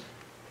 comments?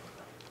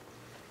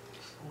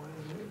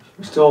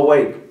 We still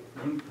awake?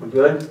 We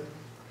good?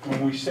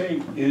 When we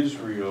say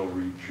Israel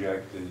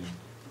rejected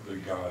the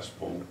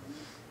gospel,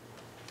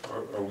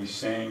 are we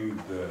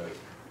saying the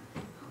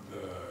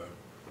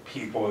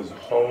people as a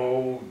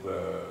whole,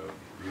 the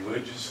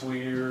religious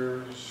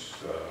leaders,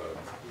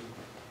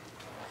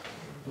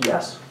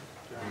 Yes.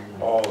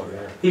 all of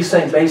that? He's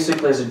saying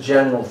basically as a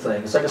general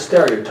thing. It's like a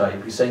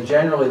stereotype. He's saying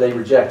generally they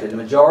rejected. The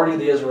majority of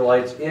the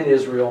Israelites in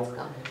Israel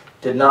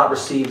did not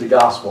receive the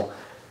gospel.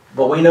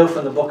 But we know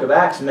from the book of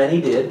Acts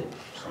many did.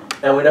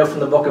 And we know from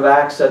the book of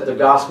Acts that the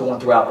gospel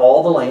went throughout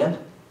all the land.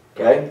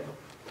 Okay?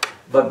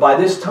 But by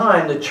this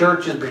time the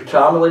church is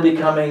predominantly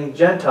becoming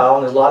Gentile,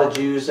 and there's a lot of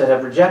Jews that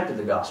have rejected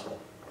the gospel.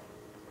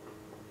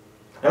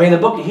 I mean, the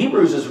book of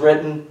Hebrews is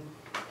written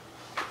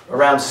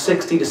around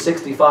 60 to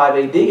 65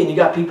 AD, and you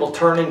got people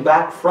turning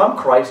back from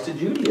Christ to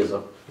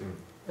Judaism.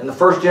 And the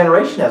first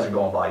generation hasn't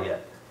gone by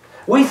yet.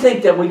 We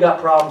think that we got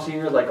problems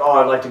here, like,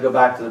 oh, I'd like to go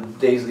back to the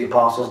days of the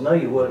apostles. No,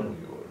 you wouldn't.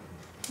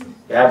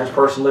 The average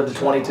person lived to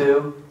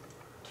 22.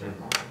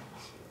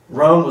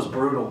 Rome was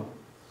brutal.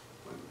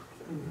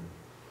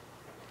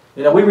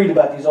 You know, we read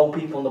about these old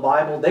people in the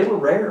Bible. They were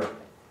rare.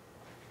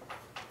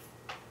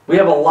 We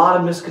have a lot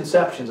of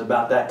misconceptions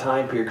about that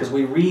time period because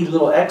we read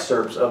little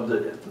excerpts of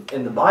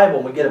in the Bible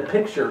and we get a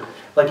picture,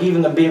 like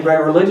even them being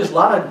very religious. A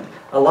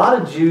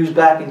lot of Jews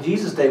back in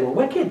Jesus' day were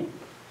wicked.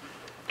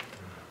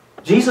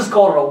 Jesus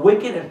called it a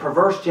wicked and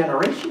perverse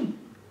generation.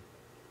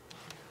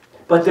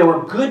 But there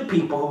were good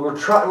people who were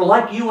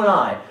like you and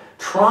I,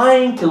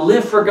 trying to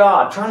live for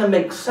God, trying to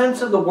make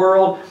sense of the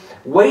world,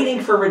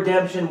 waiting for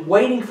redemption,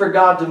 waiting for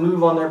God to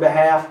move on their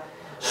behalf,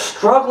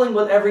 struggling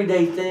with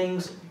everyday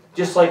things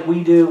just like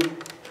we do.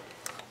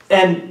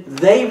 And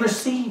they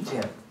received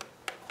Him.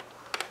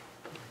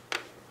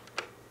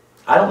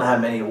 I don't know how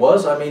many it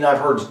was. I mean, I've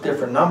heard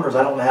different numbers.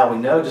 I don't know how we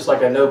know. Just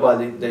like I know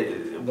by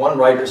one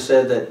writer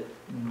said that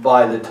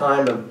by the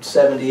time of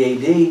 70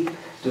 AD,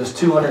 there was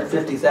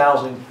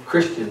 250,000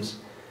 Christians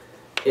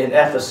in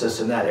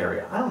Ephesus in that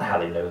area. I don't know how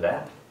they know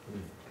that.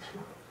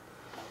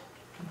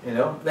 You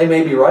know, they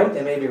may be right,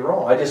 they may be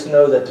wrong. I just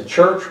know that the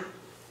church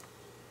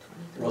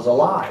was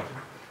alive.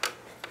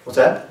 What's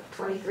that?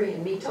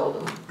 23andMe told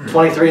them.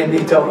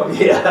 23andMe told them.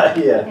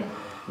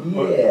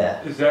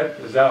 Yeah. Is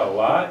that a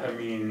lot? I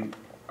mean,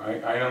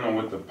 I don't know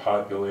what the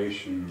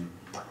population.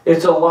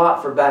 It's a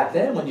lot for back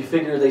then when you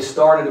figure they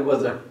started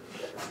with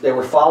they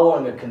were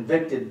following a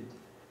convicted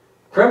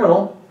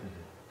criminal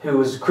who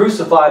was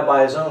crucified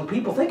by his own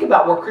people. Think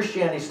about where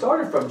Christianity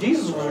started from.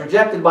 Jesus was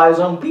rejected by his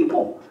own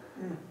people.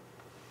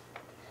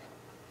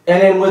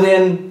 And then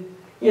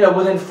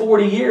within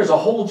 40 years, a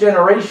whole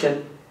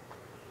generation,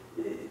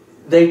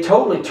 they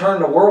totally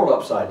turned the world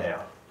upside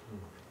down.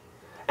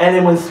 And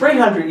then within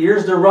 300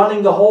 years, they're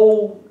running the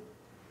whole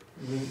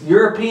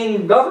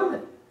European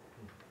government.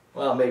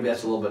 Well, maybe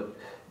that's a little bit,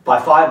 by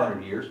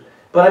 500 years.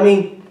 But I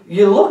mean,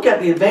 you look at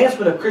the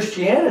advancement of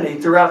Christianity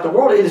throughout the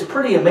world, it is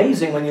pretty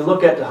amazing when you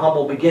look at the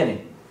humble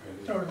beginning.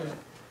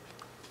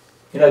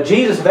 You know,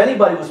 Jesus, if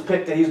anybody was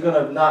picked that he's going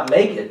to not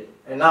make it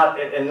and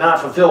not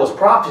fulfill his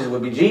prophecies, it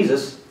would be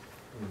Jesus.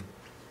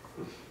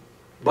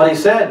 But he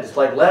said, it's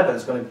like leaven,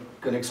 it's going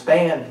to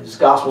expand. His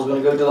gospel is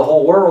going to go to the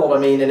whole world. I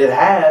mean, and it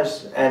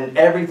has, and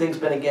everything's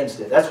been against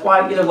it. That's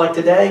why, you know, like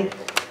today,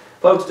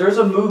 folks, there's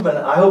a movement.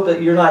 I hope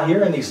that you're not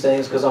hearing these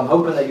things because I'm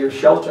hoping that you're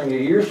sheltering your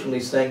ears from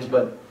these things,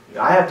 but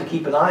I have to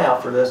keep an eye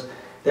out for this.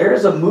 There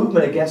is a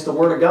movement against the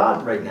Word of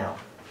God right now.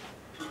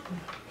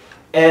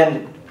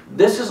 And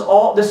this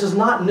is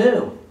not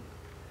new.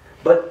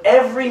 But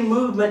every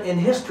movement in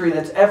history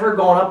that's ever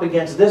gone up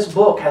against this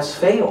book has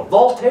failed.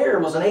 Voltaire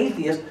was an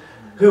atheist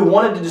who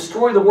wanted to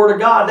destroy the Word of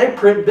God. They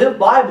printed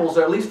Bibles,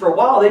 or at least for a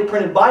while, they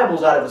printed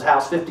Bibles out of his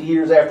house 50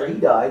 years after he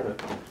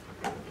died.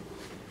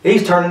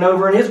 He's turning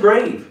over in his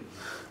grave.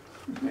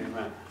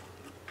 Amen.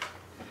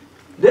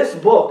 This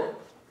book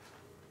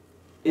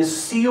is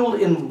sealed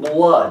in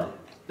blood.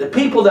 The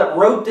people that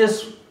wrote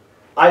this,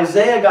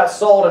 Isaiah got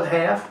sawed in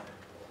half.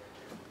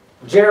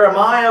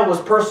 Jeremiah was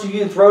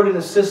persecuted, thrown in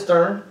a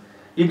cistern.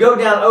 You go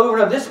down over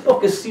and over. This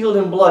book is sealed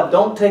in blood.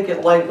 Don't take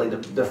it lightly.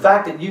 The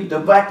fact that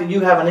you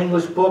have an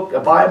English book, a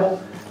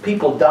Bible,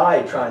 people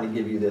died trying to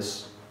give you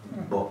this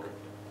book.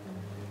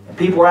 And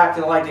people are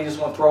acting like they just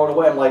want to throw it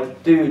away. I'm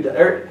like, dude,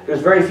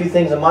 there's very few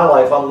things in my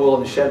life I'm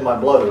willing to shed my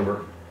blood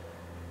over.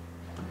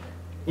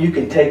 You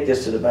can take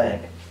this to the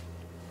bank.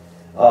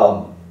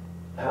 How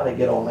to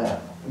get on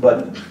that?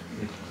 But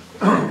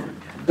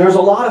there's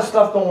a lot of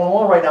stuff going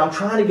on right now. I'm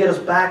trying to get us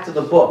back to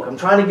the book. I'm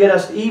trying to get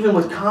us, even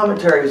with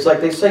commentaries,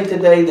 like they say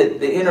today that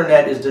the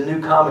internet is the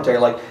new commentary,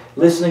 like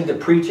listening to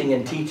preaching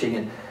and teaching.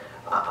 And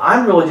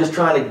I'm really just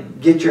trying to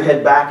get your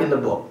head back in the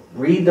book.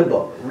 Read the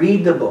book,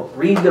 read the book,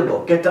 read the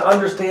book. Get to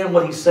understand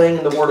what he's saying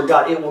in the Word of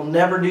God. It will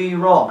never do you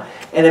wrong.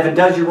 And if it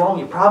does you wrong,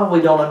 you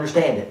probably don't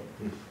understand it.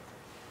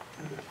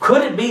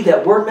 Could it be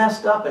that we're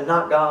messed up and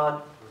not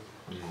God?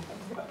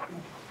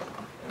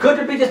 Could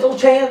there be just a little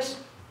chance?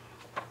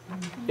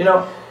 You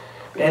know,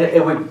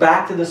 and we're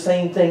back to the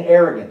same thing,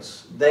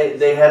 arrogance.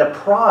 They had a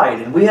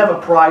pride, and we have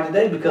a pride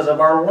today because of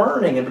our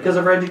learning and because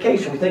of our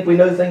education. We think we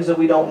know things that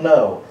we don't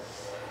know.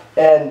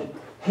 And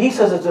he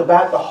says it's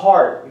about the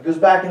heart. He goes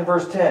back in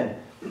verse 10.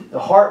 The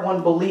heart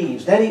one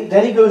believes. Then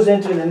he goes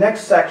into, in the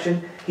next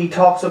section, he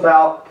talks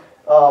about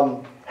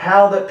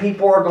how that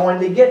people are going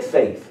to get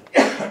faith.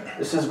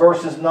 This is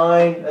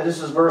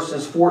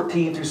verses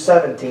 14 through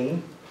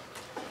 17.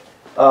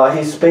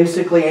 He's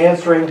basically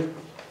answering,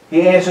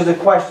 he answers the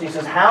question. He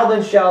says, how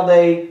then shall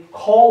they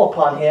call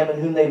upon him in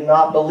whom they've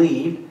not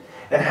believed?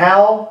 And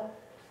how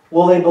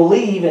will they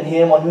believe in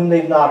him on whom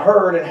they've not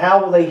heard? And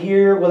how will they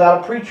hear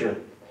without a preacher?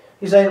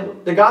 He's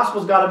saying the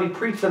gospel's got to be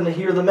preached for them to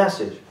hear the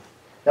message.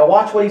 Now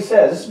watch what he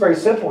says. This is very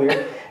simple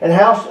here. And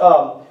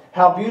how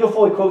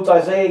beautiful, he quotes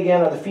Isaiah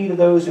again, are the feet of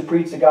those who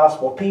preach the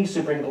gospel of peace,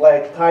 who bring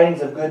glad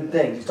tidings of good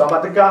things. He's talking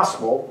about the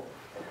gospel.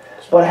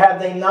 But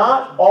have they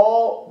not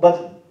all,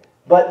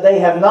 but they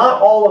have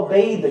not all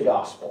obeyed the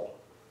gospel.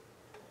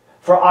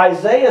 For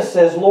Isaiah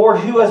says,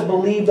 Lord, who has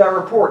believed our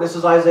report? This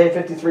is Isaiah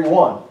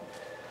 53:1.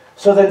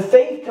 So then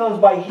faith comes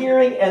by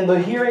hearing, and the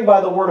hearing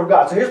by the word of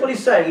God. So here's what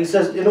he's saying. He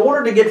says, in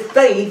order to get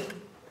faith,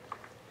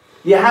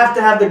 you have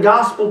to have the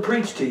gospel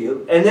preached to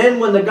you. And then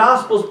when the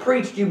gospel's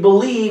preached, you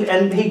believe,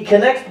 and he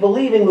connects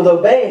believing with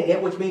obeying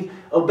it, which means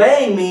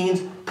obeying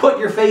means put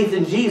your faith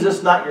in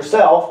Jesus, not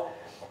yourself.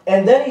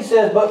 And then he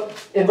says,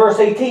 but in verse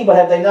 18, but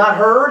have they not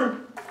heard?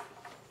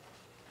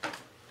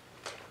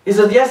 He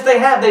says, yes, they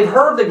have. They've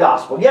heard the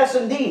gospel. Yes,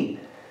 indeed.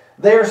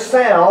 Their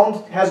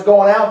sound has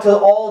gone out to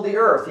all the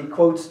earth. He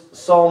quotes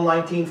Psalm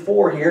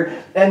 19:4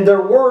 here. And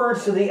their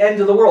words to the end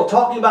of the world.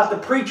 Talking about the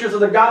preachers of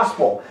the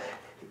gospel.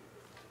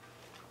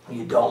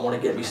 You don't want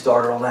to get me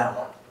started on that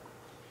one.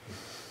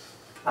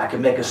 I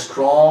can make a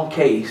strong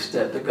case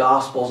that the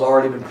gospel's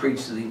already been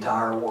preached to the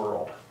entire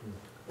world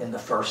in the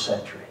first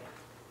century.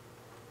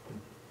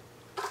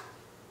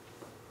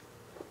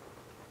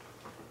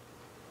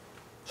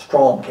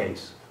 Strong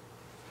case.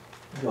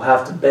 You'll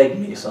have to beg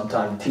me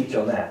sometime to teach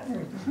on that.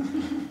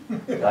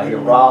 I get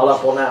riled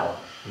up on that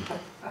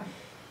one.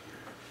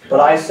 But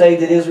I say,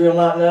 did Israel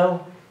not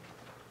know?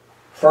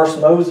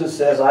 First Moses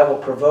says, I will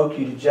provoke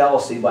you to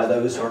jealousy by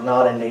those who are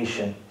not a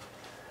nation.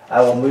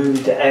 I will move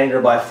you to anger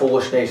by a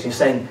foolish nation. He's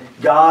saying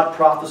God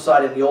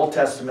prophesied in the Old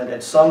Testament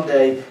that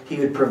someday he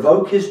would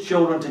provoke his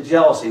children to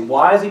jealousy.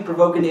 Why is he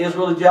provoking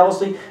Israel to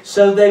jealousy?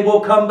 So they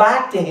will come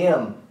back to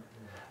him.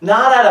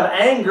 Not out of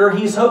anger.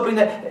 He's hoping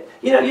that...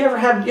 You know, you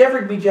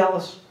ever be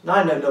jealous? Now,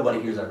 I know nobody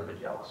here's ever been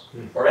jealous.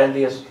 Or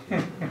envious.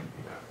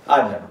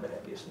 I've never been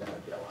envious, never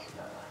jealous.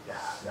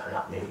 No,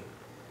 not me.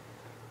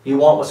 You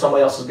want what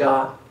somebody else has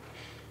got?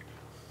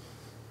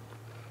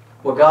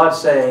 Well, God's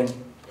saying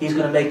he's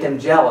going to make them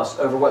jealous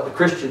over what the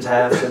Christians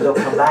have, so they'll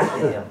come back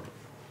to him.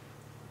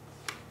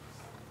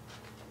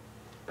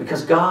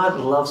 Because God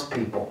loves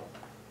people.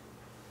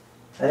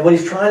 And what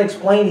he's trying to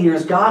explain here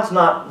is God's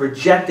not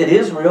rejected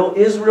Israel.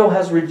 Israel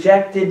has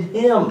rejected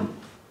him.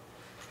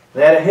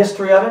 They had a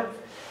history of it.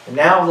 And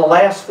now in the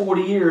last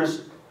 40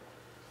 years,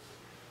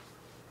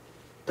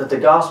 that the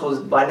gospel is,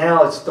 by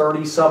now it's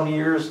 30-some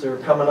years. They're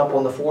coming up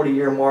on the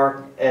 40-year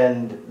mark.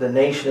 And the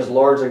nation is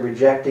largely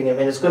rejecting him.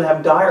 And it's going to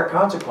have dire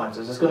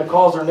consequences. It's going to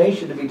cause their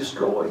nation to be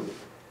destroyed.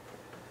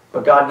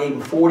 But God gave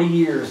them 40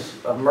 years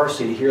of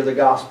mercy to hear the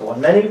gospel.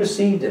 And many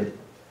received him.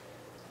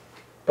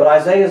 But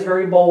Isaiah is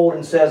very bold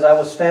and says, I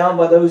was found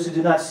by those who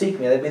do not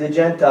seek me. They'd be the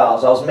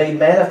Gentiles. I was made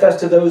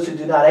manifest to those who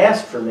do not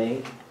ask for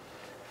me.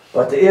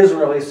 But to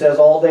Israel, he says,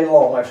 all day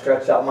long I've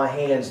stretched out my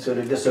hands to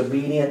the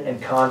disobedient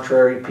and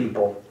contrary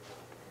people.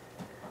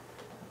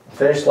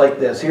 Finish like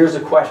this. Here's a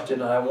question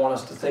that I want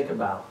us to think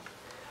about.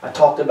 I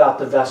talked about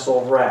the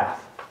vessel of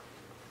wrath.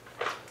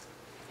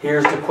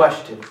 Here's the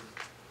question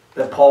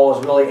that Paul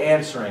is really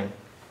answering.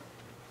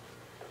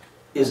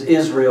 Is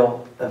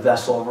Israel a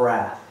vessel of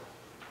wrath?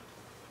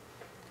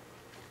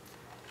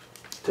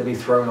 To be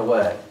thrown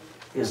away?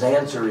 His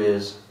answer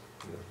is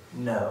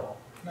no.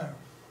 No.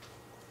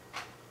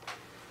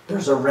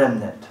 There's a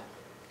remnant.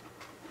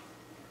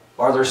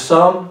 Are there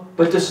some?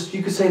 But this,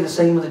 you could say the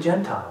same with the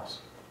Gentiles.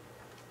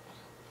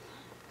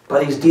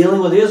 But he's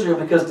dealing with Israel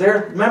because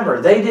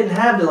remember, they didn't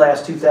have the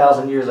last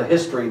 2,000 years of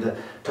history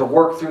to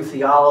work through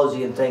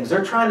theology and things.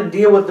 They're trying to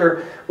deal with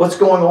what's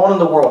going on in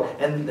the world.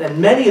 And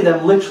many of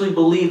them literally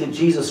believed that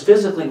Jesus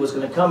physically was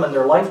going to come in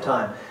their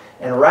lifetime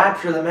and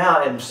rapture them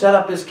out and set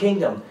up his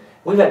kingdom.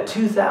 We've had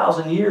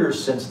 2,000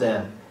 years since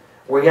then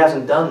where he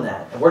hasn't done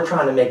that. And we're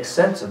trying to make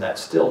sense of that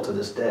still to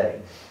this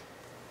day.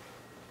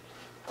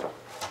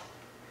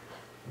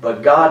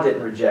 But God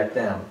didn't reject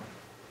them.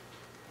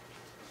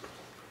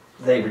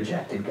 they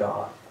rejected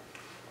God.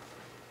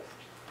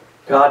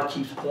 God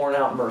keeps pouring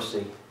out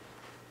mercy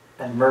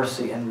and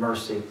mercy and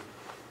mercy.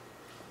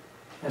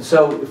 And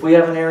so if we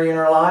have an area in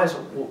our lives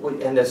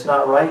and it's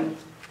not right,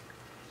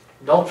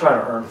 don't try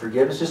to earn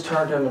forgiveness. Just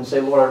turn to Him and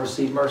say, Lord, I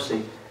receive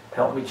mercy.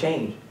 Help me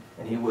change.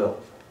 And He will.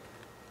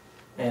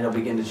 And He'll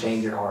begin to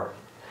change your heart.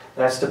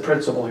 That's the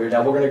principle here.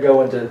 Now we're going to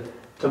go into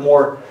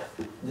more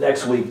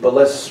next week, but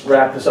let's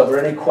wrap this up. Are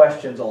there any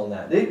questions on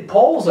that?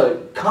 Paul's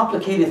a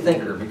complicated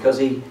thinker because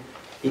he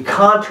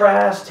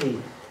contrasts,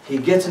 he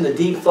gets into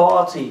deep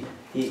thoughts, he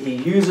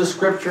uses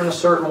Scripture in a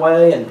certain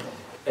way,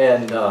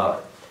 and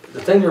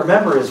the thing to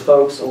remember is,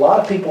 folks, a lot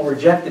of people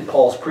rejected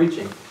Paul's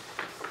preaching.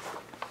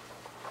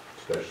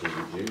 Especially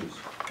the Jews.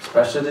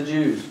 Especially the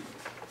Jews.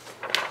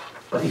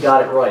 But he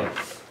got it right.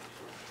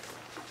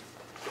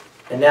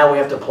 And now we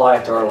have to apply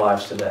it to our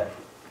lives today.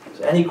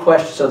 So any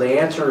questions? So the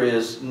answer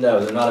is no,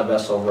 they're not a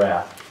vessel of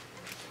wrath.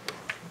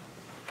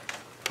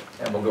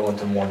 And we'll go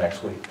into more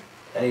next week.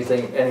 Any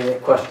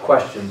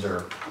questions?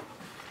 Or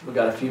we've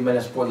got a few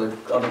minutes before the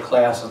other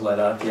classes let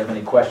out. If you have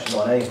any questions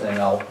on anything,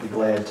 I'll be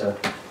glad to.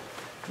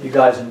 You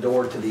guys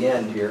endured to the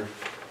end here.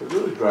 It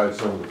really drives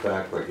home the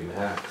fact, like in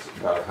Acts,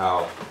 about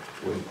how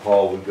when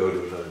Paul would go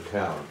to another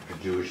town, the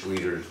Jewish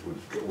leaders would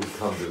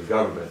come to the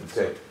government and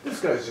say, this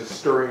guy's just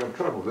stirring up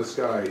trouble. This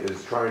guy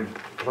is trying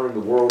to turn the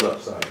world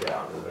upside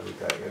down and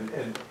everything.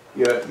 And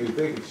yet you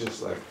think it's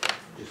just like,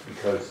 just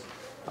because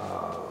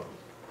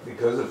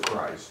of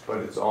Christ, but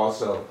it's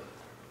also,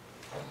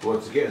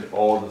 once again,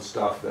 all the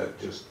stuff that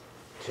just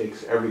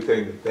takes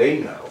everything that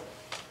they know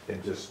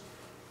and just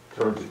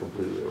turns it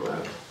completely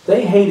around.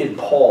 They hated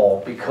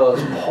Paul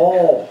because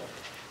Paul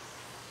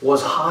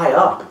was high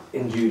up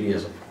in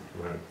Judaism.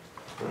 Right.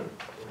 Right.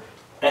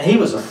 And he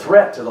was a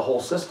threat to the whole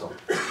system.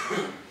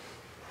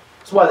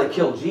 That's why they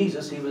killed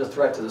Jesus. He was a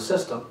threat to the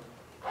system.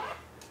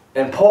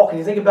 And Paul, can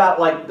you think about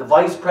like the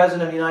vice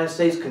president of the United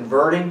States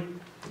converting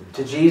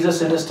to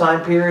Jesus in this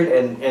time period?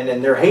 And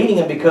then they're hating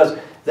him because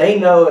they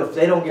know if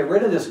they don't get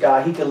rid of this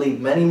guy, he could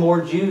lead many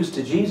more Jews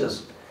to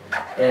Jesus.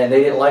 And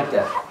they didn't like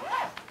that.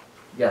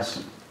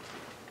 Yes?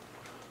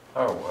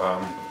 I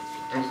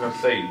was going to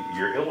say,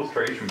 your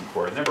illustration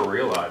before, I never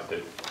realized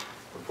it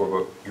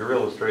before, but your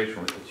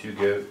illustration with the two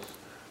goats,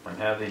 on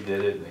how they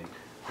did it, and they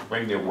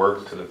bring their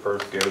works to the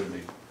first goat, and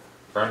they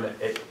burned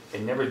it.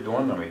 It never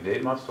dawned on me.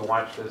 They must have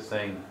watched this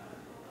thing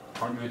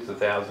hundreds of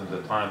thousands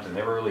of times and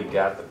never really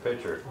got the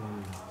picture.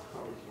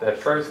 That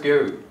first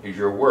goat is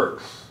your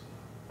works,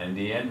 and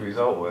the end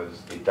result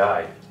was it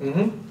died.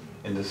 Mm-hmm.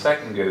 And the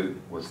second goat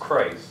was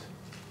Christ,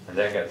 and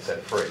that got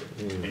set free,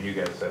 and you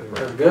got set free.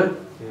 Very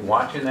good.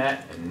 Watching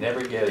that and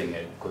never getting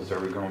it because they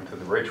were going through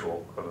the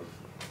ritual of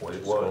what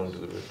it was.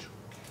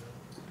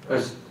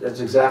 That's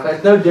exactly,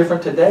 it's no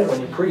different today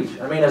when you preach.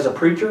 I mean, as a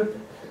preacher,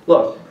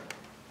 look,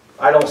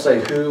 I don't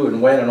say who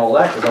and when and all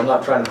that because I'm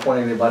not trying to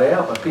point anybody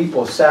out, but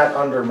people have sat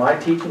under my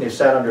teaching, they've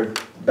sat under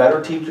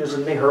better teachers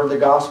than me, heard the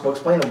gospel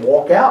explained, and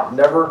walk out and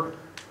never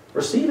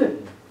receive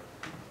it.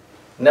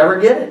 Never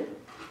get it.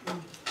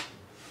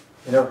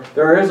 You know,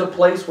 there is a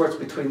place where it's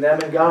between them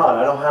and God.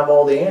 I don't have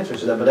all the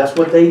answers to that, but that's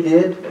what they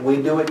did. We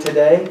do it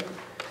today.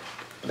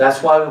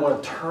 That's why we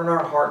want to turn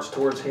our hearts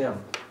towards Him,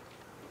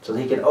 so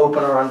that He can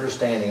open our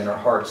understanding and our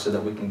hearts so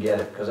that we can get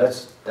it.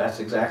 Because that's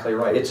exactly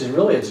right. It's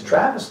a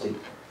travesty.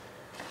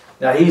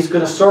 Now He's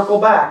going to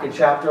circle back in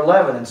chapter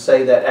 11 and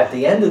say that at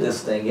the end of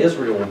this thing,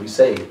 Israel will be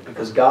saved,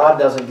 because God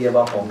doesn't give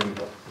up on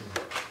people.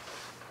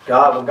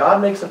 When God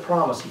makes a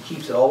promise, He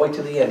keeps it all the way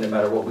to the end, no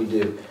matter what we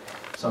do.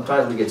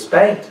 Sometimes we get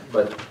spanked,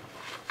 but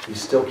He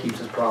still keeps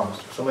His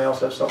promise. Somebody else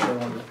have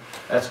something?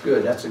 That's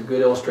good. That's a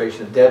good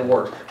illustration of dead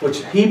works,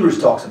 which Hebrews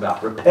talks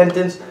about.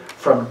 Repentance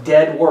from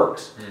dead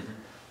works. Mm-hmm.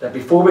 That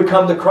before we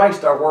come to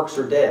Christ, our works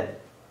are dead.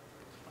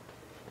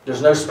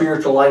 There's no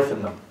spiritual life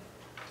in them.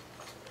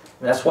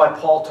 And that's why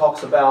Paul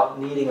talks about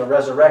needing a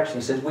resurrection.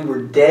 He says we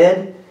were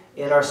dead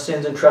in our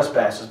sins and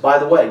trespasses. By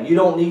the way, you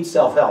don't need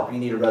self-help. You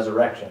need a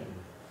resurrection.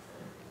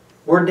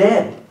 We're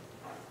dead.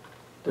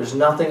 There's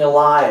nothing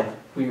alive.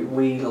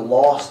 We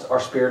lost our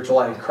spiritual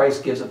life, and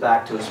Christ gives it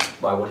back to us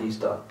by what He's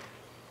done.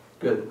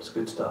 Good. It's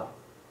good stuff.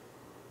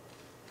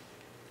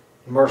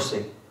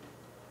 Mercy.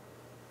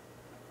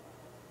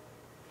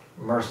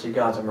 Mercy.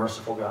 God's a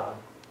merciful God.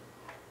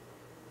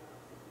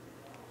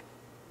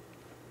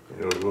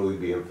 And it'll really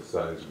be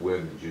emphasized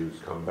when the Jews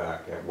come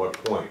back, at what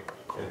point,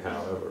 and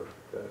however.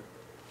 That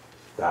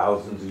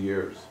thousands of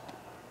years.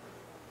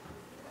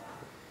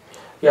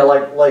 Yeah,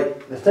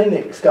 like the thing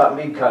that's got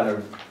me kind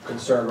of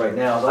concerned right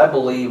now is I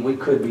believe we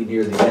could be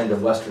near the end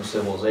of Western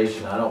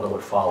civilization. I don't know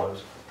what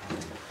follows.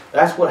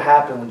 That's what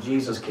happened when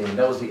Jesus came.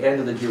 That was the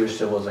end of the Jewish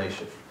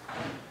civilization.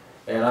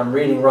 And I'm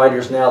reading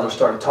writers now, they're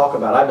starting to talk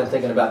about it. I've been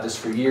thinking about this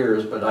for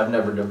years, but I've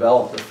never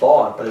developed the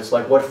thought. But it's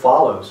like, what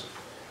follows?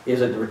 Is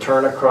it the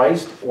return of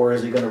Christ, or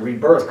is He going to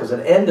rebirth? Because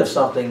an end of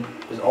something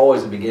is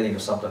always the beginning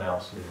of something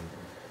else.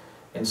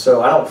 And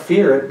so I don't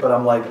fear it, but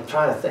I'm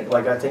trying to think,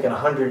 I think in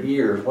 100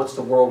 years, what's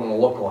the world going to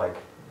look like?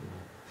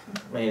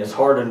 I mean, it's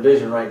hard to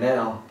envision right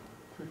now.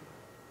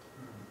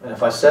 And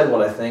if I said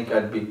what I think,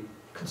 I'd be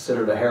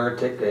considered a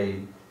heretic, a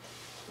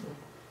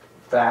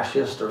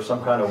fascist, or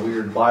some kind of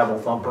weird Bible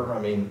thumper. I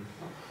mean,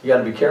 you got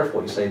to be careful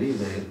what you say these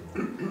days.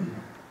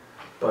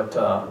 But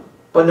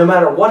no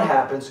matter what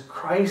happens,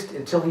 Christ,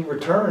 until He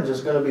returns,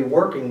 is going to be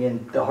working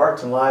in the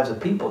hearts and lives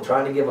of people,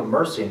 trying to give them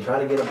mercy and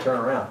trying to get them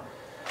turned around.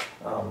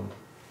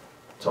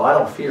 So I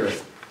don't fear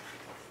it.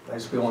 I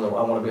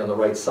want to be on the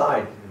right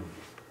side.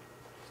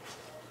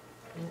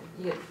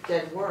 You get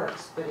dead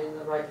works, but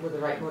with the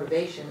right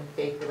motivation,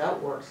 faith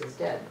without works is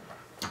dead.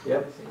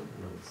 Yep.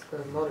 It's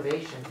the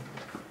motivation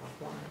of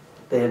why.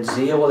 They had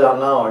zeal without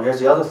knowledge. There's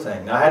the other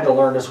thing. I had to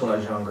learn this when I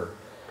was younger.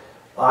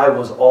 I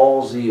was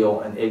all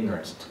zeal and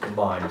ignorance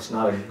combined. It's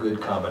not a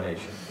good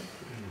combination.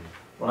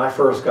 When I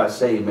first got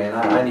saved, man,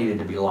 I needed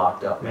to be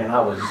locked up. Man, I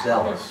was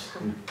zealous.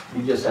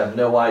 You just have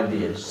no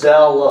idea.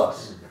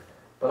 Zealous.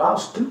 But I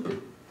was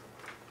stupid.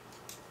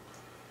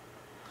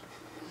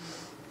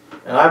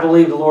 And I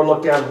believe the Lord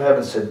looked down from heaven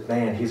and said,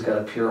 man, he's got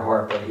a pure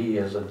heart, but he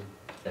is an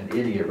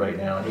idiot right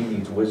now, and he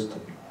needs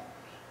wisdom.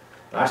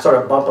 And I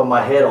started bumping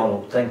my head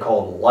on a thing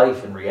called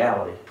life and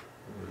reality.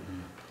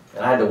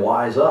 And I had to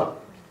wise up.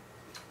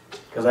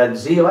 Because I had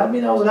zeal. I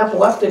mean, I was an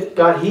epileptic,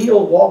 got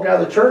healed, walked out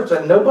of the church,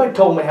 and nobody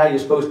told me how you're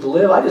supposed to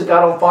live. I just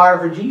got on fire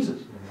for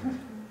Jesus.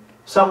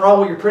 Something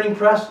wrong with your printing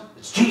press?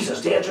 It's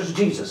Jesus. The answer is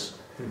Jesus.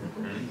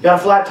 You got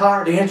a flat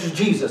tire? The answer is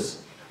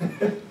Jesus.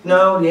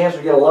 No, the answer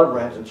is get a lug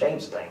wrench and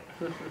change the thing.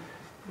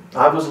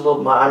 I was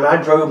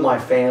I drove my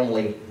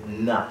family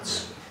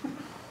nuts.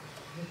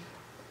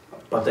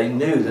 But they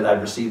knew that I'd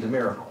received a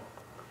miracle.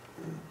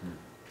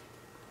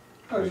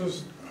 I was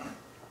just,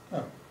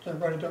 is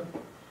everybody done?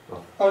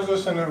 I was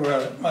listening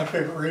to my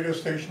favorite radio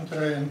station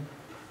today, and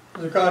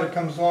there's a guy that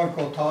comes on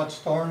called Todd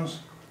Starnes,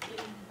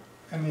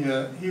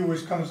 and he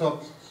always comes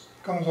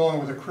on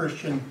with a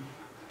Christian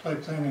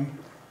type thing. And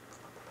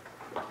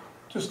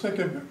just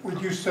thinking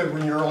what you said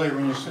when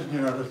you said,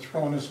 they're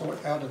throwing us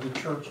out of the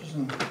churches.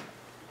 And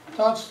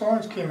Todd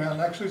Starnes came out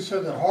and actually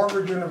said that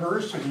Harvard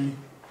University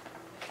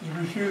is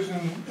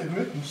refusing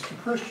admittance to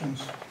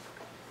Christians.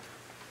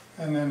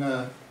 And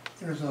then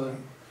there's a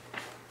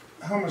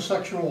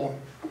homosexual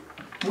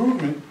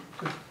movement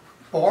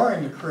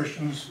barring the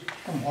Christians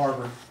from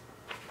Harvard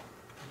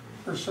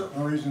for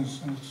certain reasons,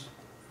 and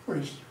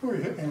it's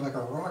really hit me like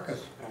a rocket.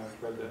 Yeah,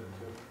 I've read that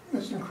too.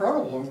 It's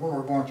incredible what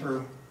we're going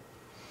through.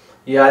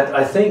 Yeah,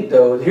 I think,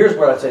 though, here's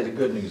what I'd say the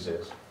good news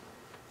is.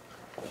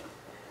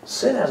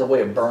 Sin has a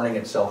way of burning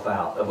itself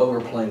out, of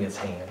overplaying its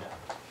hand.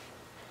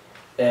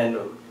 And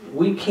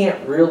we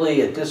can't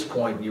really, at this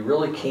point, you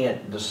really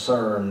can't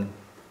discern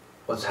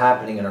what's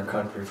happening in our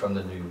country from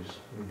the news.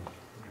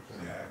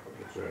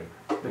 That's right.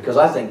 Because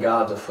I think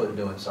God's afoot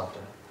doing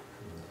something.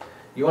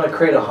 You want to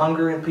create a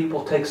hunger in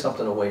people, take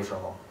something away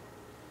from them.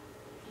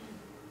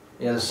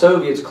 The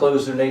Soviets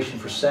closed their nation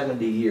for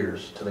 70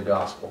 years to the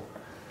gospel.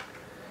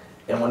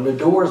 And when the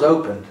doors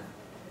opened,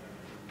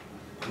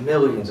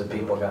 millions of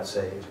people got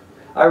saved.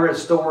 I read a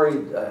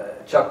story,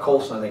 Chuck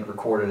Colson, I think,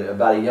 recorded it,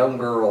 about a young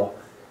girl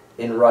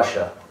in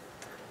Russia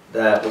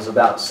that was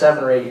about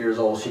 7 or 8 years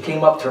old. She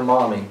came up to her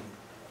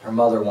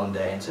mother one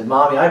day, and said,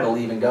 "Mommy, I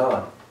believe in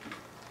God."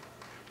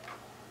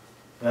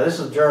 Now this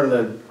is during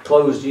the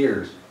closed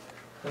years.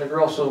 And the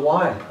girl said,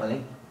 "Why,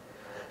 honey?"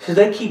 She said,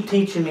 "They keep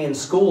teaching me in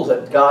schools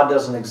that God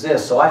doesn't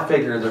exist, so I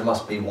figure there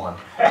must be one."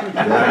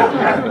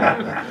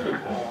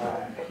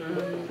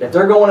 If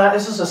they're going out,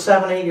 this is a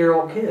 7,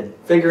 8-year-old kid,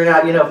 figuring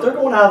out, if they're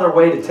going out of their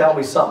way to tell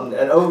me something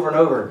and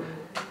over,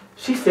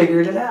 she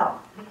figured it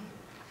out.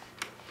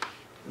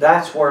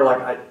 That's where,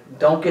 I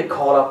don't get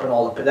caught up in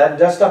all the,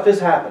 that stuff is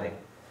happening.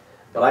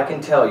 But I can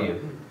tell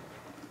you,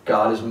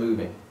 God is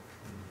moving.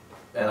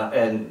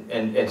 And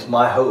it's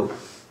my hope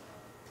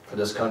for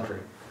this country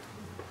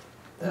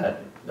that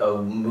the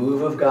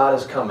move of God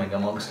is coming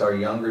amongst our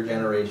younger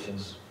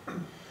generations.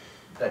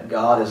 That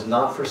God has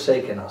not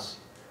forsaken us.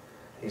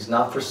 He's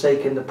not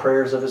forsaken the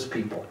prayers of His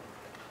people.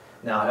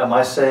 Now, am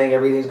I saying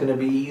everything's going to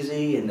be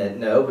easy? And that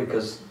no,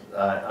 because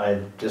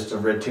I just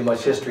have read too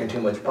much history and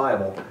too much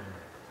Bible.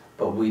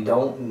 But we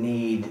don't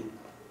need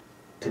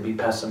to be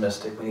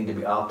pessimistic. We need to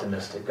be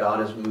optimistic.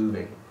 God is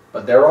moving.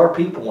 But there are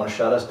people who want to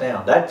shut us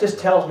down. That just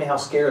tells me how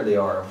scared they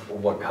are of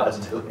what God's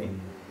doing.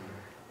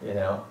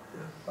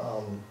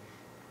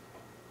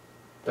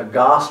 The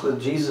gospel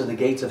of Jesus, the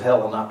gates of hell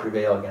will not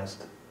prevail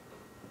against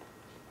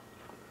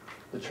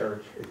the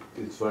church.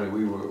 It's funny,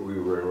 we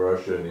were in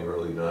Russia in the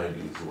early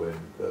 90s when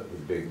the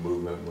big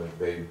movement, when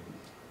they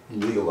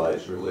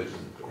legalized religion,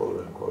 quote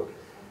unquote.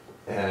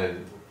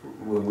 And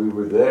when we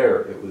were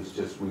there, it was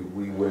just,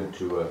 we went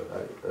to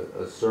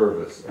a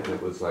service, and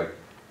it was like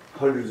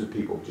hundreds of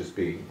people just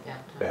being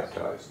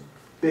baptized.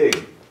 Big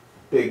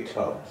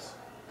tubs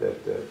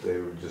that they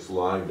were just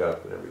lined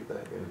up and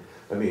everything. And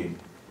I mean,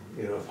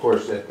 of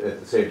course, at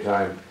the same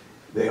time,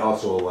 they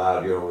also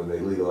allowed, when they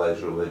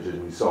legalized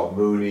religion, we saw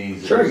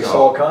Moonies. Sure, you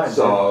saw all kinds.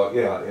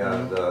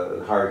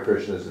 The Hare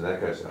Krishnas and that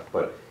kind of stuff.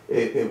 But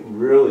it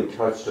really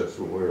touched us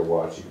when we were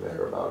watching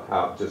there about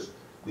how just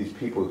these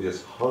people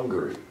just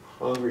hungry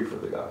for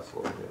the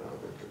gospel.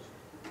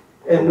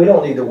 And we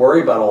don't need to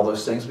worry about all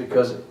those things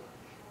because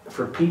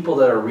for people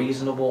that are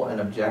reasonable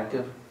and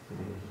objective,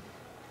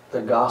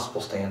 the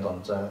gospel stands on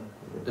its own.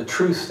 The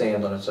truth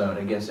stands on its own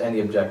against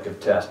any objective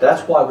test.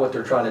 That's why what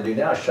they're trying to do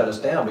now is shut us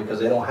down, because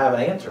they don't have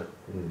an answer.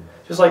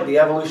 Just like the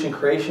evolution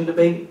creation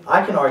debate,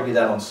 I can argue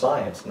that on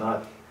science,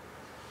 not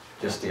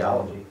just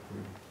theology.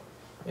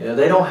 You know,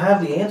 they don't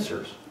have the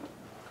answers.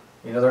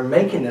 You know, they're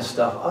making this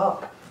stuff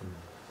up.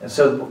 And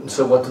so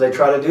what do they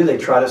try to do? They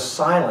try to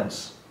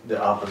silence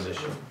the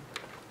opposition.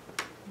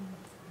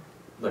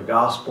 The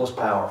gospel is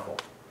powerful.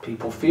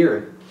 People fear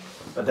it.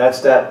 But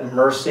that's that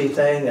mercy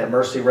thing, that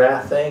mercy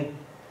wrath thing.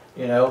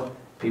 You know,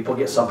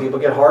 some people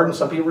get hardened,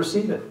 some people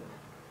receive it.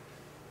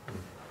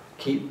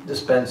 Keep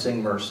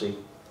dispensing mercy.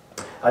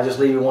 I'll just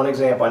leave you one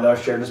example. I know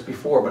I've shared this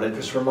before, but it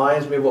just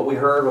reminds me of what we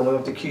heard when we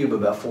went to Cuba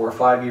about 4 or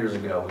 5 years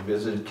ago. We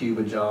visited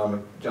Cuba,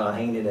 John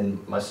Hayden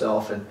and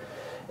myself and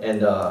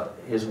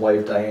his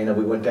wife Diana.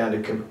 We went down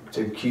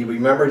to Cuba.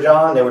 Remember,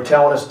 John? They were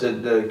telling us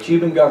that the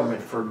Cuban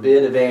government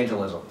forbid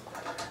evangelism.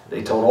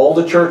 They told all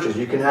the churches,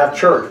 you can have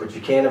church, but you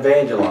can't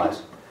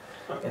evangelize.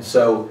 And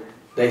so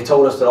they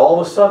told us that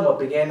all of a sudden what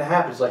began to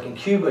happen is, like in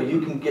Cuba,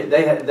 you can get,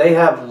 they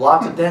have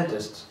lots of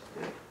dentists,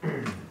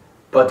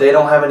 but they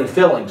don't have any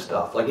filling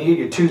stuff. Like you get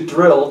your tooth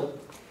drilled,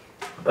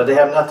 but they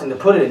have nothing to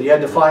put it in. You had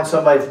to find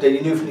somebody that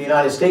you knew from the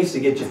United States to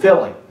get you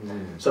filling.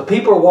 So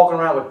people are walking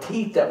around with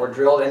teeth that were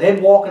drilled, and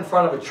they'd walk in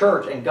front of a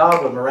church, and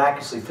God would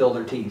miraculously fill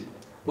their teeth.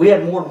 We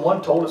had more than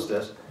one told us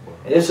this.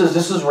 And this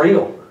is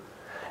real.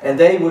 And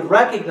they would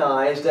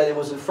recognize that it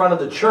was in front of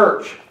the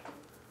church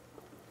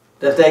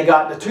that they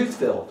got the tooth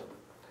filled.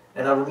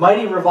 And a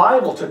mighty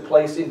revival took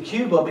place in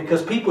Cuba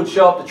because people would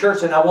show up to church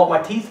saying, I want my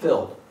teeth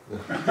filled.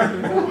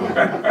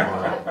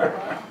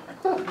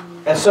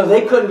 And so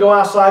they couldn't go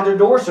outside their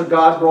door, so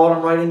God brought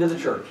them right into the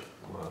church.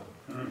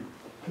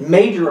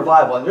 Major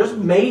revival. And there's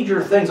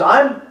major things.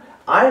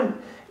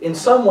 I'm in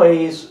some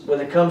ways, when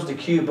it comes to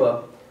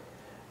Cuba,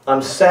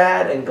 I'm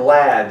sad and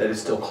glad that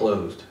it's still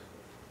closed.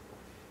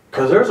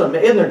 Because isn't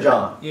there,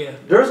 John? Yeah.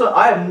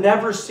 I have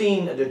never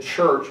seen the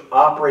church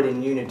operate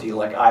in unity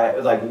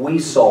like we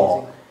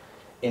saw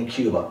in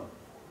Cuba.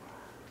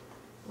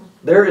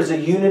 There is a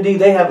unity.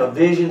 They have a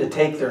vision to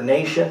take their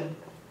nation.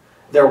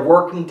 They're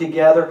working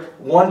together.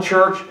 One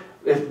church,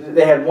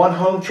 they had one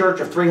home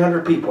church of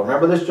 300 people.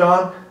 Remember this,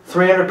 John?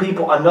 300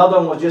 people. Another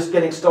one was just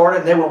getting started,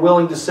 and they were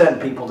willing to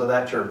send people to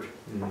that church.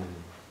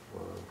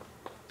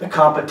 The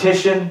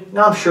competition,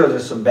 now I'm sure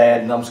there's some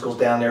bad numbskulls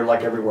down there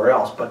like everywhere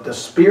else, but the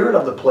spirit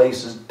of the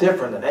place is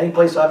different than any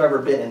place I've ever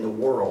been in the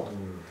world.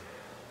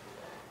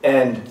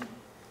 And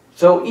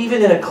so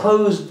even in a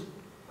closed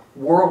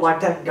world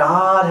like that,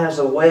 God has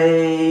a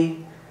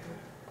way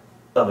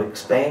of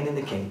expanding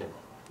the kingdom.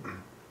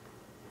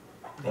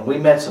 And we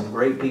met some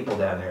great people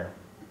down there.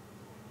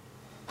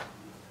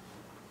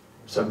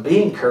 So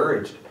be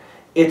encouraged.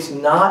 It's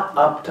not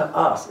up to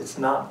us. It's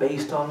not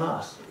based on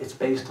us. It's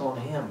based on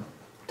Him.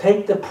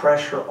 Take the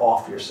pressure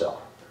off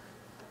yourself.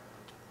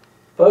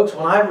 Folks,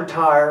 when I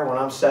retire, when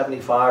I'm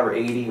 75 or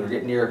 80 or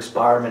getting near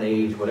expirement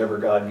age, whatever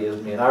God gives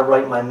me, and I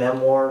write my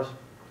memoirs,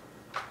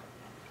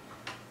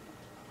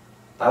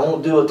 I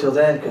won't do it till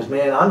then because,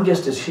 man, I'm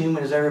just as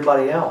human as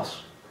everybody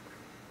else.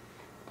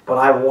 But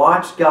I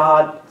watched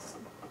God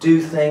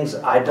do things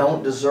I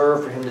don't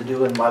deserve for Him to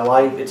do in my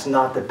life. It's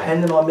not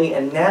dependent on me.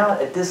 And now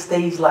at this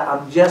stage, like,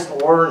 I'm just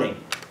learning.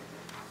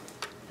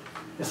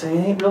 You say,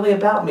 it ain't really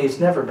about me. It's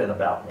never been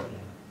about me.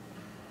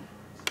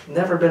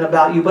 Never been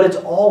about you, but it's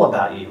all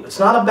about you. It's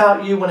not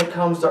about you when it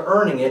comes to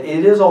earning it.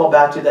 It is all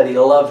about you that He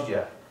loves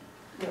you.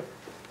 Yep.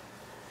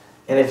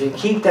 And if you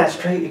keep that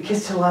straight, it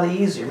gets a lot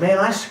easier. Man,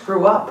 I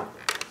screw up.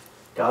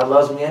 God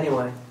loves me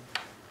anyway.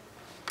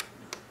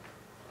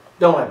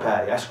 Don't I,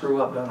 Patty? I screw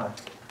up, don't I?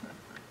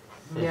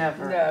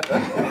 Never.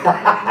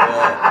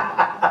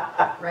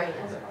 Right.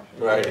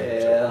 Right.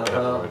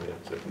 Yeah.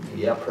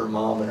 Yep, her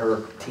mom and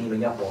her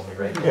teaming up on me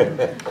right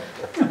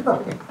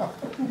now.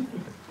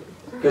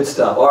 Good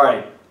stuff. All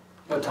right.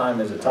 What time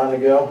is it? Time to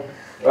go?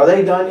 Are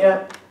they done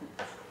yet?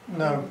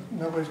 No,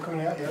 nobody's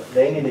coming out yet.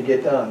 They need to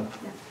get done.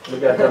 We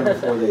got done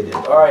before they did.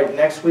 All right,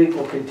 next week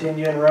we'll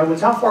continue in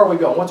Romans. How far are we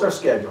going? What's our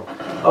schedule?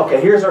 Okay,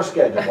 here's our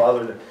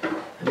schedule.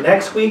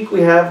 Next week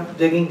we have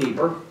Digging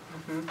Deeper.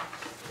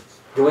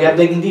 Do we have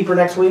Digging Deeper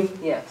next week?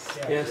 Yes.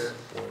 Yes.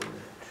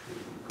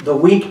 The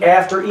week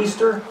after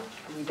Easter?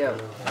 We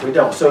don't. We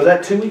don't. So is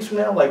that 2 weeks from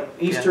now? Like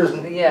Easter is...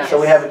 Yes. So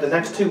we have it the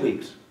next 2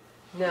 weeks?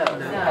 No,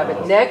 we have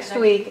it next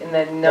week and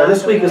then No,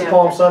 this week is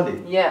Palm Sunday.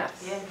 Yes.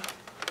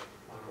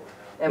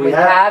 And We we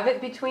have- have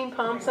it between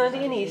Palm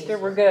Sunday and Easter,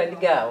 we're good to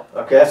go.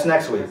 Okay, that's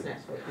next week.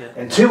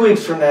 And 2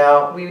 weeks from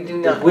now, We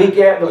do the not.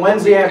 the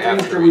Wednesday after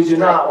Easter, we do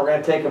not. We're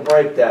going to take a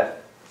break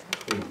that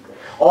week.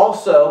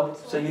 Also,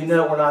 so you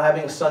know, we're not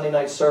having a Sunday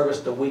night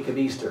service the week of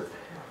Easter.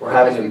 We're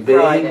having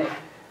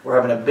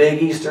a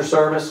big Easter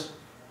service.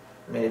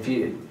 I mean, if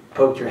you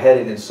poked your head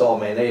in and saw,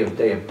 man, they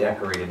have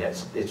decorated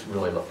it. It's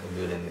really looking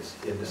good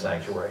in the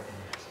sanctuary.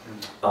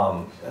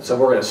 And so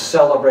we're gonna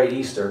celebrate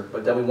Easter,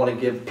 but then we wanna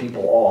give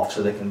people off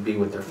so they can be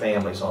with their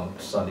families on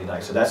Sunday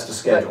night. So that's the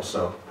schedule,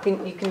 so.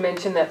 You can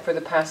mention that for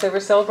the Passover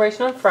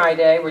celebration on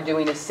Friday, we're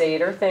doing a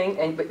Seder thing,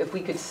 and if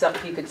we could,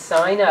 if you could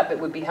sign up, it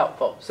would be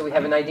helpful, so we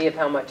have an idea of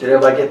how much. Did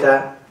everybody get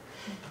that?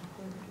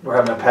 We're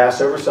having a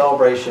Passover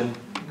celebration,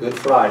 Good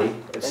Friday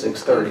at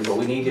 6:30, but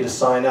we need you to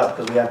sign up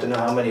because we have to know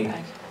how many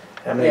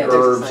Yeah, there's a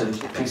herbs sign.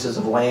 and pieces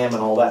of lamb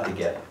and all that to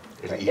get.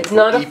 It's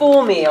not a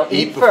full meal,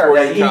 eat before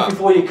first. Yeah, eat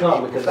before you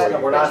come because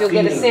we're not But you'll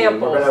get a feeding you.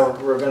 sample.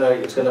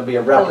 It's gonna be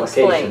a We'll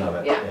replication explain, of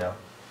it, yeah. yeah.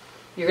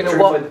 You're gonna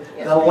walk. Truthfully,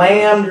 Yeah. the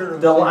lamb,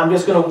 I'm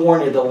just gonna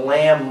warn you, the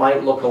lamb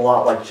might look a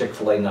lot like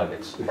Chick-fil-A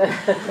nuggets. Okay?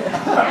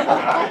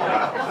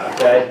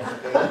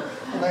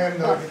 Lamb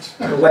nuggets.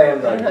 The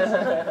lamb nuggets.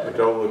 But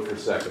don't look for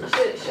seconds.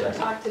 Should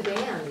talk to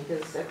Dan,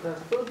 because at the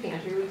food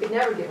pantry, we could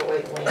never give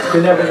away the land.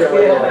 Could never get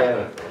rid of the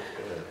lamb.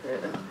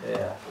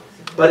 Yeah.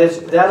 But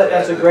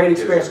that's a great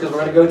experience because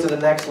we're gonna go to the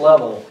next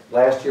level.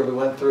 Last year we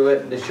went through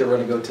it, and this year we're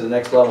gonna go to the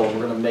next level.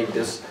 We're gonna make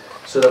this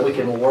so that we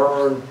can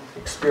learn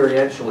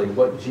experientially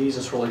what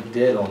Jesus really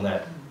did on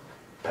that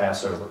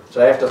Passover.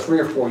 So after 3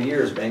 or 4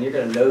 years, man, you're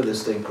gonna know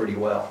this thing pretty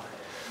well.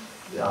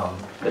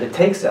 But it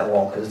takes that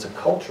long because it's a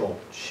cultural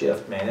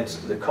shift, man.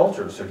 The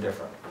cultures are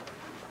different.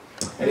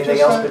 Anything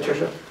just else, have-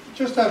 Patricia?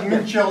 Just have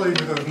mint jelly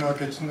with those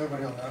nuggets, and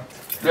nobody will know.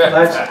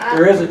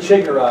 There is a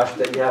chigarash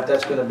that you have,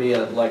 that's gonna be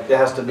there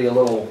has to be a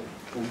little,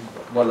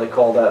 what do they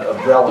call that, a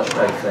relish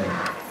type thing.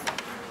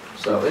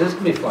 So it is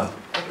gonna be fun.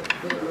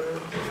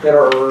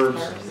 Bitter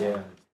herbs, yeah.